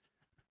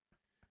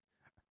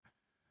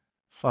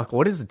 Fuck,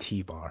 what is a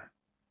T-bar?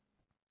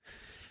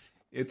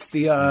 It's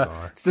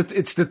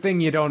the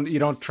thing you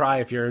don't try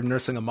if you're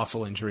nursing a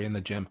muscle injury in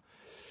the gym.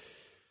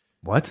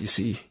 What? You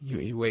see,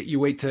 you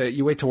wait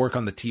to work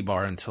on the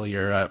T-bar until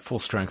you're at full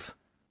strength.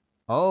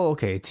 Oh,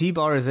 okay.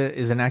 T-bar is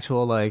an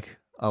actual, like,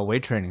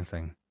 weight training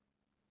thing,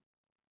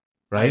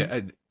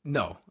 right?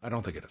 No, I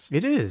don't think it is.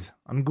 It is.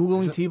 I'm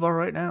googling T-bar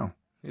right now.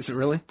 Is it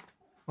really?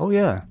 Oh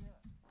yeah.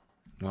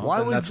 Well,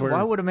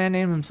 why would a man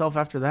name himself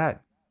after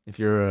that if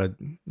you're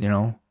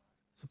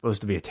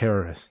supposed to be a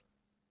terrorist?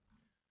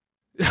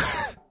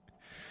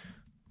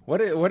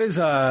 What is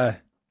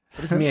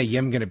Mia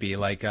Yim gonna be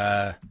like?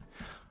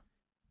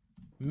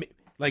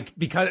 Like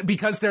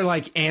because they're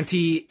like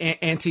anti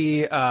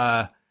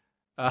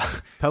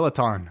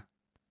Peloton.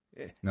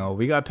 No,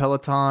 we got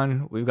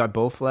Peloton. We've got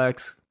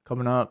Bowflex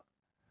coming up.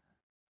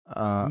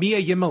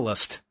 Mia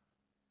Yimalist.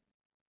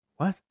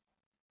 What?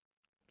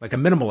 Like a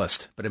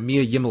minimalist, but a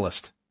Mia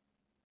Yimalist.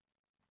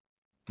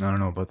 I don't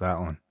know about that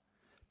one.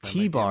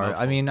 T-bar.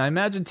 I mean, I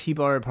imagine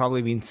T-bar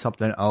probably means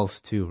something else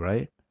too,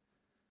 right?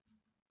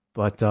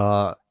 But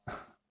I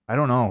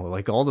don't know.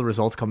 Like, all the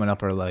results coming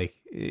up are like,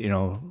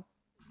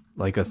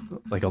 like a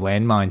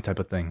landmine type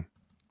of thing.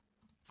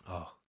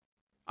 Oh,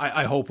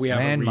 I hope we have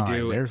landmine, a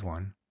redo. There's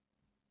one.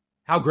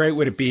 How great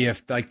would it be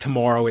if, like,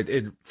 tomorrow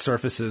it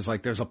surfaces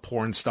like there's a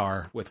porn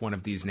star with one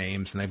of these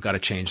names and they've got to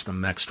change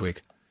them next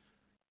week?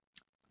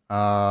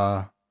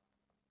 Yeah,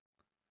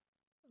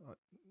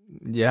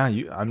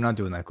 I'm not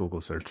doing that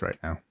Google search right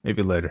now.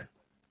 Maybe later.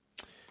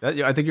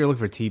 I think you're looking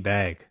for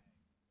T-Bag.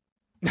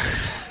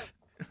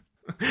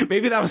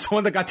 Maybe that was the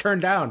one that got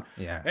turned down.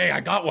 Yeah. Hey,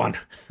 I got one.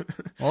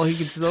 Well,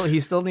 he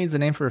still needs a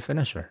name for a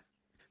finisher.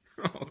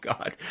 Oh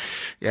God.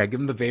 Yeah, give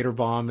him the Vader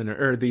bomb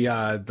or the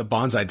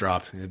bonsai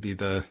drop. It'd be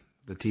the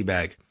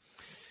T-Bag.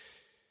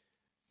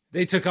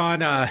 They took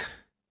on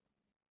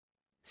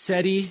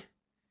Seti,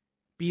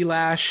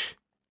 B-Lash,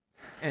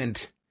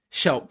 and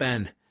Shelt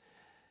Ben.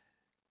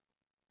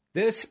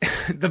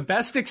 The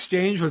best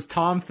exchange was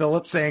Tom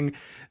Phillips saying,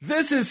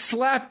 "This is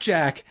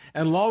Slapjack,"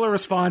 and Lawler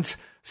responds,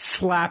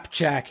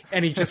 "Slapjack,"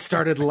 and he just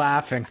started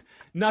laughing.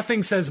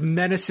 Nothing says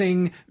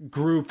menacing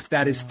group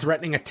that is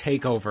threatening a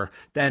takeover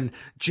than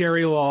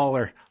Jerry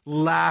Lawler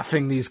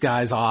laughing these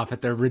guys off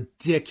at their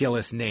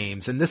ridiculous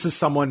names. And this is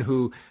someone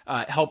who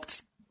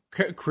helped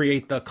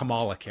create the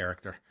Kamala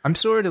character. I'm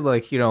sorry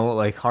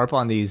to harp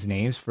on these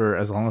names for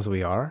as long as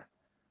we are,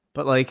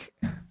 but like,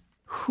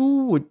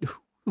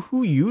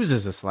 who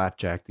uses a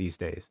slapjack these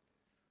days?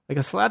 Like,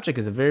 a slapjack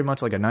is very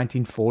much like a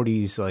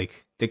 1940s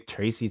like Dick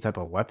Tracy type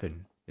of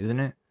weapon, isn't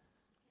it?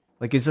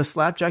 Like, is a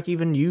slapjack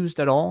even used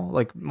at all?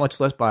 Like, much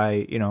less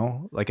by,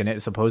 like a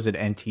supposed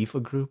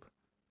Antifa group?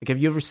 Like, have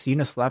you ever seen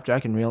a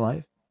slapjack in real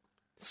life?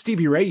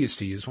 Stevie Ray used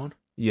to use one.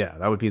 Yeah,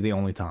 that would be the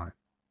only time.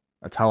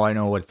 That's how I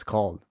know what it's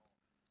called.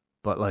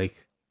 But,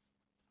 like,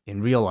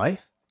 in real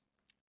life?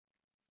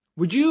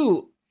 Would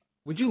you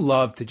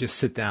love to just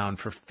sit down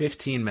for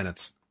 15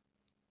 minutes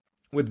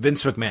with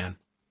Vince McMahon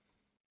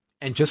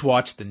and just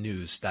watch the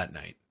news that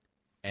night?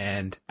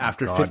 And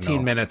after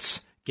 15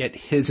 minutes, get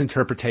his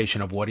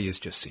interpretation of what he has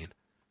just seen.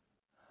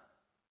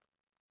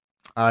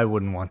 I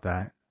wouldn't want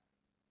that.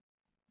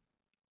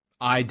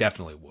 I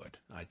definitely would.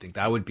 I think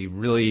that would be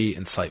really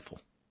insightful.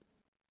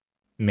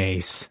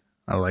 Mace.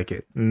 I like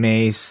it.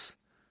 Mace.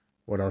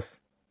 What else?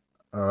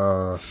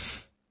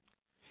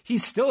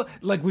 He's still,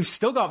 like, we've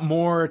still got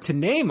more to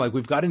name. Like,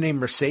 we've got to name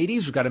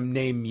Mercedes. We've got to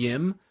name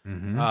Yim.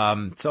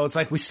 Mm-hmm. So it's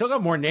like, we still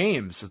got more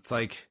names. It's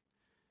like,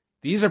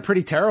 these are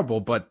pretty terrible,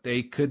 but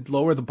they could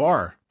lower the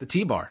bar, the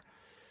T-bar.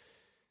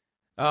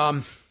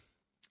 I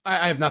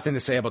have nothing to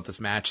say about this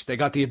match. They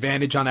got the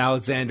advantage on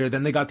Alexander,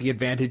 then they got the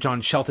advantage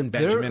on Shelton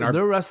Benjamin.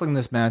 They're wrestling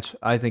this match,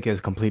 I think,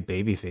 as complete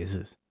baby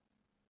faces.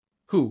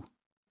 Who?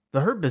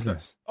 The Hurt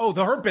Business. Oh,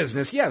 the Hurt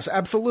Business. Yes,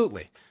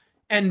 absolutely.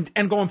 And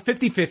going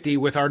 50-50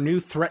 with our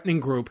new threatening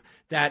group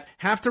that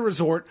have to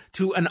resort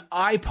to an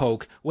eye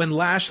poke when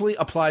Lashley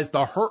applies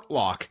the Hurt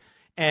Lock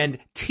and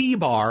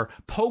T-Bar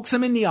pokes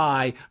him in the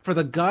eye for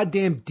the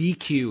goddamn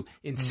DQ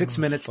in 6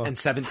 minutes and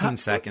 17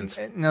 seconds.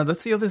 Now,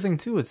 that's the other thing,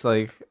 too. It's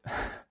like,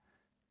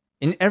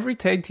 in every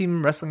tag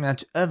team wrestling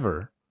match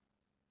ever,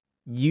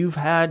 you've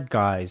had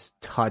guys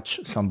touch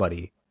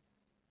somebody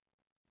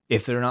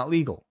if they're not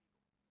legal.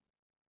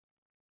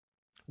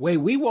 Wait,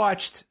 we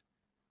watched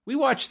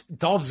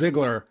Dolph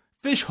Ziggler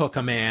fishhook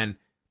a man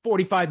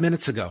 45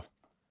 minutes ago.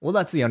 Well,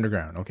 that's the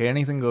underground, okay?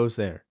 Anything goes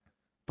there.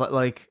 But,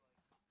 like,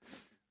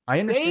 I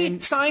understand. They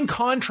signed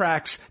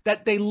contracts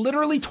that they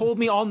literally told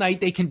me all night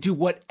they can do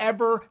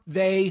whatever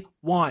they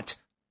want.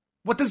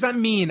 What does that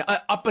mean?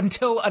 Up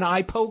until an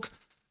eye poke?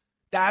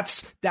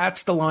 That's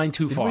the line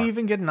too far. Did we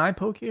even get an eye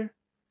poke here?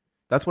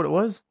 That's what it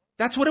was?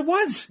 That's what it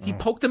was. He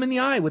poked him in the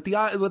eye with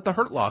the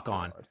Hurt Lock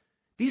on.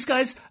 These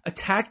guys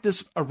attacked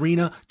this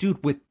arena,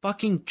 dude, with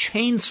fucking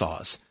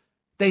chainsaws.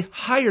 They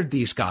hired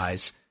these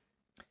guys,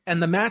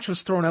 and the match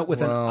was thrown out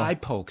with an eye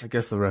poke. I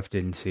guess the ref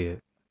didn't see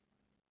it.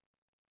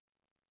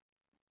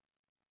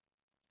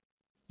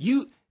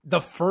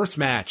 The first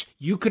match,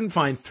 you couldn't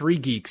find 3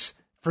 geeks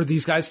for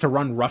these guys to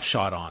run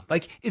roughshod on.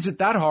 Like, is it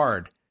that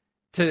hard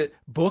to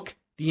book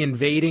the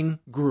invading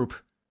group?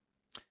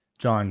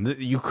 John,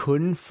 you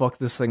couldn't fuck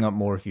this thing up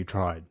more if you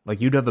tried.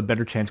 Like, you'd have a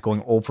better chance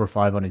going 0 for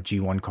 5 on a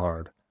G1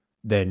 card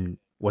than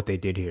what they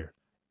did here.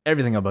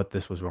 Everything about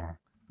this was wrong.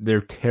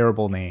 They're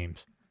terrible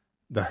names.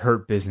 The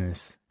Hurt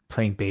Business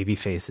playing baby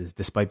faces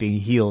despite being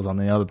heels on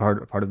the other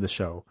part of the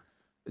show.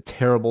 A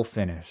terrible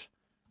finish.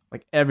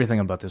 Like, everything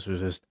about this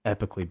was just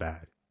epically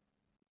bad.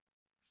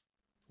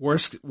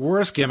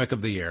 Worst gimmick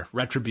of the year,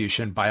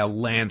 Retribution, by a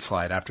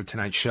landslide after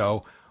tonight's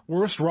show.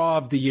 Worst Raw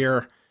of the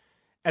year.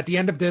 At the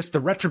end of this, the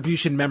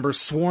Retribution members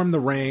swarm the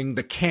ring.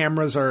 The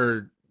cameras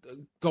are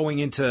going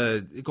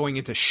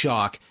into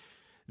shock.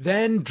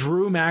 Then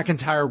Drew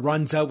McIntyre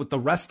runs out with the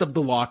rest of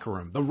the locker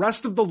room. The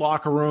rest of the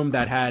locker room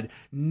that had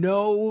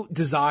no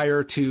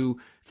desire to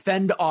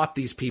fend off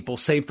these people,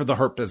 save for the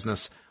Hurt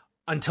Business,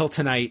 until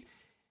tonight.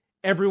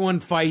 Everyone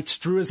fights.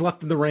 Drew is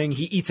left in the ring.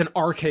 He eats an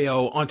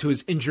RKO onto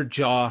his injured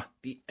jaw.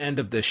 The end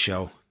of this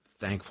show,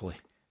 thankfully.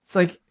 It's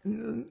like,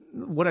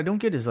 what I don't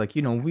get is, like,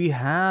 we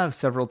have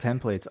several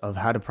templates of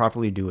how to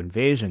properly do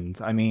invasions.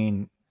 I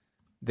mean,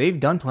 they've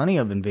done plenty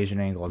of invasion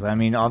angles. I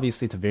mean,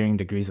 obviously to varying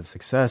degrees of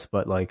success,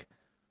 but, like,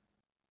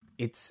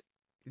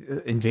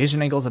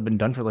 invasion angles have been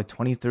done for like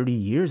 20, 30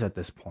 years at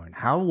this point.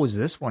 How was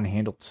this one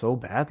handled so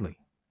badly?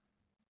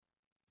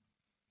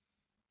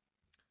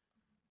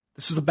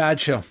 This was a bad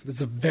show. This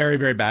is a very,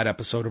 very bad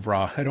episode of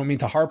Raw. I don't mean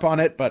to harp on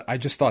it, but I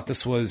just thought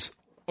this was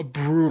a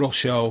brutal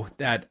show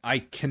that I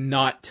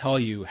cannot tell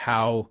you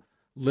how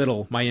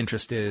little my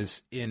interest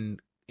is in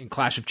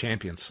Clash of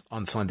Champions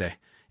on Sunday.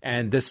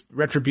 And this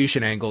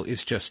Retribution angle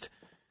is just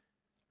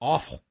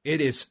awful. It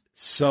is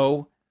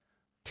so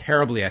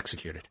terribly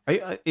executed.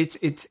 It's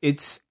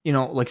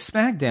like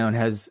SmackDown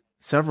has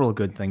several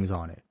good things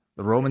on it.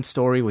 The Roman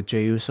story with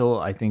Jey Uso,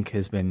 I think,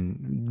 has been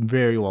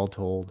very well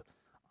told.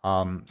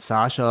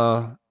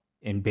 Sasha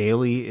and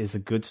Bayley is a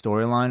good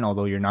storyline,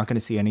 although you're not going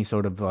to see any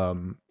sort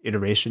of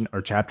iteration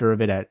or chapter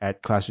of it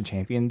at Clash of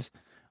Champions.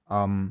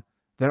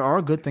 There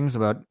are good things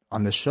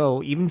on the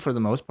show, even for the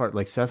most part,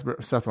 like Seth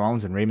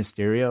Rollins and Rey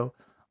Mysterio.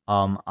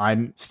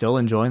 I'm still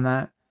enjoying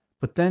that,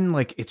 but then,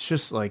 like, it's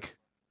just like,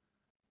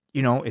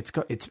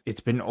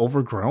 it's been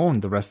overgrown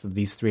the rest of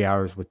these 3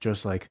 hours with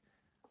just like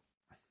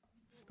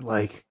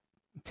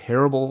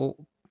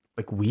terrible,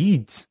 like,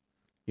 weeds,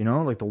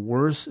 like the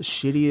worst,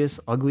 shittiest,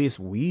 ugliest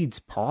weeds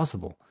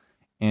possible.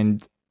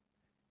 And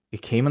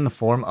it came in the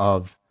form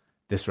of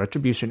this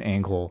Retribution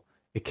angle.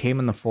 It came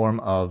in the form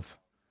of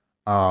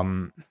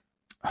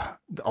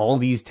all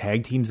these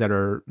tag teams that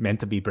are meant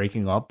to be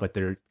breaking up, but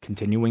they're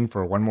continuing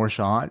for one more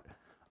shot.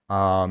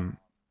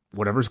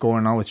 Whatever's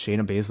going on with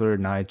Shayna Baszler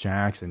and Nia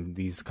Jax and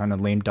these kind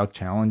of lame duck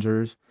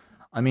challengers.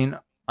 I mean,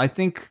 I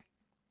think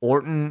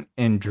Orton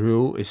and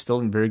Drew is still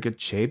in very good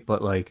shape,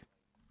 but, like,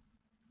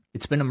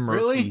 it's been a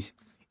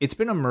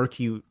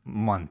murky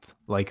month,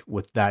 like,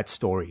 with that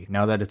story.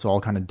 Now that it's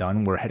all kind of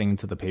done, we're heading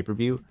into the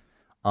pay-per-view.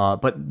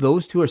 But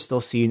those two are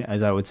still seen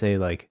as, I would say,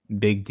 like,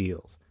 big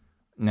deals.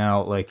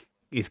 Now, like,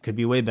 it could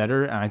be way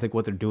better, and I think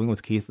what they're doing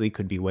with Keith Lee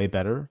could be way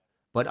better.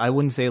 But I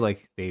wouldn't say,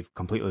 like, they've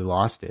completely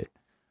lost it.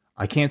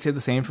 I can't say the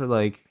same for,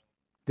 like,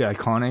 the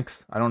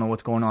Iconics. I don't know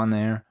what's going on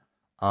there.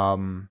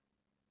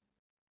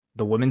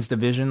 The women's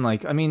division,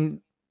 like, I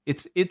mean,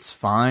 it's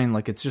fine.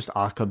 Like, it's just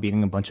Asuka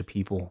beating a bunch of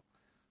people.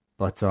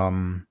 But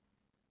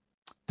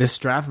this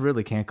draft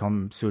really can't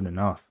come soon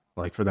enough,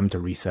 like, for them to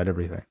reset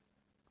everything.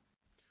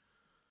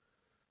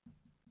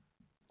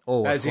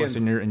 Oh, of course,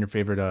 in your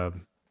favorite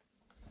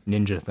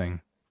ninja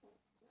thing.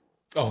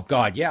 Oh,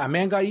 God, yeah. A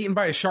man got eaten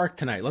by a shark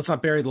tonight. Let's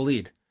not bury the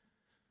lead.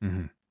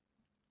 Mm-hmm.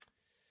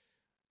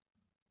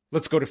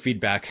 Let's go to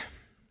feedback.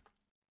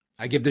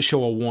 I give this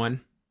show a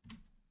 1.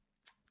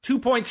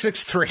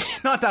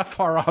 2.63. Not that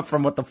far off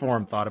from what the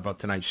forum thought about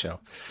tonight's show.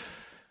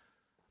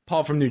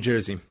 Paul from New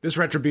Jersey. This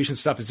Retribution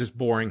stuff is just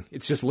boring.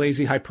 It's just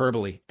lazy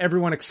hyperbole.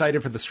 Everyone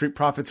excited for the Street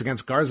Profits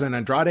against Garza and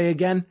Andrade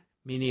again?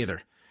 Me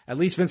neither. At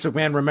least Vince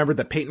McMahon remembered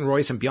that Peyton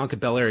Royce and Bianca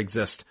Belair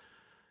exist.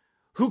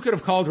 Who could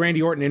have called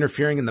Randy Orton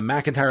interfering in the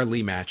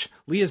McIntyre-Lee match?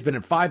 Lee has been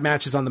in 5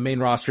 matches on the main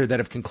roster that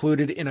have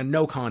concluded in a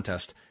no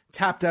contest.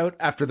 Tapped out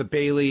after the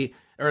Peyton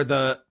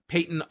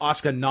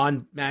Asuka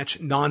non-match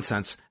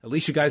nonsense. At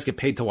least you guys get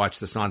paid to watch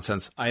this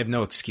nonsense. I have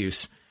no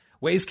excuse.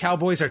 Way's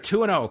Cowboys are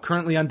 2-0,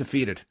 currently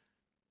undefeated.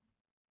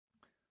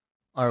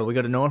 All right, we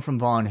got another one from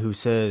Vaughn who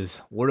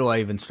says, where do I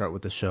even start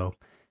with the show?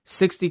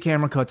 60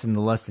 camera cuts in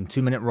the less than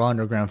 2-minute Raw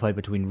Underground fight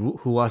between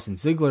Ruas and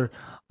Ziggler.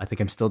 I think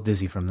I'm still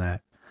dizzy from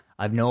that.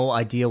 I have no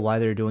idea why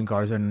they're doing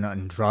Garza and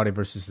Andrade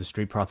versus the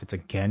Street Profits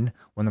again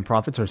when the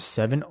Profits are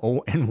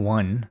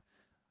 7-0-1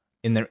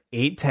 in their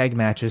 8 tag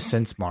matches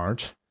since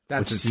March.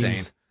 That's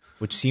insane.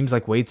 Which seems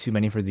like way too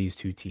many for these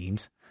two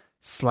teams.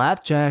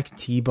 Slapjack,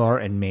 T-Bar,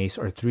 and Mace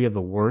are 3 of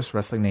the worst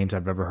wrestling names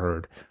I've ever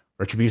heard.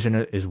 Retribution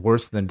is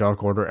worse than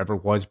Dark Order ever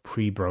was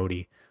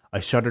pre-Brody. I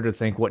shudder to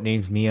think what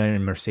names Mia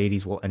and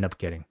Mercedes will end up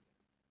getting.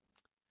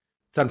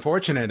 It's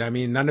unfortunate. I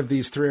mean, none of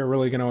these 3 are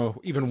really going to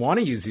even want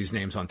to use these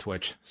names on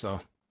Twitch,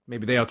 so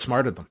maybe they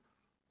outsmarted them.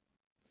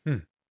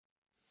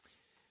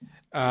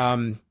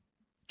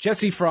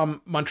 Jesse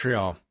from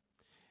Montreal.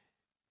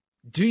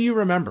 Do you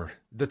remember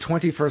the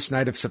 21st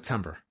night of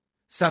September?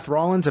 Seth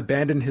Rollins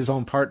abandoned his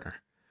own partner,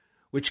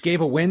 which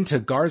gave a win to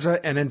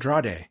Garza and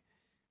Andrade.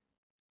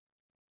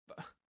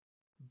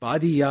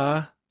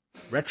 Badia,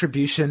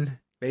 Retribution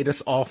made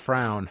us all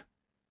frown.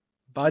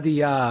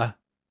 Badia,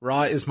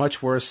 Raw is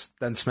much worse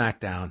than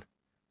SmackDown.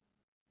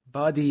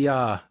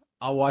 Badia,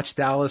 I'll watch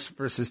Dallas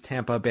versus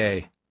Tampa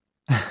Bay.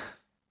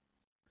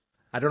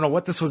 I don't know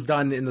what this was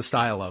done in the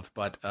style of,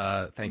 but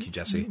thank you,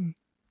 Jesse.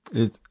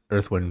 It's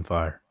Earth, Wind, and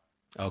Fire.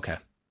 Okay.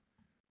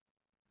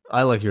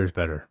 I like yours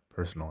better,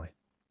 personally.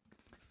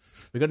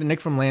 We got a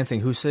Nick from Lansing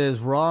who says,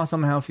 Raw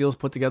somehow feels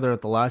put together at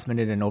the last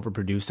minute and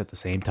overproduced at the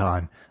same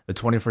time. The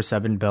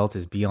 24/7 belt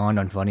is beyond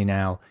unfunny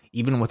now,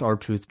 even with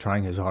R-Truth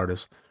trying his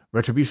hardest.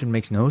 Retribution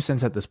makes no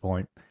sense at this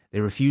point.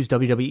 They refused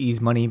WWE's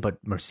money,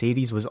 but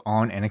Mercedes was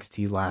on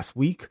NXT last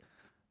week.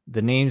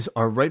 The names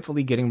are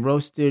rightfully getting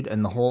roasted,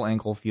 and the whole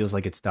angle feels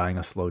like it's dying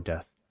a slow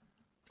death.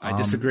 I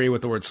disagree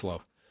with the word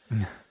slow.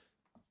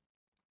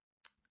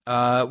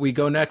 We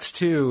go next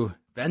to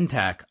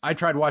Ventak. I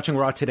tried watching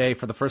Raw today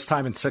for the first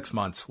time in 6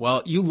 months.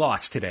 Well, you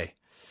lost today.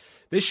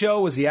 This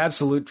show was the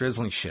absolute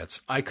drizzling shits.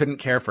 I couldn't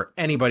care for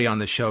anybody on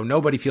this show.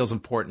 Nobody feels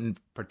important,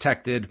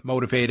 protected,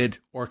 motivated,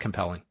 or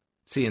compelling.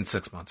 See you in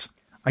 6 months.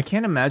 I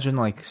can't imagine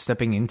like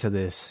stepping into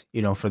this,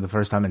 for the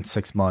first time in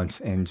 6 months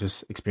and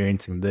just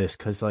experiencing this.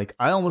 Cause like,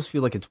 I almost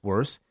feel like it's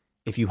worse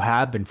if you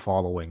have been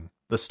following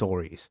the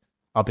stories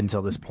up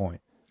until this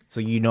point. So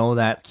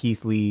that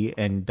Keith Lee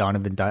and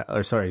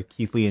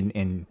Keith Lee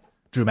and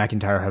Drew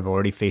McIntyre have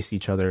already faced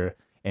each other,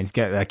 and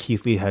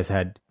Keith Lee has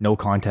had no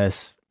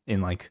contests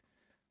in like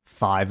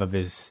 5 of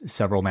his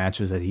several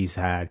matches that he's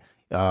had.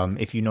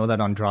 If you know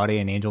that Andrade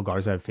and Angel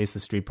Garza have faced the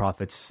Street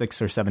Profits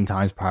 6 or 7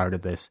 times prior to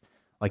this,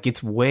 like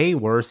it's way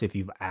worse if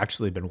you've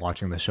actually been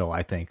watching the show,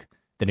 I think,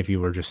 than if you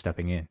were just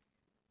stepping in.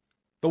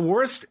 The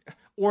worst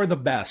or the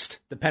best,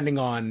 depending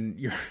on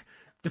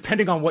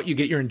what you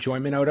get your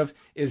enjoyment out of,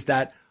 is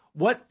that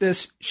what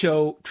this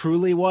show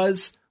truly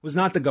was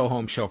not the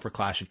go-home show for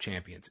Clash of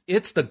Champions.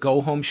 It's the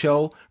go-home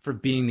show for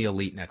Being the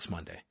Elite next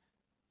Monday.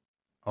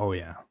 Oh,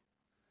 yeah.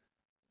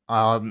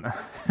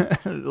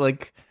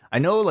 Like, I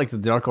know, like, the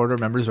Dark Order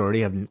members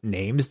already have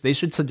names. They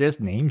should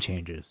suggest name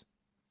changes.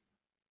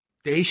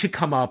 They should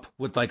come up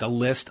with, like, a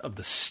list of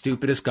the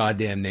stupidest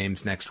goddamn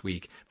names next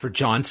week for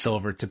John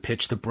Silver to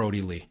pitch to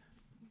Brody Lee.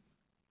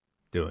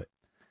 Do it.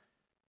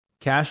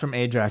 Cash from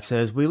Ajax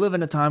says, we live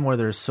in a time where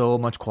there's so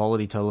much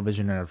quality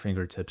television at our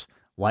fingertips.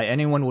 Why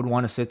anyone would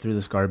want to sit through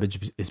this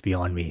garbage is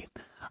beyond me.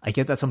 I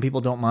get that some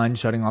people don't mind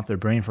shutting off their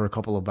brain for a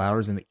couple of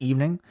hours in the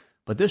evening,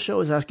 but this show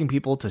is asking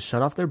people to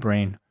shut off their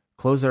brain,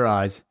 close their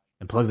eyes,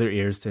 and plug their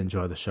ears to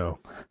enjoy the show.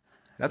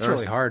 That's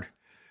really hard.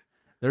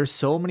 There are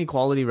so many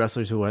quality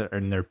wrestlers who are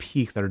in their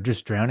peak that are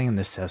just drowning in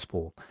this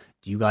cesspool.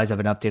 Do you guys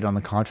have an update on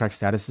the contract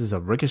statuses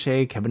of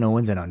Ricochet, Kevin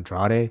Owens, and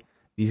Andrade?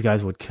 These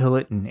guys would kill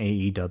it in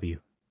AEW.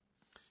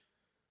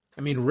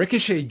 I mean,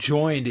 Ricochet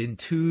joined in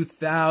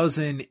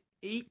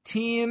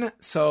 2018,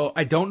 so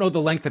I don't know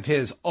the length of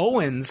his.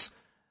 Owens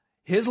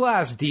His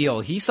last deal,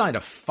 he signed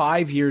a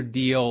 5-year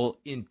deal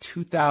in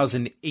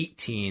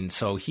 2018,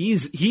 so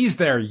he's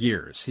there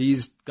years.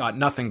 He's got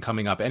nothing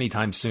coming up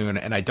anytime soon,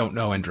 and I don't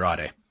know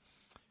Andrade.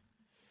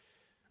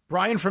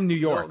 Brian from New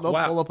York. They'll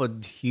pull up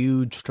a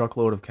huge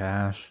truckload of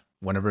cash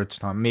whenever it's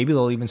time. Maybe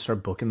they'll even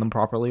start booking them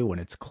properly when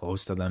it's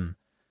close to them,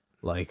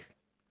 like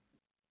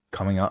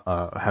coming up,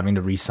 having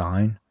to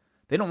re-sign.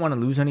 They don't want to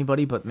lose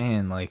anybody, but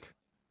man, like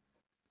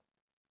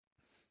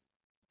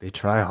they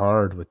try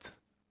hard with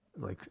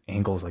like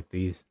angles like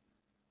these.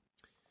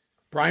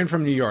 Brian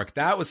from New York,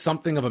 that was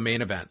something of a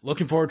main event.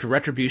 Looking forward to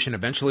Retribution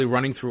eventually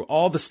running through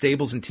all the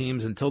stables and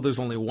teams until there's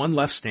only one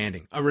left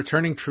standing, a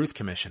returning Truth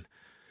Commission.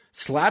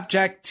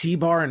 Slapjack,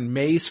 T-Bar, and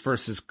Mace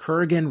versus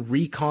Kurgan,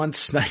 Recon,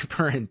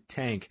 Sniper, and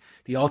Tank.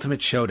 The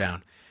ultimate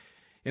showdown.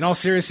 In all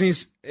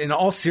seriousness,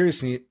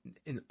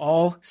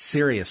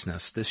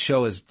 this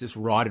show has just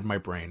rotted my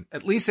brain.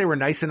 At least they were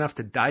nice enough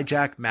to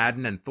Dijak,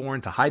 Madden, and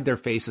Thorne to hide their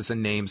faces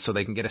and names so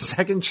they can get a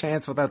second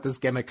chance without this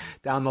gimmick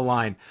down the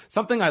line.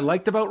 Something I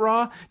liked about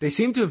Raw, they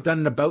seem to have done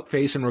an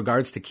about-face in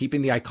regards to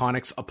keeping the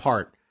Iconics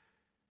apart.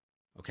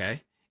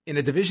 Okay? In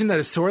a division that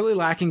is sorely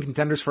lacking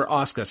contenders for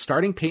Asuka,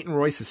 starting Peyton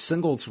Royce's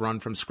singles run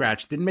from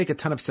scratch didn't make a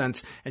ton of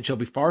sense, and she'll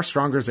be far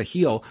stronger as a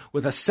heel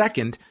with a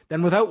second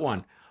than without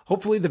one.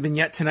 Hopefully the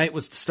vignette tonight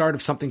was the start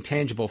of something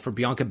tangible for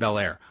Bianca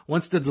Belair.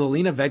 Once the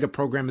Zelina Vega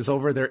program is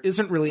over, there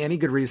isn't really any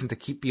good reason to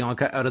keep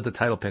Bianca out of the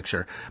title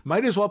picture.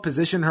 Might as well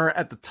position her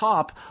at the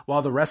top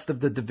while the rest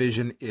of the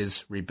division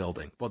is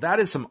rebuilding. Well,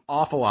 that is some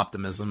awful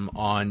optimism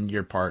on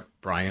your part,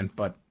 Brian,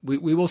 but we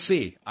will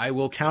see. I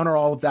will counter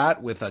all of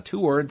that with 2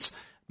 words,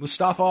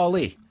 Mustafa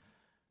Ali.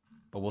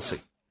 But we'll see.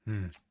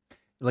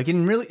 Like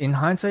in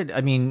hindsight,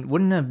 I mean,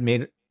 wouldn't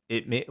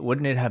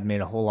it have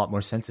made a whole lot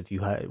more sense if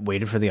you had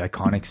waited for the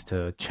Iconics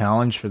to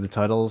challenge for the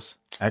titles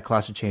at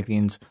Clash of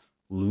Champions,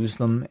 lose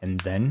them, and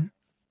then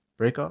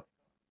break up?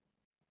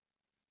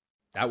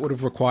 That would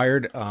have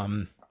required,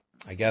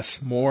 I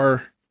guess,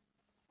 more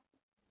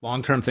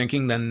long-term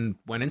thinking than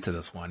went into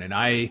this one. And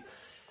I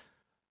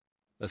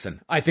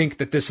think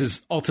that this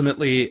is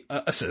ultimately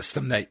a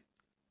system that,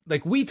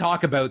 like, we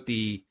talk about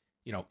the,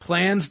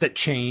 plans that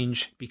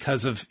change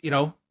because of,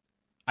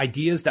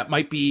 ideas that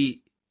might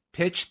be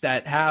pitched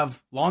that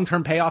have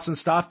long-term payoffs and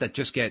stuff that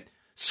just get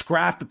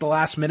scrapped at the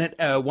last minute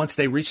once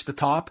they reach the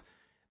top.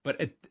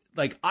 But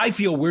I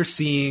feel we're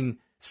seeing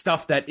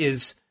stuff that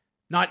is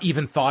not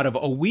even thought of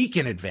a week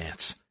in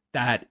advance.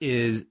 That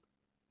is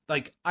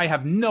like, I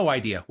have no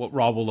idea what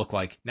Raw will look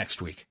like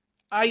next week.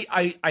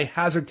 I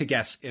hazard to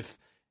guess if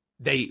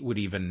they would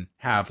even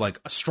have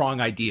like a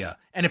strong idea.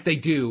 And if they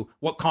do,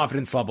 what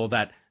confidence level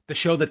that the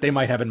show that they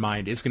might have in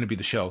mind is going to be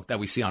the show that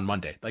we see on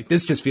Monday. Like,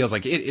 this just feels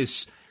like it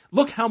is.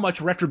 Look how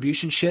much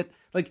Retribution shit,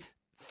 like,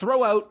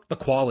 throw out the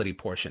quality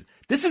portion.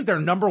 This is their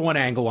number one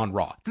angle on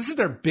Raw. This is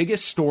their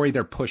biggest story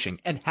they're pushing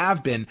and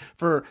have been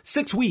for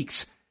 6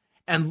 weeks.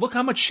 And look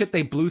how much shit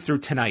they blew through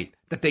tonight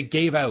that they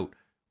gave out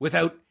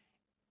without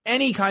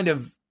any kind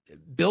of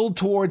build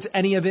towards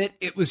any of it.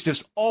 It was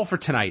just all for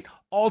tonight,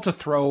 all to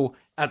throw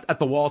at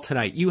the wall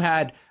tonight. You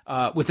had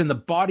within the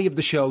body of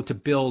the show to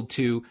build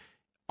to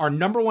our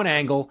number one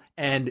angle,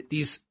 and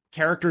these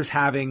characters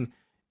having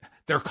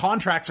their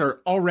contracts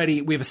are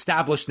already, we've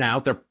established now,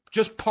 they're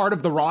just part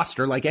of the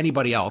roster like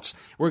anybody else.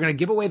 We're going to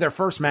give away their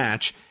first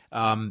match.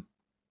 Not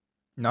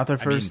their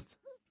first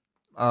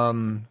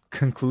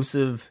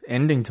conclusive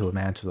ending to a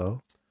match,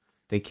 though.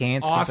 They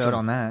can't skip out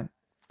on that.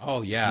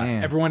 Oh, yeah.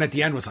 Man. Everyone at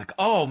the end was like,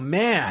 oh,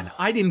 man,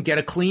 I didn't get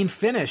a clean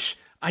finish.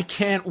 I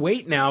can't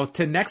wait now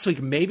to next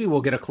week. Maybe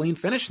we'll get a clean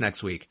finish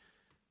next week.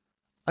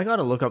 I got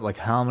to look up like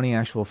how many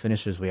actual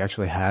finishes we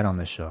actually had on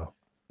this show.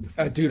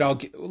 Dude,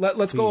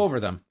 let's go over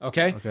them,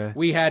 okay?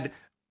 We had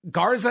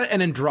Garza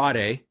and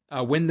Andrade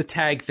win the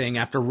tag thing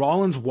after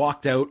Rollins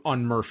walked out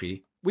on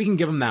Murphy. We can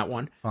give him that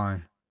one.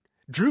 Fine.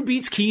 Drew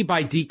beats Keith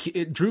by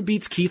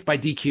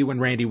DQ when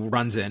Randy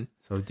runs in.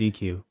 So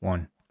DQ,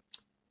 1.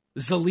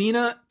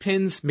 Zelina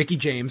pins Mickie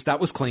James. That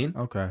was clean.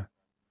 Okay.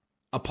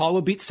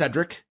 Apollo beats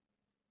Cedric.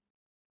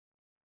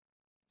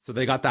 So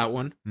they got that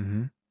one.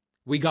 Mm-hmm.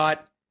 We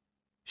got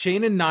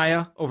Shane and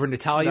Nia over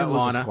Natalya and Lana.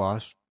 That was a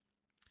squash.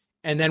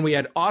 And then we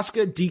had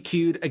Asuka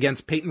DQ'd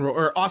against Peyton,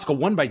 or Asuka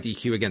won by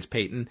DQ against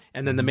Peyton.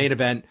 And then the main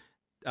event,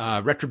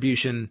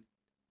 Retribution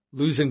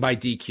losing by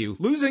DQ.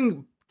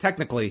 Losing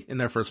technically in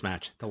their first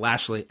match to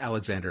Lashley,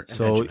 Alexander, and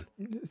Benjamin.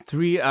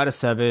 3 out of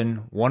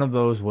 7. One of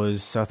those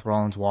was Seth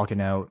Rollins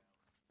walking out.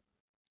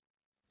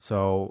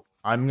 So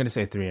I'm going to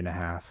say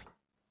 3.5.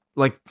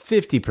 Like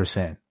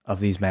 50% of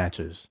these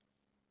matches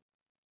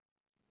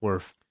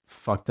were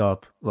fucked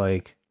up,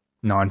 like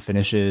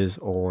non-finishes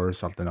or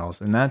something else.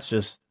 And that's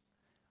just,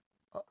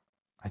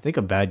 I think,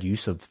 a bad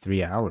use of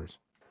 3 hours.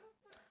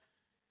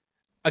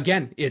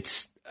 Again,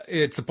 it's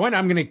a point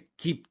I'm going to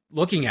keep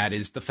looking at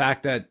is the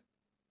fact that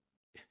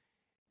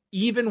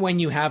even when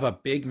you have a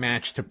big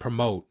match to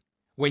promote,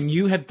 when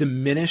you have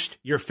diminished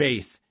your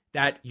faith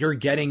that you're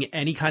getting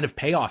any kind of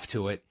payoff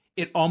to it,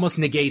 it almost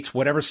negates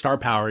whatever star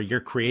power you're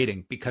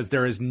creating because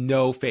there is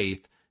no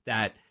faith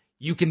that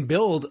you can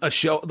build a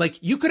show. Like,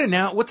 you could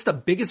announce, what's the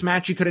biggest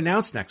match you could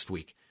announce next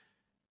week?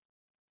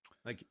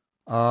 Like,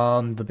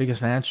 the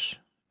biggest match,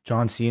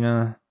 John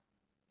Cena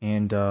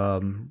and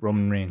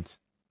Roman Reigns.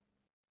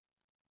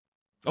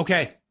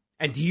 Okay.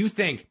 And do you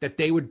think that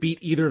they would beat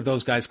either of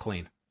those guys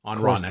clean on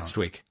Raw next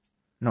week?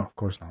 No, of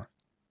course not.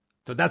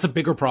 So that's a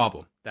bigger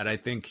problem that I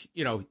think,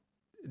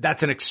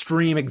 that's an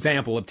extreme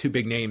example of two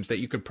big names that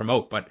you could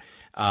promote. But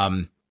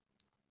I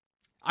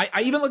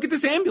even look at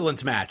this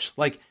ambulance match.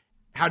 Like,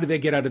 how do they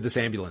get out of this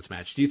ambulance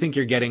match? Do you think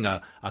you're getting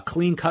a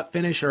clean cut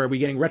finish, or are we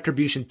getting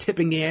Retribution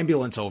tipping the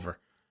ambulance over?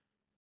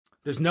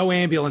 There's no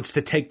ambulance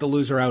to take the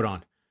loser out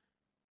on.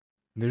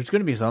 There's going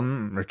to be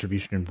some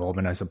Retribution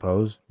involvement, I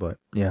suppose. But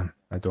yeah,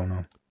 I don't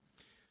know.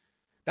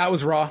 That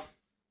was Raw.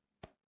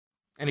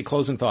 Any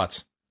closing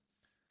thoughts?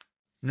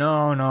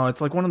 No.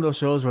 It's like one of those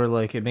shows where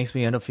like it makes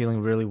me end up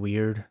feeling really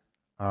weird.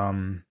 I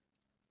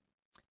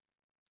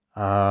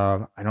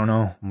don't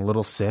know. I'm a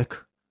little sick.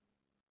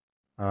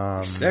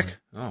 You're sick?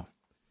 Oh.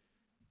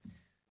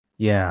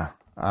 Yeah.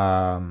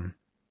 I'm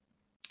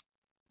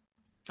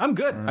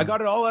good. I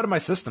got it all out of my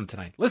system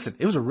tonight. Listen,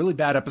 it was a really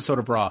bad episode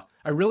of Raw.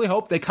 I really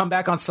hope they come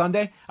back on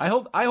Sunday. I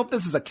hope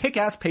this is a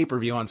kick-ass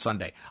pay-per-view on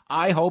Sunday.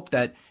 I hope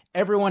that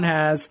everyone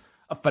has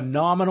a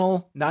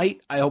phenomenal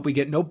night. I hope we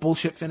get no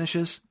bullshit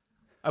finishes.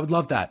 I would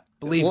love that.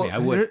 Believe me, I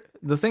would.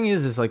 The thing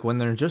is like when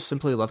they're just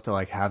simply left to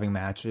like having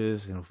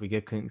matches, if we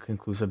get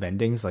conclusive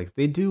endings, like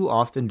they do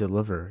often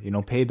deliver.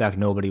 Payback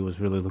nobody was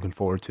really looking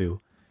forward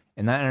to.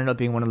 And that ended up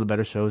being one of the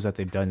better shows that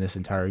they've done this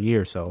entire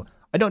year. So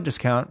I don't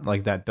discount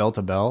like that bell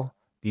to bell.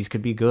 These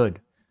could be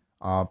good.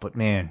 But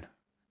man,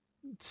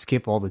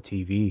 skip all the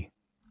TV.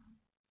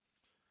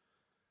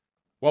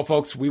 Well,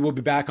 folks, we will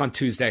be back on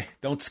Tuesday.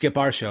 Don't skip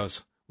our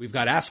shows. We've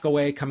got Ask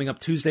Away coming up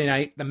Tuesday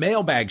night. The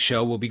Mailbag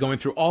Show, we'll be going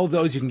through all of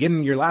those. You can get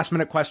in your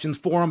last-minute questions,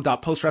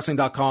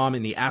 forum.postwrestling.com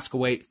in the Ask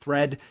Away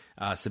thread.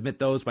 Submit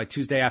those by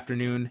Tuesday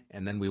afternoon,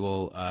 and then we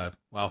will,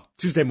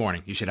 Tuesday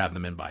morning, you should have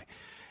them in by.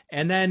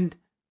 And then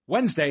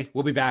Wednesday,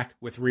 we'll be back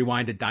with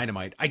Rewinded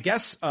Dynamite. I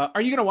guess, are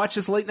you going to watch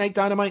this late-night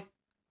Dynamite?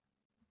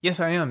 Yes,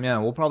 I am, yeah.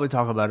 We'll probably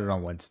talk about it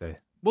on Wednesday.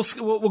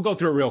 We'll go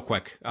through it real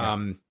quick.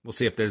 Yeah. We'll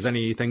see if there's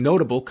anything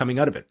notable coming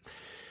out of it.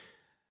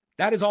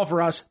 That is all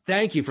for us.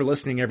 Thank you for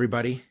listening,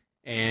 everybody,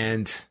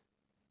 and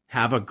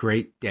have a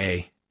great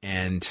day.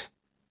 And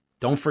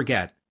don't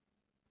forget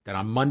that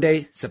on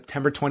Monday,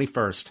 September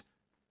 21st,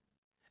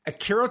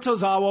 Akira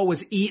Tozawa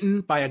was eaten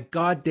by a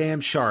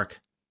goddamn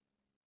shark.